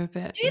 Gabs. Yeah, they're a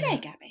bit. Do they,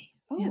 Gabby?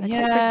 Oh, yeah,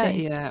 they're quite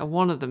pretty. Yeah.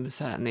 One of them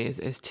certainly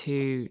is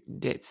too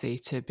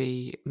ditzy to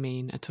be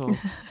mean at all.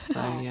 So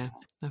yeah,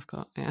 I've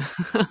got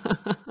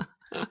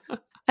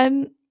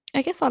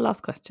I guess our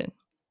last question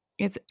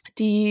is: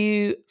 do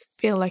you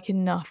feel like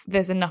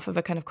there's enough of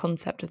a kind of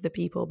concept of the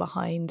people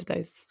behind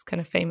those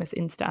kind of famous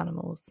Insta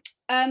animals?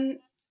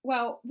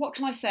 Well, what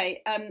can I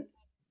say?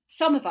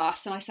 Some of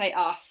us, and I say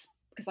us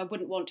because I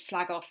wouldn't want to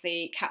slag off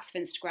the Cats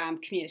of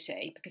Instagram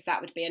community because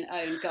that would be an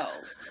own goal.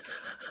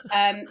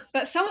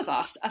 But some of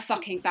us are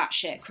fucking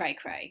batshit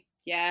cray-cray.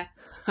 Yeah,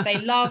 they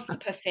love the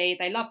pussy,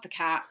 they love the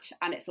cat,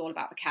 and it's all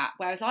about the cat.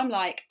 Whereas I'm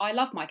like, I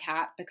love my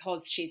cat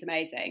because she's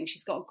amazing.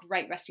 She's got a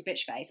great resty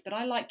bitch face, but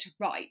I like to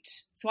write.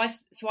 So I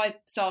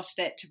started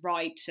it to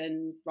write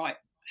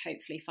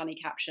hopefully funny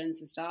captions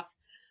and stuff.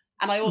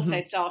 And I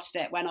also started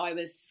it when I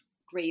was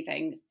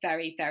grieving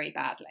very, very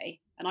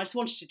badly. And I just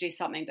wanted to do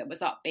something that was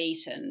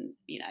upbeat and,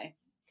 you know.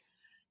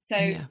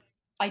 So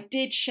I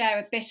did share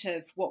a bit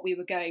of what we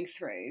were going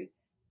through.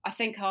 I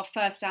think our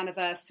first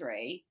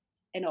anniversary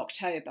in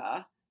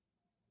October,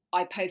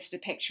 I posted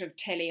a picture of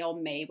Tilly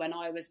on me when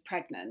I was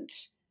pregnant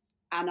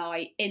and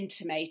I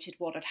intimated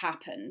what had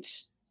happened.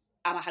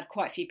 And I had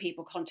quite a few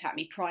people contact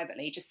me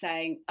privately just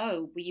saying,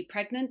 oh, were you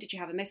pregnant? Did you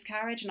have a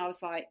miscarriage? And I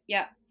was like,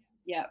 yeah.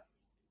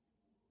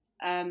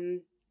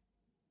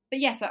 But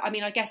yes, I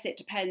mean, I guess it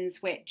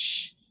depends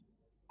which,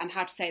 and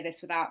how to say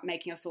this without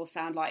making us all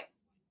sound like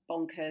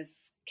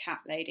bonkers cat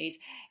ladies.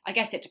 I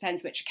guess it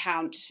depends which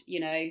account, you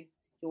know,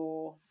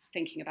 you're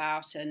thinking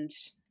about. And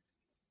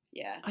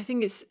yeah, I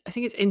think it's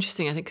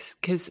interesting. I think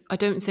because I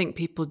don't think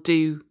people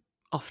do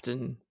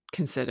often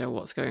consider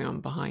what's going on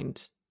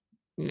behind,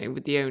 you know,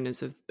 with the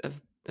owners of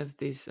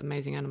these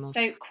amazing animals.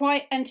 So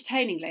quite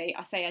entertainingly,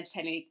 I say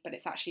entertainingly, but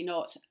it's actually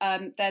not.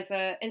 There's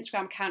an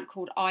Instagram account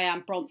called I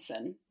Am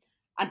Bronson,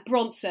 and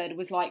Bronson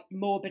was like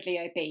morbidly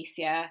obese.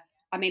 Yeah,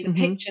 I mean the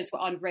pictures were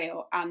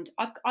unreal, and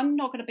I'm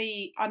not going to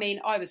be. I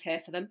mean, I was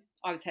here for them.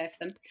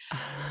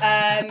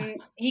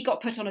 He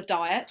got put on a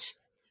diet.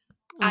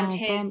 And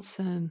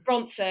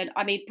Bronson,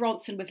 I mean,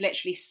 Bronson was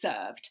literally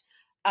served.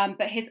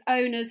 But his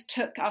owners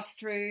took us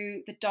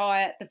through the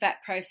diet, the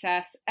vet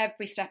process,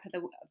 every step of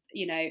the,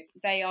 you know,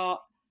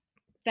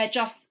 they're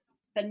just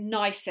the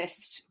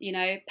nicest, you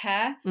know,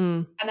 pair.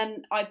 And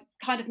then I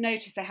kind of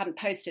noticed they hadn't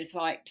posted for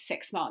like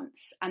 6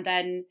 months. And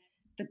then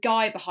the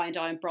guy behind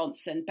I Am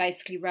Bronson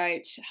basically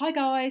wrote, hi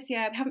guys,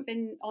 yeah, we haven't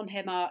been on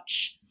here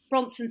much.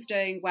 Bronson's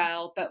doing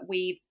well, but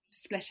we've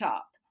split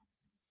up.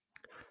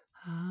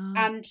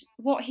 And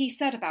what he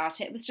said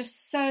about it was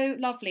just so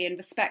lovely and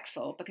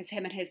respectful because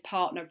him and his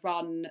partner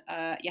run,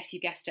 yes, you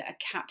guessed it, a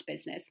cat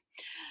business.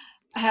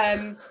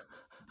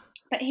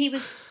 But he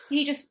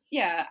just,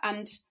 yeah.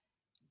 And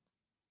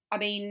I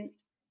mean,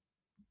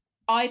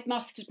 I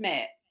must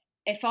admit,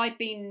 if I'd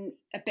been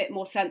a bit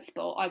more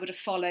sensible, I would have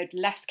followed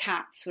less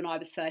cats when I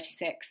was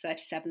 36,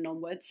 37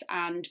 onwards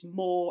and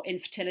more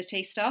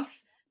infertility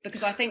stuff.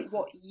 Because I think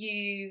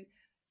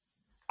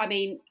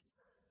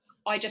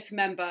I just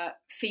remember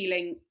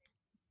feeling,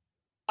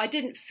 I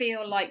didn't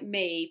feel like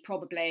me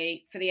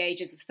probably for the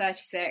ages of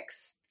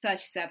 36,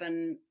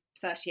 37,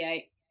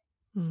 38.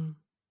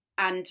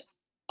 And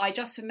I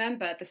just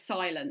remember the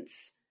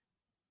silence.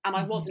 And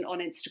I wasn't on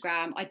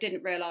Instagram. I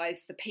didn't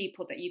realise the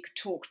people that you could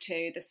talk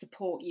to, the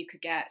support you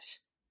could get.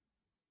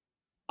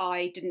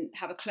 I didn't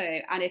have a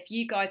clue. And if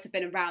you guys have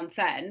been around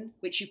then,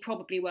 which you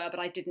probably were, but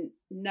I didn't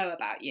know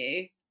about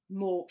you,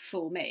 more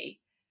fool me.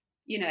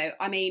 You know,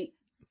 I mean,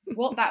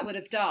 what that would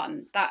have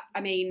done,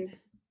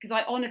 because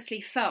I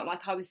honestly felt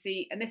like I was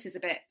and this is a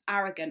bit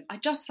arrogant, I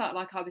just felt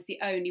like I was the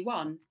only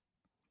one.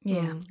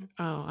 Yeah.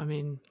 Oh, I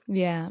mean,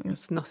 yeah,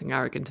 there's nothing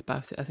arrogant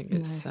about it. I think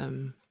it's,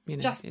 you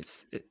know,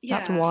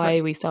 that's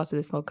why we started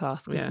this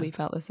podcast, because we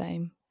felt the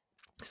same.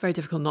 It's very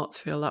difficult not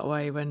to feel that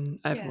way when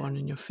everyone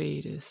in your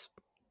feed is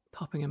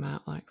popping them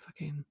out like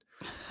fucking.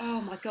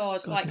 Oh my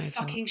God, like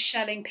fucking what.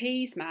 shelling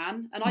peas,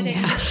 man. And I don't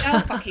even shell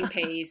fucking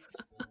peas.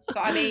 But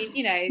I mean,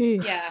 you know,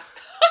 yeah.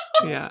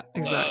 Yeah,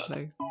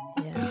 exactly.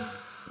 Yeah.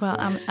 Well,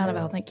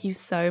 Annabelle, thank you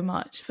so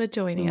much for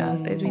joining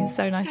us. It's been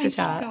so nice to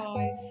chat. Thank you,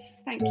 guys.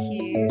 Thank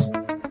you.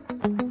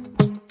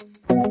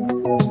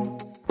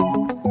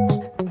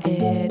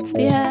 It's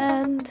the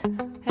end.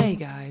 Hey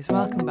guys,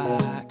 welcome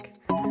back.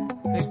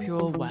 Hope you're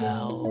all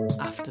well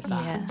after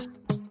that.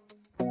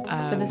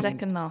 Yeah. For the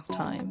second last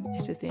time,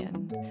 it is the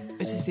end.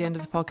 It is the end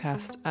of the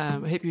podcast. I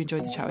hope you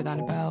enjoyed the chat with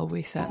Annabelle.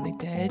 We certainly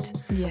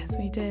did. Yes,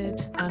 we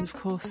did. And of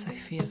course,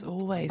 Sophie, as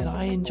always,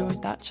 I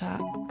enjoyed that chat.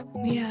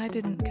 Yeah, I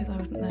didn't because I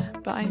wasn't there,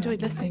 but I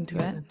enjoyed listening to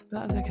it.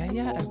 That was okay.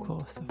 Yeah, of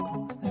course.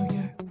 There we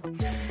go.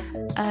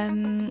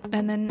 And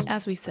then,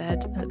 as we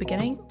said at the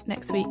beginning,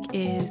 next week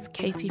is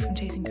Katie from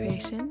Chasing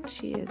Creation.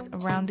 She is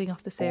rounding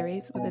off the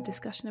series with a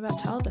discussion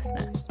about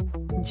childlessness.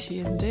 She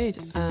is indeed.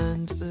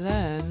 And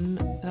then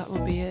that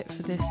will be it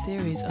for this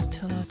series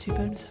until our 2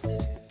 bonus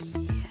episodes.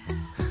 Yeah.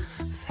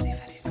 Very,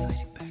 very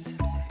exciting bonus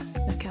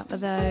episodes. Look out for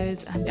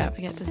those, and don't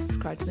forget to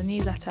subscribe to the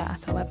newsletter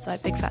at our website,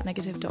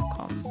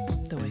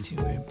 bigfatnegative.com. The waiting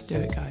room. Do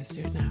it, guys.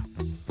 Do it now.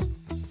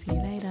 See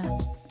you later.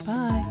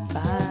 Bye.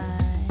 Bye.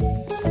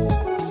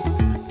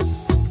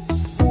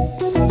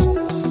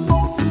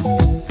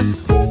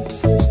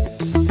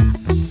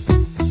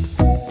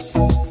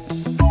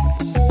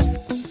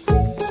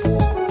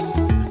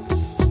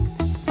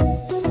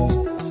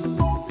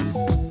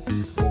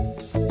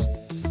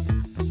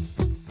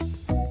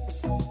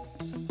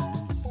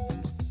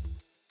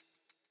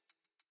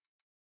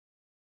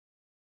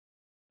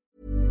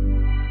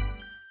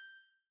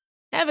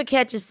 Ever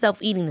catch yourself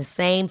eating the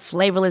same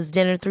flavorless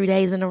dinner 3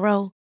 days in a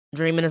row?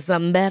 Dreaming of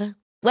something better?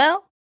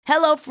 Well,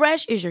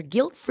 HelloFresh is your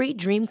guilt-free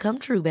dream come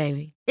true,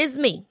 baby. It's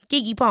me,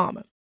 Keke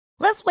Palmer.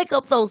 Let's wake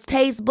up those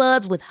taste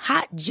buds with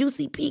hot,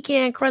 juicy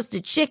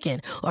pecan-crusted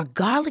chicken or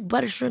garlic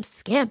butter shrimp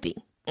scampi.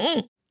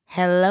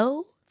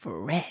 Hello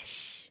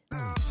Fresh.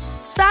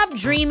 Stop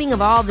dreaming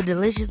of all the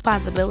delicious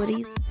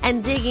possibilities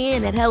and dig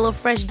in at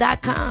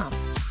HelloFresh.com.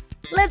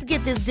 Let's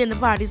get this dinner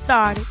party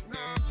started.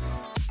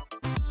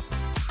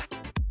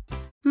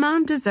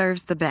 Mom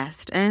deserves the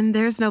best, and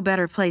there's no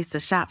better place to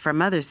shop for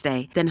Mother's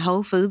Day than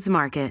Whole Foods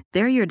Market.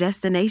 They're your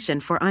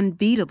destination for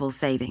unbeatable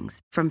savings,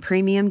 from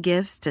premium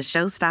gifts to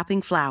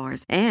show-stopping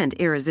flowers and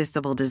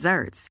irresistible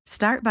desserts.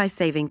 Start by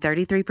saving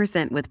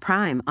 33% with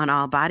Prime on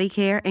all body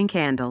care and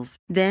candles.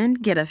 Then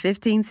get a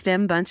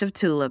 15-stem bunch of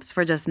tulips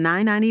for just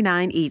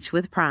 $9.99 each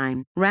with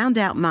Prime. Round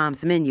out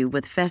Mom's menu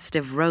with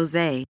festive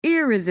rosé,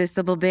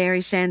 irresistible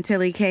berry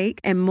chantilly cake,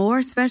 and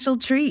more special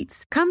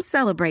treats. Come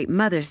celebrate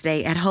Mother's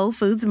Day at Whole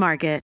Foods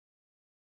Market.